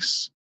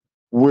space,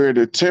 where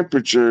the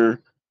temperature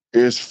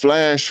is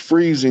flash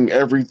freezing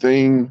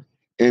everything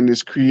and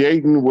is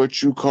creating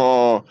what you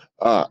call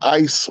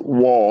ice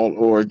wall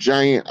or a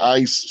giant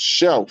ice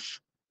shelf.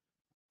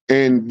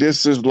 And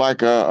this is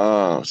like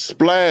a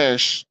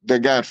splash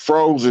that got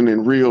frozen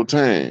in real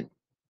time.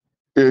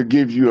 It'll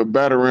give you a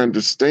better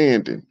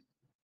understanding.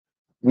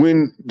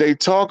 When they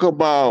talk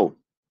about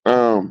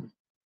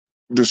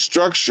the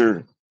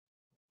structure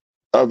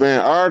of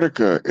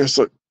Antarctica,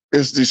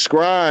 it's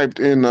described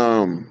in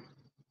the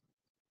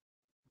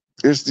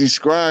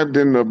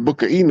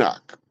Book of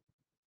Enoch,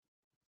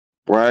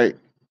 right?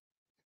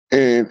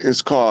 And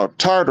it's called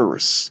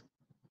Tartarus,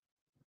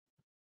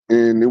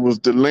 and it was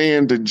the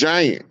land of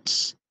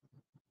giants,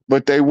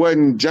 but they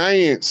wasn't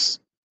giants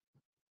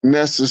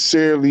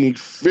necessarily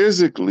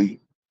physically,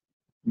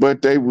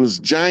 but they was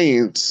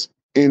giants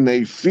in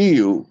a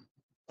field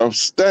of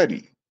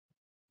study.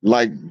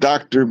 Like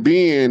Dr.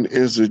 Ben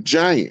is a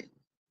giant.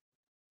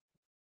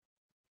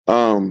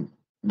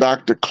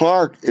 Dr.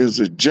 Clark is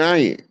a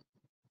giant.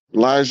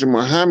 Elijah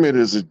Muhammad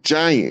is a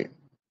giant.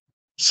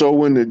 So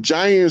when the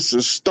giants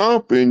are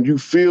stomping, you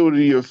feel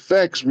the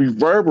effects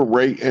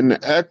reverberate and the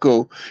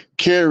echo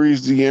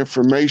carries the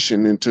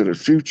information into the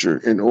future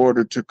in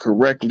order to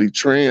correctly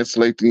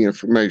translate the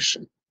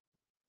information.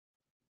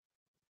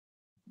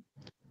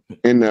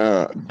 And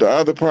the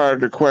other part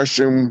of the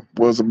question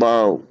was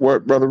about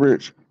what, Brother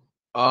Rich?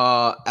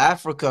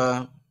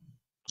 Africa.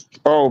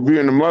 Oh,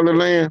 being the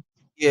motherland?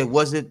 Yeah,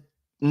 was it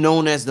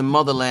known as the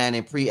motherland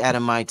in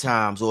pre-Adamite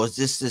times, or is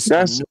this a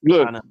That's new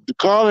look, kind of...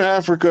 calling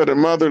Africa the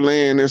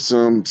motherland is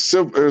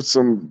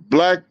some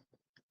black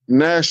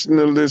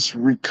nationalist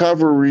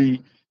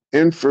recovery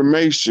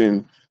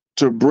information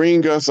to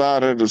bring us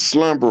out of the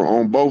slumber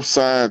on both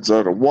sides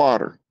of the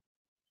water.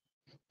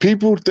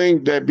 People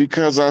think that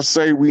because I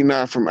say we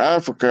not from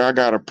Africa, I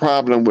got a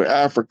problem with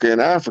Africa and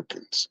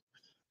Africans.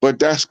 But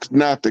that's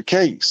not the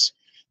case.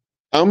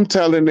 I'm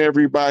telling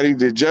everybody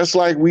that just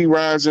like we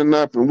rising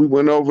up and we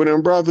went over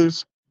them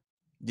brothers,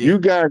 Yeah. you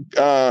got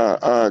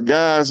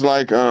guys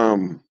like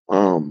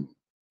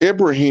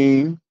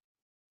Ibrahim,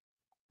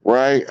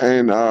 right?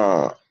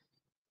 And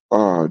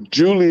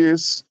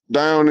Julius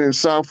down in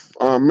South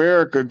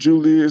America,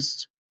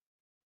 Julius,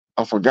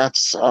 I forgot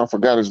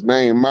his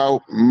name,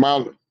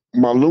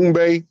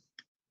 Malumbe.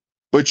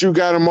 But you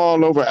got them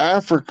all over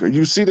Africa.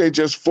 You see, they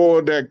just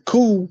formed that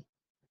coup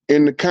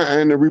in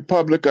the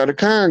Republic of the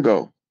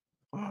Congo.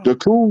 The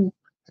coup,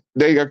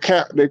 they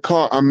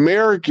call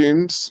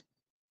American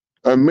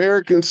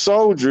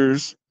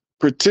soldiers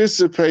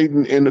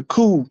participating in the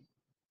coup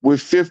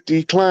with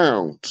 50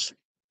 clowns.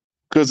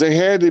 Because there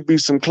had to be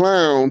some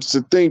clowns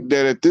to think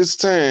that at this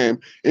time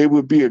it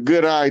would be a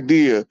good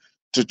idea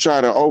to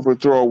try to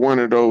overthrow one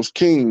of those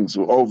kings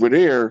over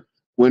there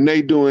when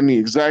they doing the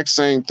exact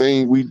same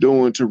thing we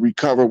doing to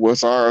recover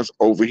what's ours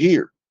over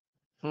here.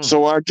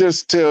 So I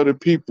just tell the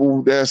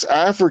people that's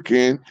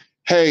African,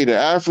 hey, the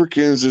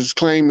Africans is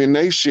claiming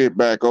they shit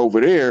back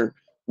over there.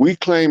 We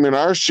claiming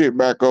our shit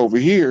back over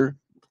here.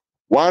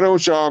 Why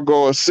don't y'all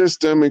go assist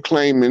them in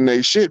claiming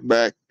they shit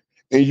back,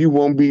 and you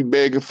won't be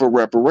begging for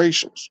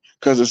reparations?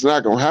 Because it's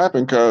not going to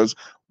happen, because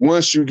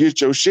once you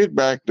get your shit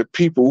back, the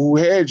people who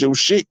had your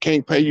shit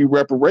can't pay you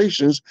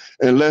reparations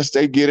unless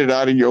they get it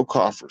out of your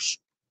coffers.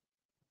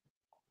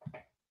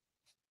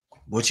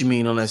 What you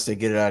mean unless they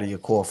get it out of your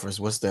coffers?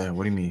 What's that?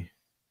 What do you mean?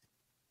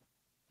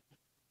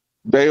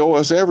 They owe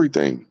us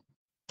everything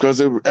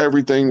because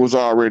everything was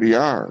already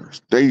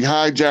ours. They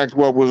hijacked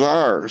what was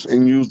ours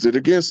and used it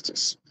against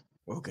us.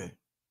 Okay.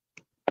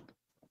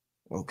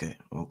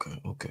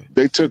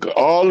 They took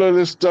all of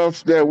the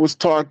stuff that was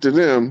taught to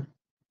them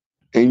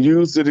and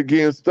used it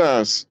against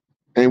us,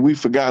 and we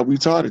forgot we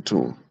taught it to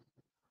them.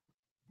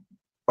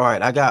 All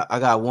right, I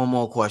got one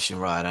more question,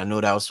 Rod. I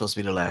know that was supposed to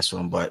be the last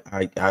one, but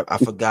I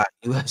forgot.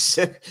 You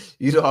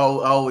know,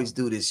 I always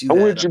do this. I'm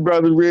with you,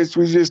 Brother Rich.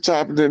 We just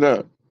chopping it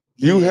up.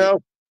 You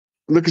help.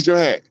 Look at your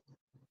hat.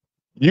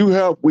 You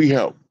help, we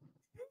help.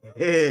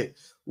 Hey,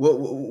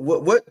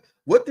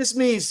 what this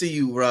means to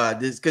you, Rod?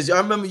 This, because I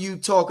remember you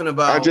talking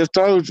about. I just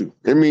told you.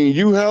 I mean,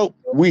 you help,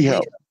 we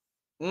help.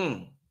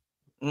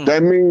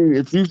 That means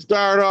if you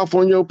start off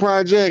on your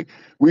project,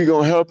 we're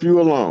gonna help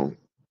you along.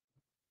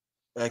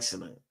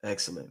 Excellent.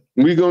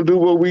 We're gonna do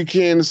what we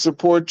can to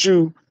support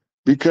you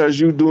because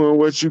you're doing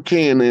what you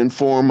can to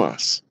inform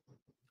us.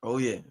 Oh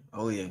yeah.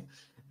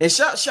 And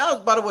shout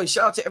out, by the way,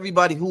 shout out to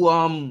everybody who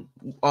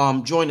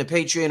joined the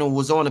Patreon or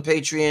was on the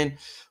Patreon.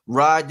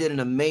 Rod did an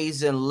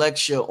amazing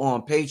lecture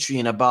on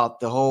Patreon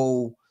about the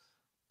whole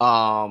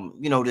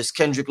this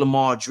Kendrick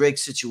Lamar Drake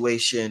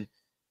situation,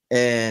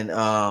 and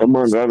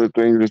among other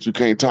things that you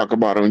can't talk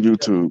about on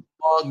YouTube.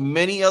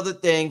 Many other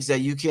things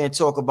that you can't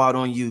talk about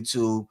on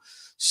YouTube.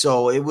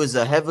 So it was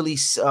a heavily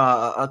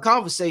a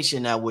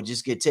conversation that would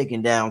just get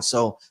taken down.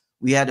 So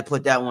we had to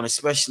put that one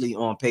especially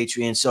on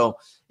Patreon. So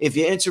if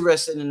you're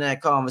interested in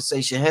that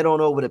conversation, head on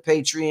over to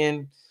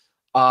Patreon.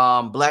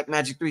 Black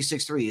Magic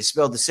 363 is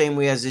spelled the same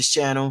way as this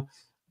channel.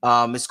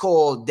 It's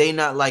called They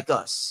Not Like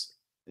Us.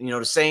 You know,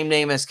 the same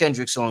name as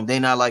Kendrick's song, They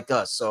Not Like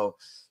Us. So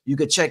You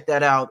could check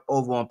that out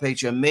over on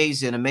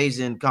Patreon.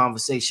 Amazing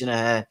conversation I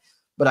had.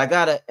 But I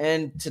gotta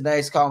end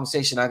tonight's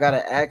conversation. I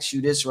gotta ask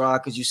you this, Rod,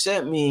 because you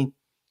sent me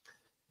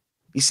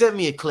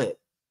a clip,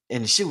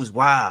 and the shit was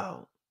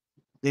wild.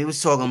 They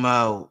was talking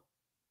about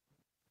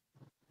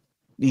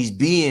these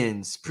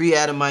beings,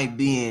 pre-Adamite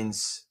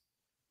beings,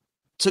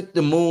 took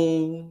the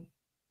moon,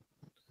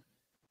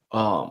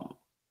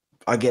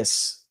 I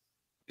guess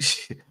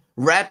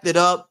wrapped it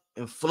up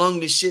and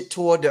flung the shit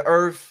toward the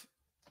earth.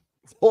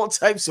 All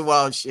types of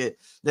wild shit.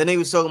 Then they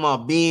was talking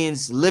about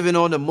beings living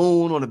on the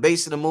moon, on the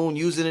base of the moon,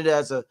 using it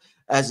as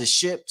a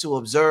ship to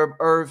observe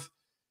Earth.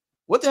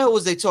 What the hell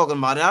was they talking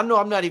about? And I know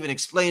I'm not even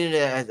explaining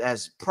it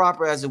as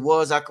proper as it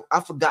was. I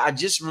forgot. I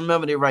just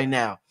remembered it right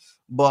now.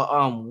 But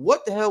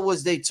what the hell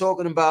was they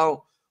talking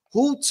about?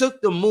 Who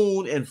took the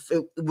moon, and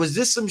was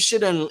this some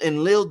shit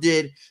and Lil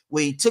did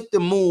where he took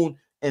the moon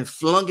and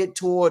flung it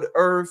toward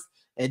Earth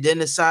and then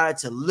decided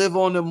to live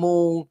on the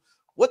moon?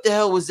 What the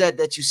hell was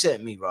that you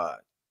sent me, Rod?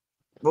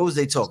 What was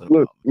they talking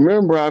Look, about?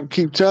 remember, I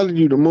keep telling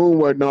you the moon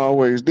wasn't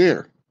always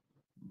there.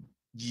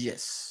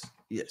 Yes.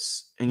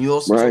 And you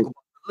also right? talk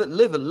about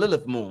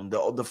Lilith moon,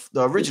 the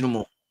original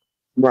moon.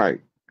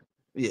 Right.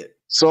 Yeah.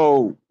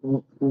 So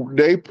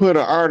they put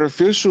an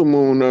artificial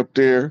moon up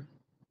there.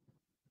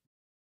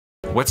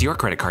 What's your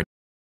credit card?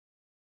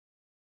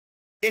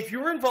 If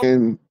you're involved,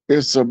 and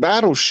it's a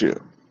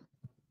battleship.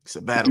 It's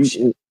a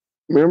battleship.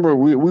 Remember,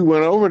 we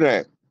went over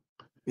that.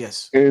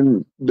 Yes.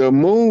 And the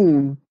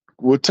moon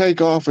will take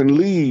off and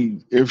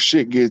leave if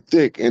shit get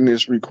thick and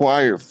it's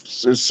required.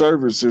 Its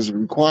service is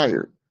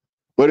required.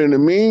 But in the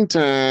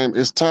meantime,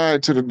 it's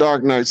tied to the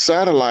Dark Knight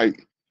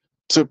satellite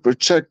to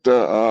protect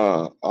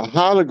a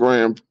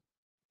hologram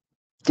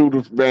through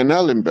the Van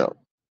Allen belt.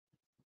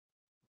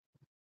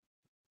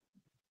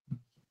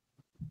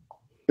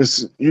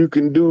 You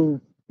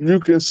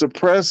can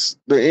suppress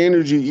the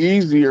energy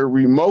easier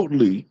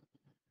remotely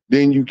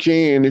than you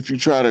can if you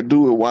try to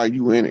do it while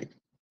you in it.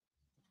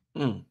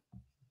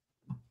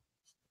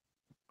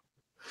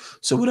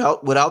 So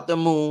without the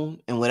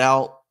moon and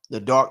without the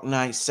Dark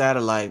Knight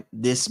satellite,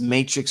 this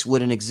matrix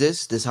wouldn't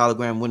exist. This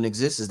hologram wouldn't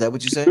exist. Is that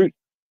what you say?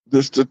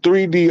 This the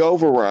 3D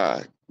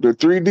override. The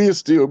 3D will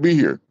still be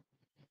here.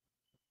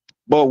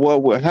 But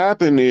what would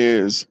happen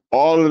is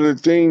all of the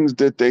things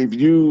that they've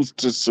used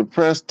to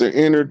suppress the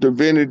inner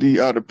divinity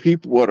of the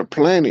people or the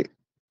planet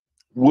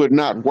would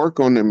not work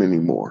on them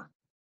anymore.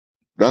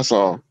 That's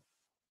all.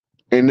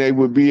 And they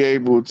would be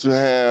able to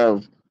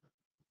have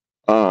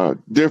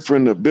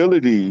different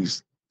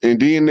abilities, and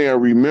then they'll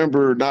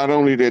remember not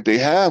only that they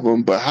have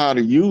them, but how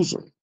to use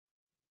them.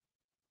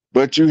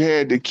 But you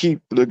had to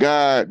keep the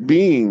God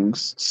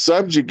beings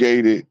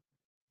subjugated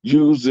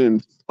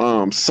using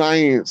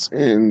science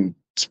and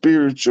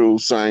spiritual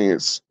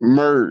science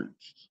merged.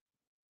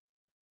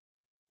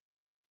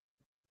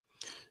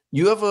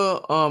 You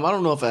ever, I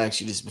don't know if I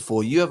asked you this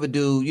before. You ever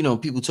do,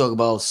 people talk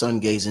about sun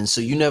gazing.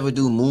 So you never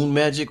do moon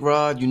magic,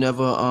 Rod? You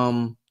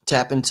never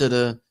tap into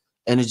the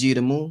energy of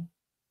the moon?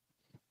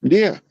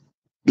 Yeah.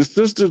 The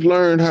sisters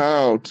learned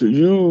how to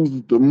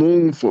use the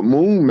moon for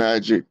moon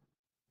magic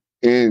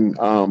in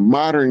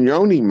modern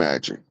yoni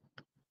magic.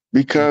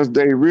 Because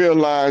they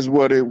realized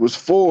what it was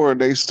for,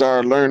 they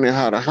started learning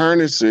how to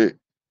harness it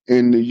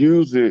and to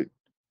use it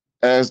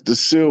as the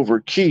silver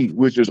key,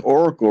 which is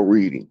oracle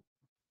reading.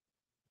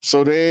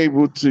 So they're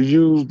able to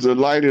use the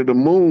light of the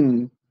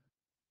moon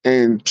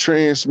and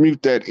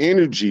transmute that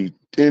energy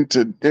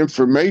into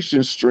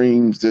information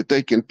streams that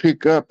they can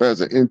pick up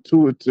as an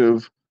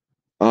intuitive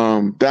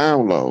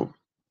download.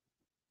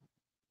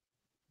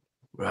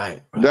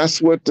 Right.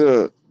 That's what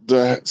the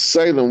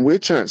Salem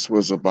witch hunts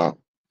was about.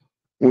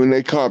 When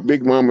they caught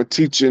Big Mama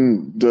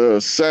teaching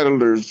the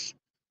settlers'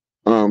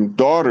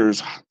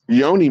 daughters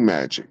yoni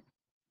magic.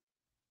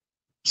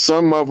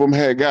 Some of them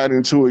had got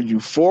into a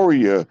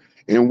euphoria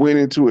and went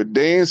into a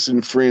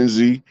dancing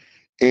frenzy,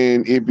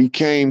 and it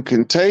became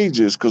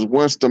contagious because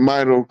once the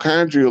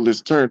mitochondrial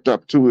is turned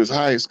up to its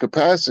highest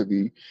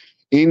capacity,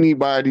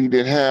 anybody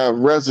that have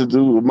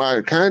residue of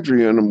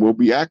mitochondria in them will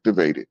be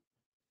activated.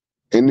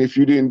 And if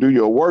you didn't do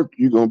your work,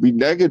 you're going to be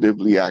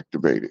negatively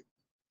activated.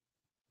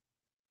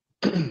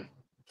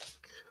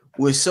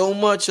 With so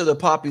much of the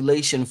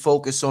population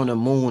focused on the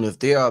moon, if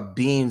there are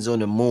beings on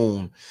the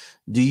moon,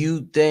 do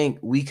you think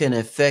we can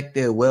affect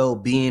their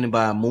well-being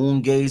by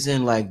moon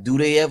gazing? Like, do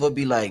they ever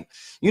be like,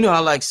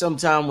 how like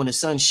sometime when the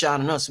sun's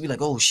shining us, we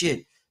like, oh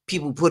shit,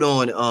 people put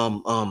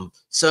on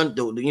sun,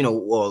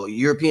 or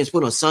Europeans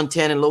put on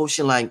suntan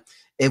lotion. Like,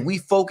 if we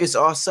focus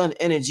our sun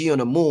energy on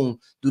the moon,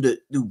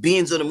 do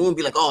beings on the moon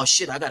be like, oh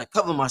shit, I gotta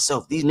cover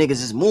myself. These niggas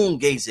is moon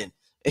gazing.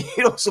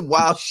 Some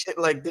wild shit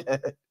like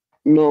that.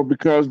 No,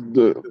 because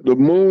the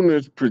moon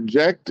is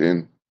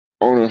projecting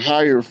on a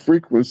higher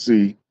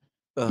frequency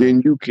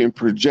than you can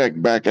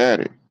project back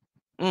at it.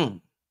 And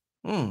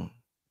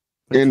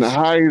the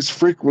highest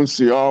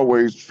frequency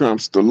always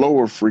trumps the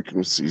lower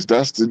frequencies.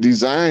 That's the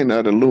design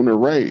of the lunar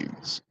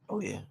rays. Oh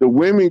yeah. The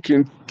women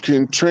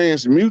can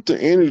transmute the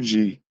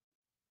energy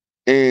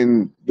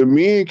And the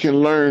men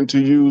can learn to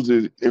use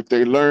it if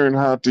they learn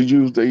how to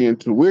use their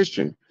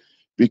intuition.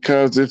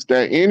 Because it's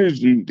that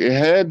energy, it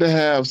had to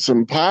have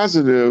some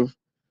positive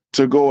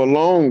to go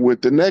along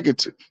with the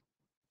negative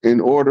in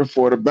order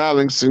for the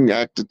balancing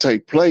act to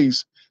take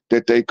place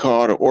that they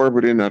call the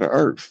orbiting of the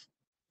earth.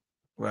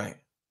 Right.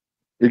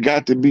 It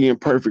got to be in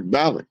perfect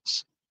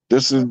balance.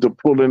 This is the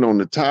pulling on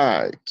the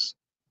tides.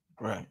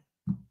 Right.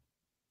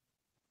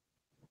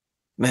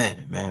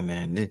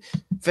 Man.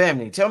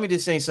 Family, tell me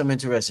this ain't some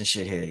interesting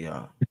shit here,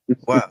 y'all.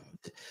 Wow.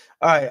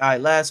 All right.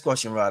 Last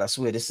question, Rod. I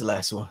swear this is the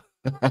last one.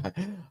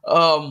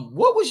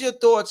 What was your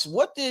thoughts?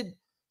 What did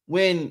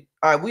when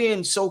all right, we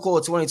in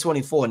so-called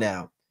 2024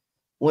 now.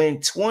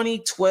 When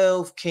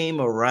 2012 came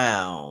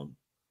around,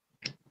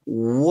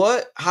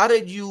 how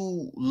did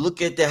you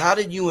look at that? How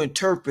did you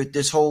interpret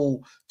this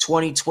whole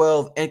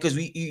 2012? And because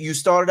you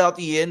started out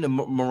the year in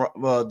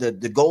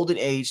the golden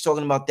age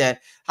talking about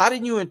that. How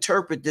did you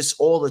interpret this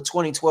all the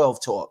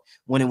 2012 talk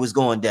when it was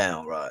going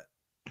down, Rod?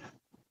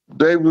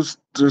 They was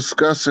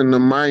discussing the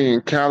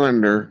Mayan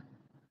calendar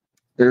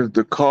as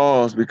the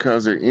cause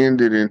because it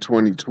ended in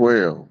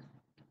 2012,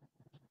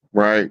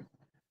 right?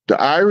 The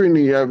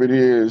irony of it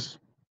is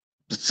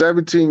the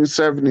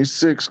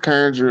 1776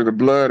 calendar of the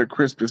blood of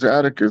Crispus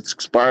Attucks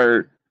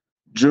expired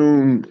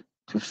July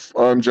the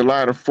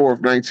 4th,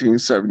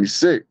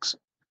 1976.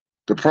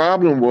 The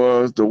problem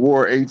was the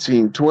War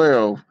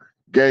 1812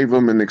 gave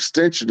them an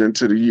extension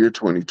into the year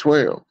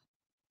 2012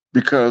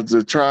 because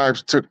the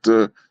tribes took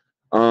the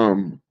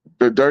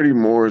Dirty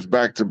Moors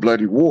back to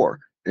bloody war,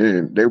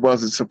 and they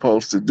wasn't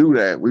supposed to do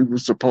that. We were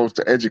supposed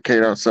to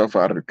educate ourselves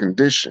out of the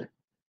condition.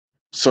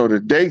 So the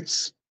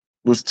dates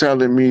was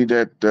telling me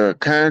that the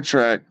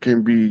contract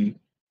can be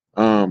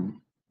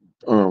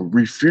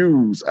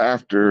refused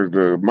after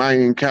the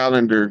Mayan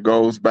calendar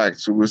goes back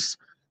to its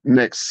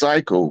next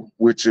cycle,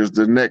 which is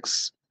the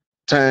next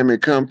time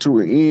it come to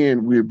an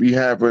end. We'll be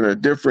having a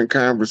different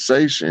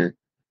conversation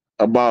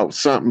about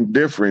something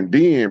different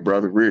then,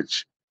 Brother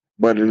Rich,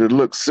 but it'll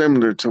look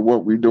similar to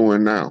what we're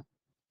doing now.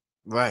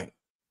 Right.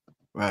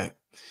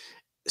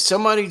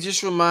 Somebody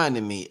just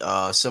reminded me,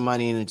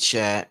 somebody in the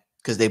chat,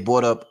 because they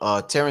brought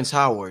up Terrence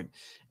Howard,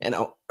 and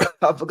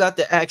I forgot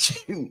to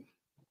ask you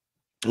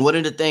one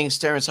of the things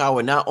Terrence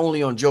Howard, not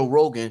only on Joe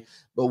Rogan,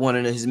 but one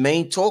of his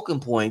main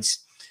talking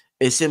points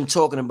is him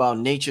talking about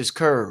nature's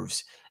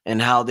curves and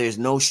how there's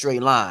no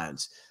straight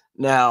lines.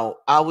 Now,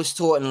 I was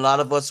taught, and a lot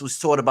of us was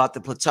taught about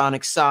the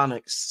platonic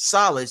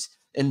solids,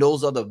 and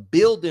those are the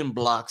building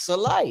blocks of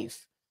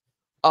life.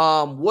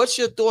 What's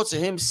your thoughts on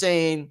him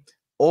saying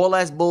all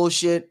that's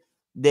bullshit?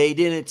 They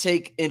didn't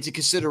take into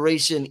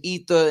consideration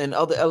ether and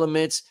other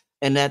elements,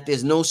 and that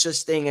there's no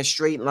such thing as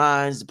straight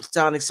lines, the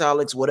platonic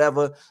solids,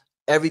 whatever.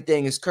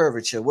 Everything is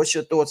curvature. What's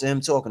your thoughts on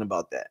him talking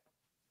about that?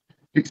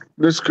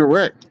 That's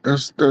correct.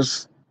 That's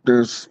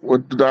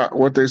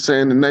what they say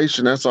in the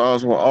nation. That's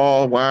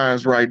all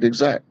wise, right, and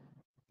exact.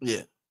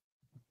 Yeah.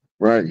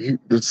 Right.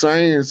 The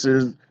science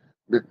is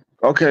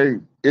okay.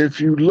 If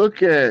you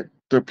look at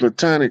the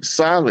platonic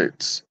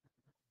solids,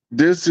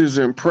 this is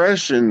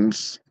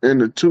impressions in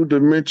the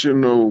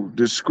two-dimensional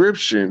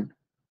description.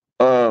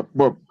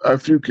 But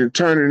if you can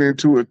turn it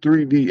into a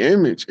 3D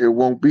image, it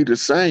won't be the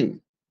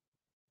same.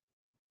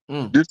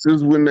 This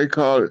is when they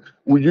call it,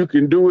 when you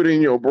can do it in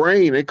your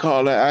brain, they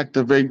call it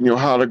activating your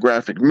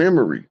holographic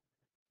memory.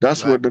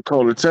 That's what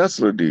Nikola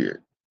Tesla did.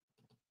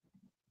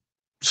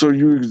 So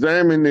you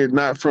examine it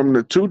not from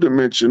the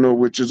two-dimensional,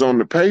 which is on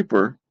the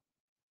paper,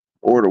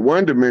 or the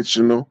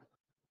one-dimensional.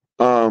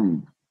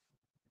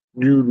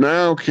 You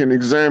now can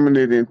examine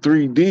it in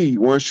 3D.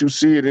 Once you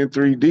see it in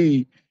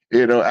 3D,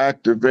 it'll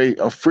activate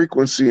a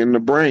frequency in the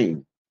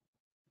brain.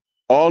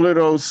 All of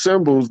those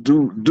symbols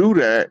do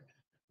that.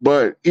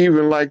 But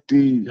even like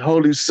the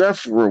Holy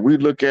Sephira, we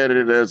look at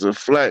it as a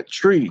flat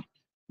tree.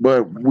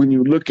 But when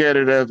you look at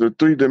it as a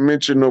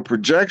three-dimensional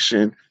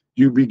projection,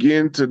 you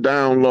begin to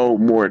download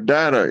more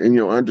data in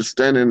your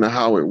understanding of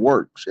how it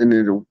works. And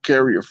it'll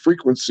carry a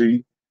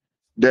frequency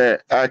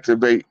that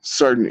activates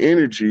certain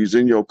energies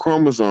in your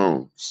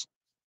chromosomes.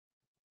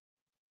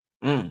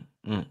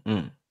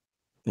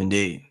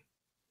 Indeed.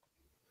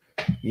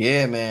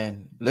 Yeah,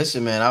 man.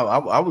 Listen, man,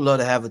 I would love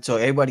to have a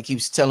talk. Everybody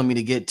keeps telling me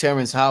to get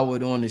Terrence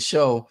Howard on the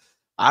show.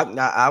 I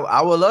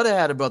would love to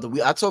have a brother.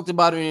 I talked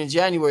about it in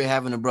January,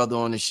 having a brother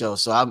on the show.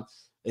 So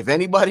if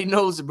anybody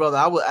knows the brother,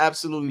 I would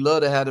absolutely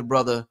love to have the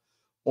brother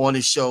on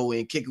the show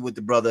and kick it with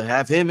the brother.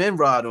 Have him and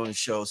Rod on the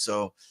show.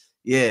 So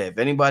yeah, if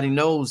anybody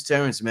knows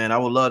Terrence, man, I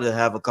would love to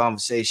have a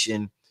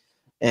conversation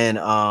and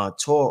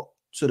talk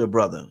to the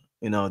brother.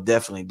 You know,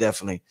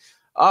 definitely.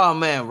 Oh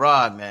man,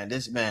 Rod, man,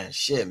 this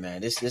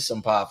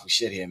some powerful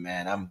shit here,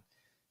 man.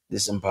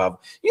 This some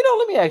powerful. You know,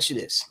 let me ask you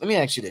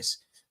this.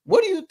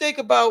 What do you think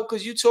about?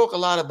 Because you talk a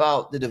lot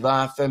about the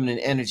divine feminine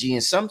energy,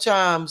 and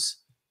sometimes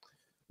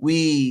let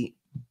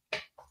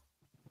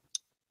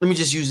me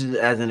just use it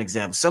as an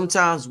example.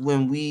 Sometimes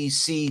when we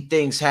see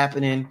things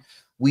happening,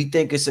 we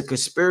think it's a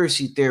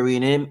conspiracy theory,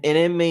 and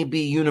it may be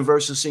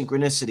universal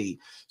synchronicity.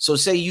 So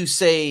say you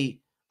say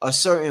a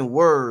certain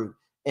word,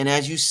 and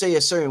as you say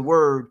a certain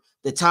word,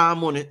 the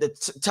time on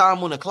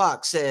the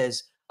clock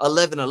says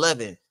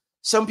 11:11.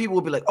 Some people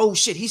will be like, "Oh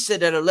shit, he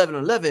said that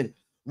 11:11.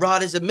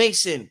 Rod is a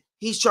Mason.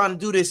 He's trying to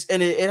do this,"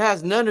 and it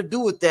has nothing to do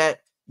with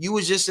that. You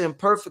was just in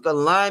perfect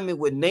alignment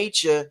with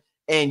nature,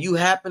 and you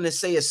happen to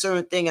say a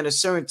certain thing at a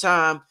certain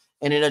time,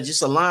 and it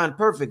just aligned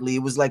perfectly.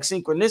 It was like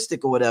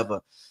synchronistic or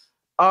whatever.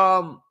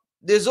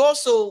 There's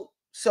also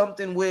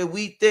something where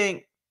we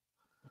think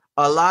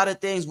a lot of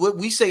things, what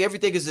we say,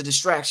 everything is a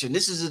distraction.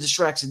 This is a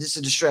distraction. This is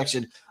a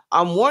distraction.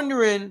 I'm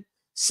wondering,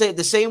 say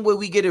the same way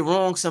we get it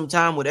wrong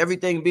sometime with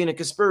everything being a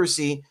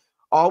conspiracy,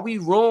 are we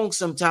wrong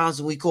sometimes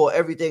when we call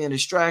everything a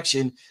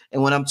distraction?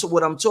 And what I'm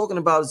talking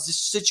about is this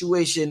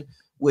situation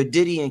with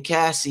Diddy and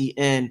Cassie,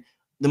 and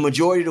the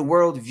majority of the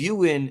world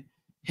viewing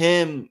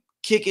him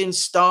kicking,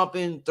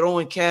 stomping,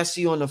 throwing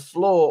Cassie on the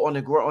floor, on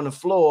the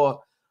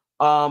floor.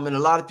 And a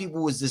lot of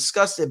people was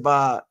disgusted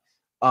by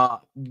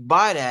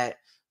that.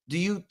 Do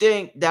you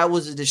think that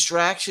was a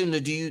distraction, or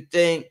do you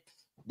think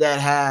that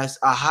has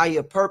a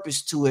higher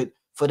purpose to it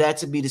for that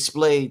to be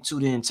displayed to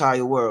the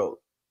entire world?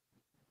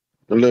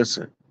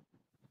 Listen,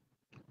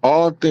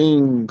 all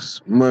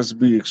things must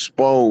be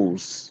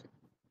exposed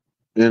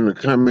in the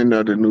coming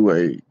of the new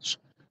age.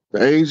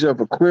 The age of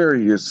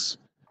Aquarius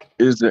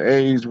is the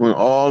age when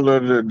all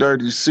of the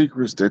dirty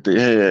secrets that they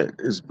had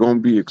is going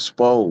to be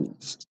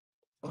exposed.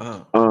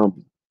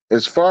 Um,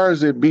 as far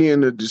as it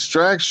being a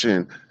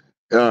distraction,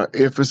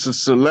 if it's a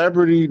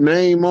celebrity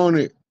name on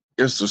it,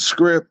 it's a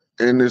script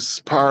and it's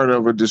part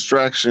of a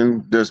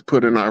distraction that's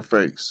put in our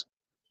face.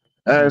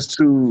 As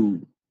to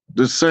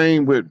the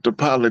same with the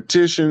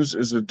politicians,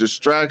 it's a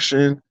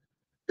distraction,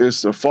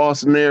 it's a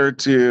false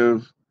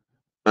narrative,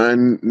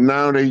 and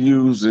now they're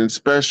using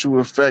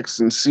special effects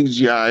and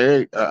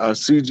CGI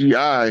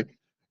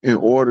in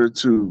order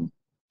to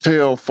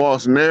tell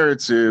false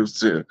narratives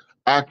to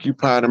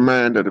occupy the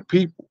mind of the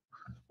people.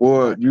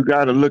 Well, you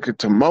got to look at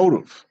the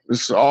motive.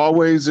 It's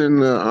always in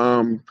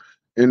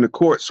the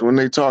courts when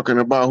they talking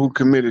about who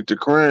committed the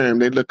crime.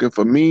 They looking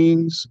for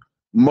means,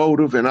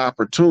 motive, and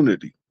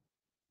opportunity.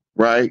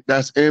 Right?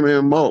 That's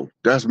MMO.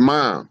 That's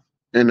mom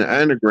in the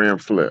anagram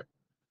flip.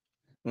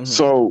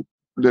 So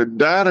the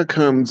data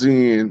comes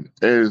in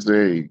as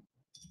a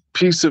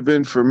piece of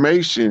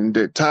information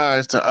that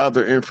ties to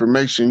other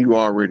information you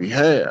already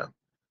have.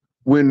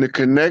 When the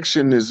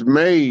connection is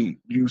made,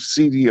 you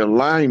see the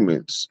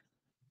alignments.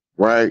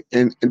 Right.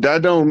 And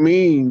that don't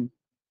mean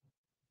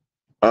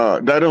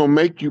that don't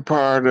make you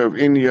part of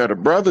any of the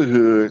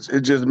brotherhoods.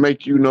 It just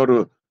make you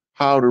know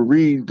how to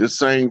read the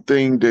same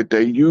thing that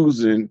they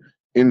using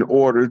in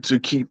order to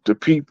keep the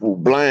people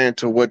blind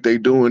to what they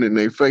doing in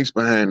their face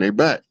behind their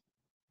back.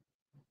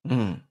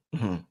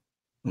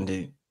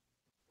 Indeed.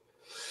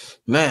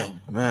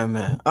 Man. All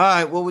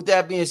right. Well, with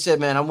that being said,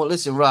 man,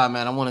 listen, Rod,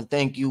 man, I want to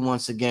thank you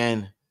once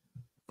again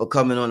for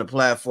coming on the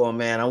platform,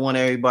 man. I want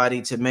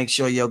everybody to make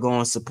sure you're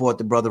going to support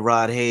the brother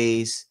Rod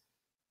Hayes.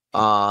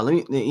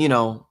 Let me,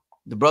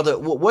 the brother.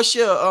 What's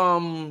your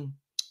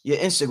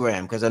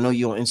Instagram? Because I know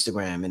you're on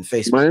Instagram and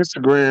Facebook. My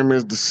Instagram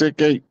is the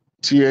Sick8,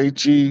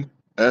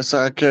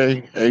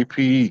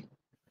 THESIKAPE.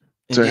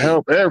 To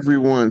help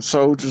everyone,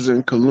 soldiers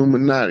and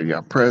Illuminati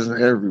are present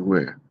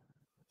everywhere.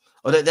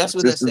 Oh, that's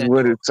what this is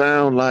what it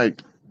sounds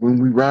like when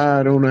we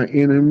ride on our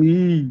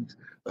enemies.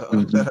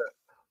 On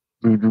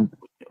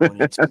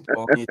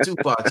your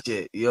Tupac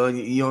shit. You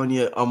on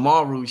your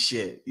Amaru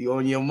shit. You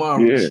on your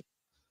Amaru shit.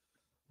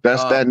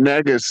 That's that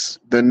Negus,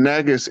 the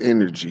Negus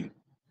energy.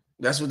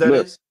 That's what that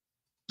is?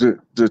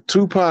 The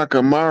Tupac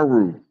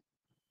Amaru.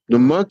 The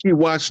monkey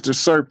watched the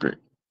serpent.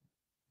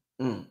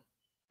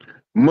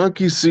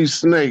 Monkey see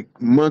snake.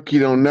 Monkey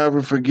don't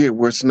never forget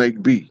where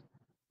snake be.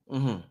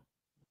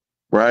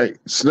 Right?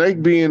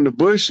 Snake be in the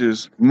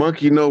bushes.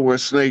 Monkey know where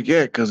snake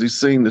at because he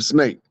seen the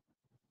snake.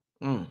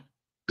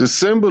 The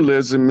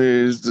symbolism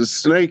is the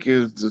snake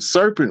is the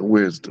serpent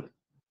wisdom.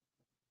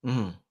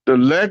 The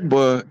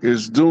Legba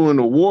is doing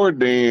a war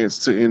dance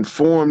to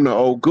inform the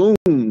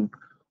Ogun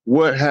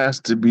what has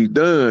to be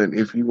done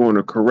if you want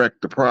to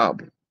correct the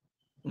problem.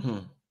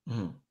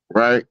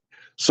 Right?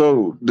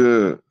 So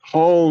the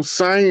whole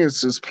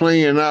science is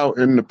playing out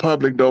in the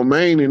public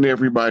domain in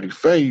everybody's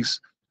face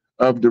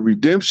of the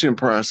redemption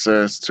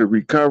process to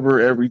recover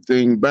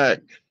everything back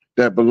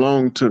that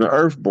belonged to the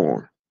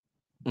earthborn.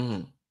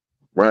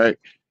 Right?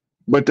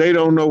 But they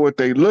don't know what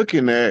they're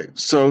looking at.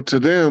 So to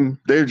them,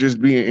 they're just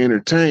being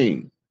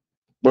entertained.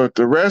 But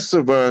the rest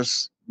of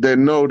us that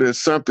know that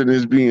something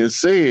is being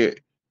said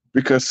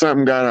because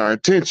something got our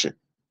attention.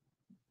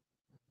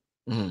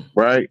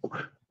 Right?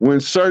 When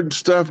certain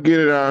stuff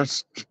get our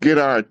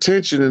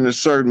attention in a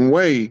certain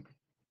way,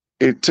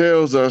 it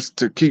tells us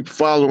to keep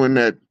following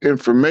that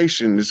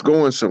information that's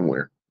going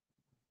somewhere.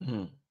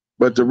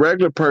 But the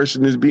regular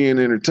person is being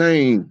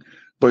entertained,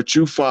 but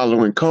you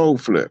following code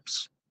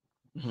flips.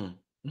 And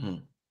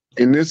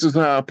this is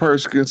how a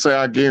person can say,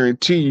 I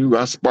guarantee you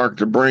I sparked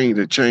a brain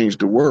that changed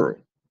the world.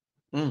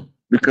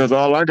 Because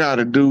all I got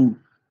to do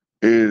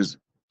is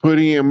put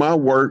in my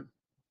work,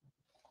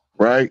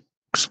 right?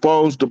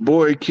 expose the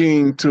boy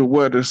king to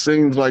what it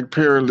seems like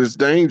perilous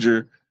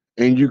danger,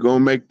 and you're gonna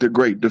make the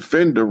great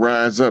defender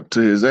rise up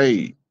to his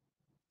aid.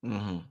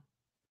 Mm-hmm.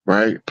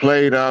 Right?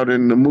 Played out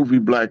in the movie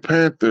Black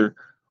Panther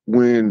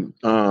when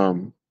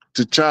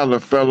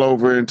T'Challa fell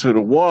over into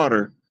the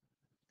water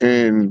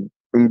and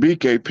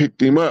Mbike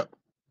picked him up.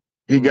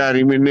 He got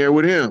him in there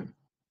with him.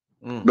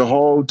 The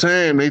whole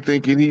time they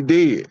thinking he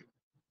dead.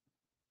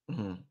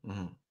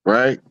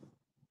 Right?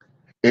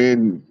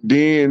 And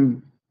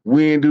then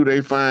when do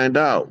they find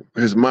out?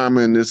 His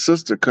mama and his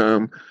sister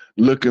come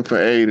looking for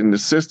aid and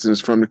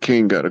assistance from the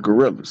king of the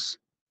gorillas.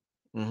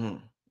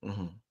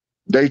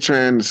 They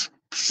trying to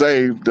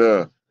save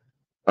the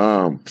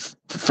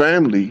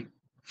family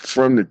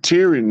from the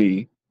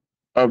tyranny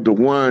of the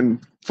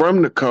one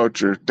from the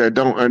culture that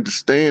don't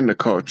understand the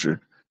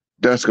culture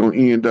that's going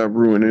to end up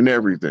ruining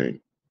everything.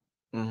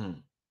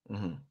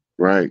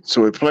 Right?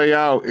 So it play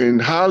out in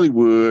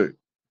Hollywood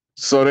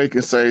so they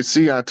can say,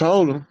 see, I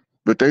told them,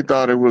 but they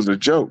thought it was a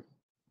joke.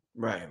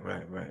 Right.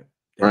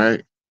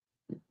 Right?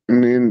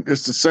 And then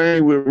it's the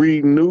same with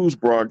reading news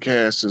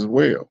broadcasts as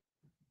well.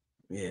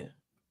 Yeah.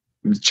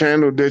 The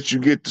channel that you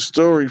get the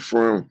story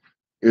from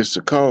is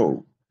the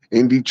code.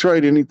 In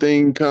Detroit,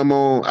 anything come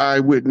on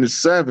Eyewitness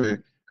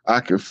 7, I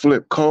can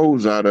flip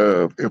codes out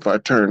of if I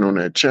turn on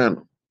that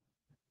channel.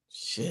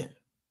 Shit.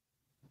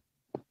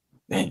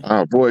 Dang.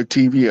 I avoid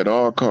TV at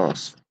all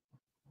costs.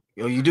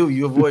 Yo, you do?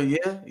 You avoid?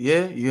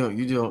 Yeah. You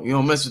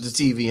don't mess with the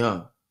TV,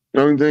 huh?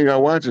 The only thing I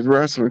watch is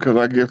wrestling because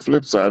I get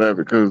flips out of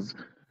it because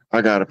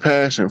I got a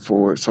passion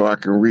for it, so I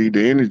can read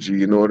the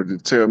energy in order to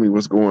tell me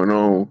what's going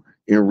on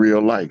in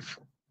real life.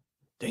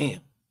 Damn.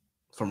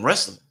 From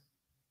wrestling.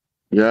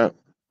 Yeah.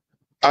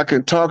 I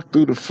can talk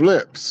through the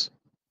flips,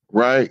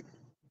 right?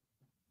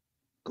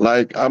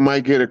 Like I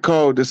might get a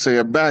code to say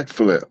a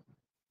backflip,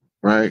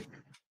 right?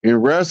 In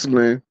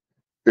wrestling,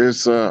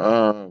 it's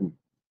a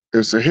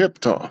hip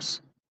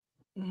toss,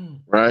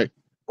 right?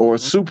 Or a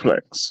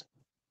suplex,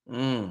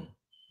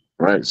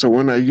 right? So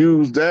when I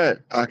use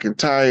that, I can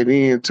tie it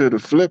into the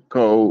flip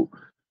code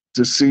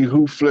to see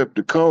who flipped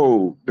the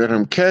code that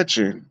I'm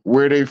catching,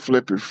 where they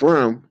flip it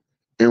from,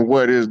 and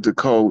what is the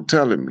code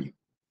telling me.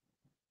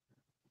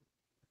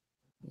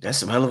 That's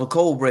some hell of a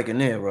code breaking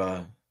there,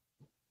 Rod.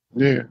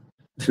 Yeah.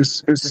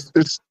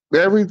 It's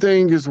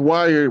everything is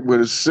wired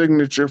with a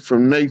signature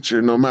from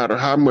nature, no matter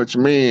how much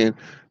man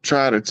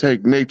try to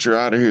take nature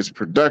out of his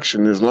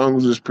production. As long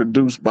as it's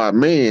produced by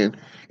man,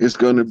 it's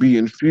going to be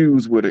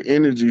infused with an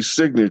energy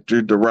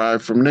signature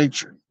derived from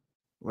nature.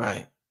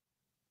 Right.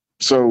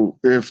 So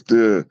if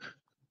the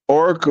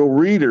oracle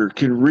reader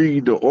can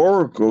read the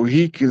oracle,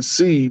 he can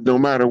see no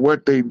matter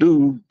what they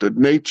do, the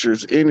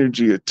nature's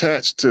energy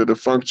attached to the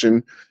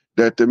function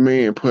that the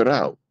man put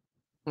out.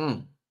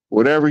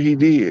 Whatever he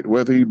did,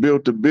 whether he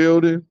built a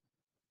building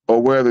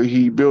or whether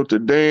he built a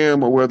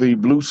dam or whether he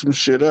blew some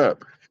shit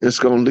up, it's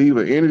going to leave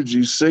an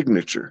energy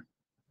signature.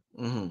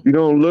 You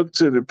don't look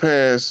to the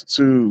past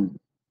to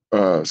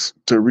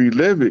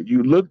relive it.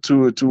 You look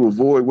to it to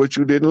avoid what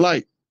you didn't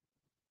like.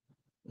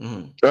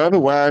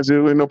 Otherwise,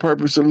 there ain't no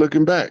purpose in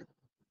looking back.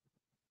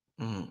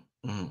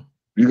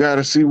 You got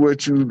to see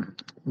what you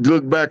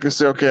look back and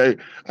say, okay,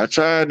 I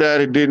tried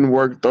that, it didn't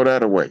work, throw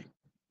that away.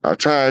 I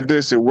tried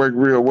this, it worked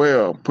real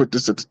well, put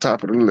this at the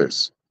top of the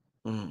list.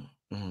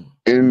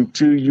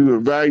 Until you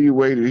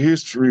evaluated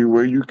history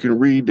where you can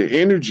read the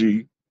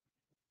energy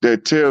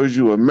that tells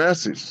you a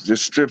message, that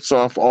strips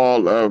off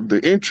all of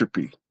the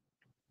entropy,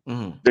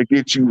 that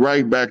gets you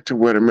right back to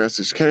where the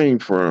message came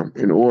from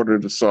in order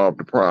to solve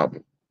the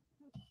problem.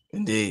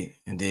 Indeed.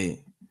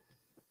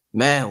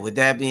 Man, with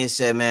that being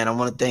said, man, I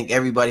want to thank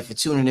everybody for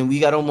tuning in.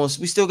 We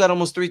still got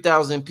almost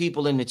 3,000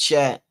 people in the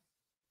chat.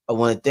 I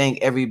want to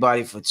thank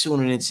everybody for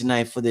tuning in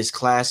tonight for this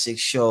classic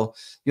show.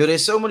 Yo,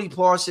 there's so many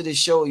parts of the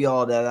show,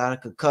 y'all, that I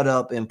could cut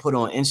up and put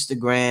on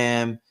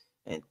Instagram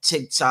and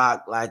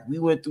TikTok. Like, we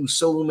went through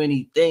so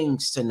many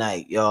things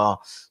tonight,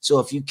 y'all. So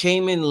if you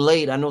came in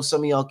late, I know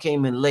some of y'all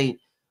came in late.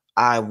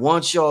 I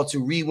want y'all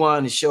to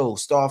rewind the show,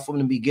 start from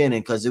the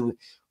beginning, because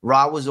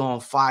Rod was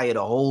on fire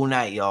the whole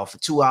night, y'all, for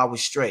 2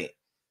 hours straight.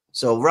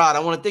 So, Rod, I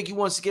want to thank you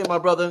once again, my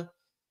brother.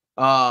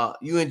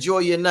 You enjoy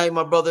your night,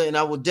 my brother, and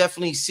I will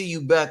definitely see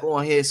you back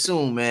on here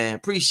soon, man.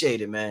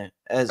 Appreciate it, man.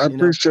 I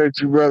appreciate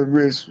you, brother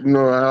Rich. You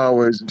know, I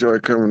always enjoy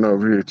coming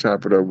over here,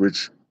 chop it up with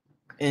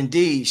you.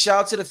 Indeed.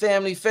 Shout out to the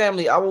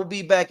family. I will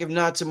be back. If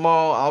not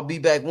tomorrow, I'll be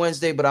back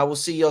Wednesday, but I will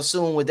see y'all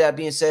soon. With that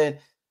being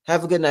said,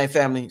 have a good night,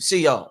 family.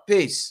 See y'all.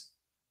 Peace.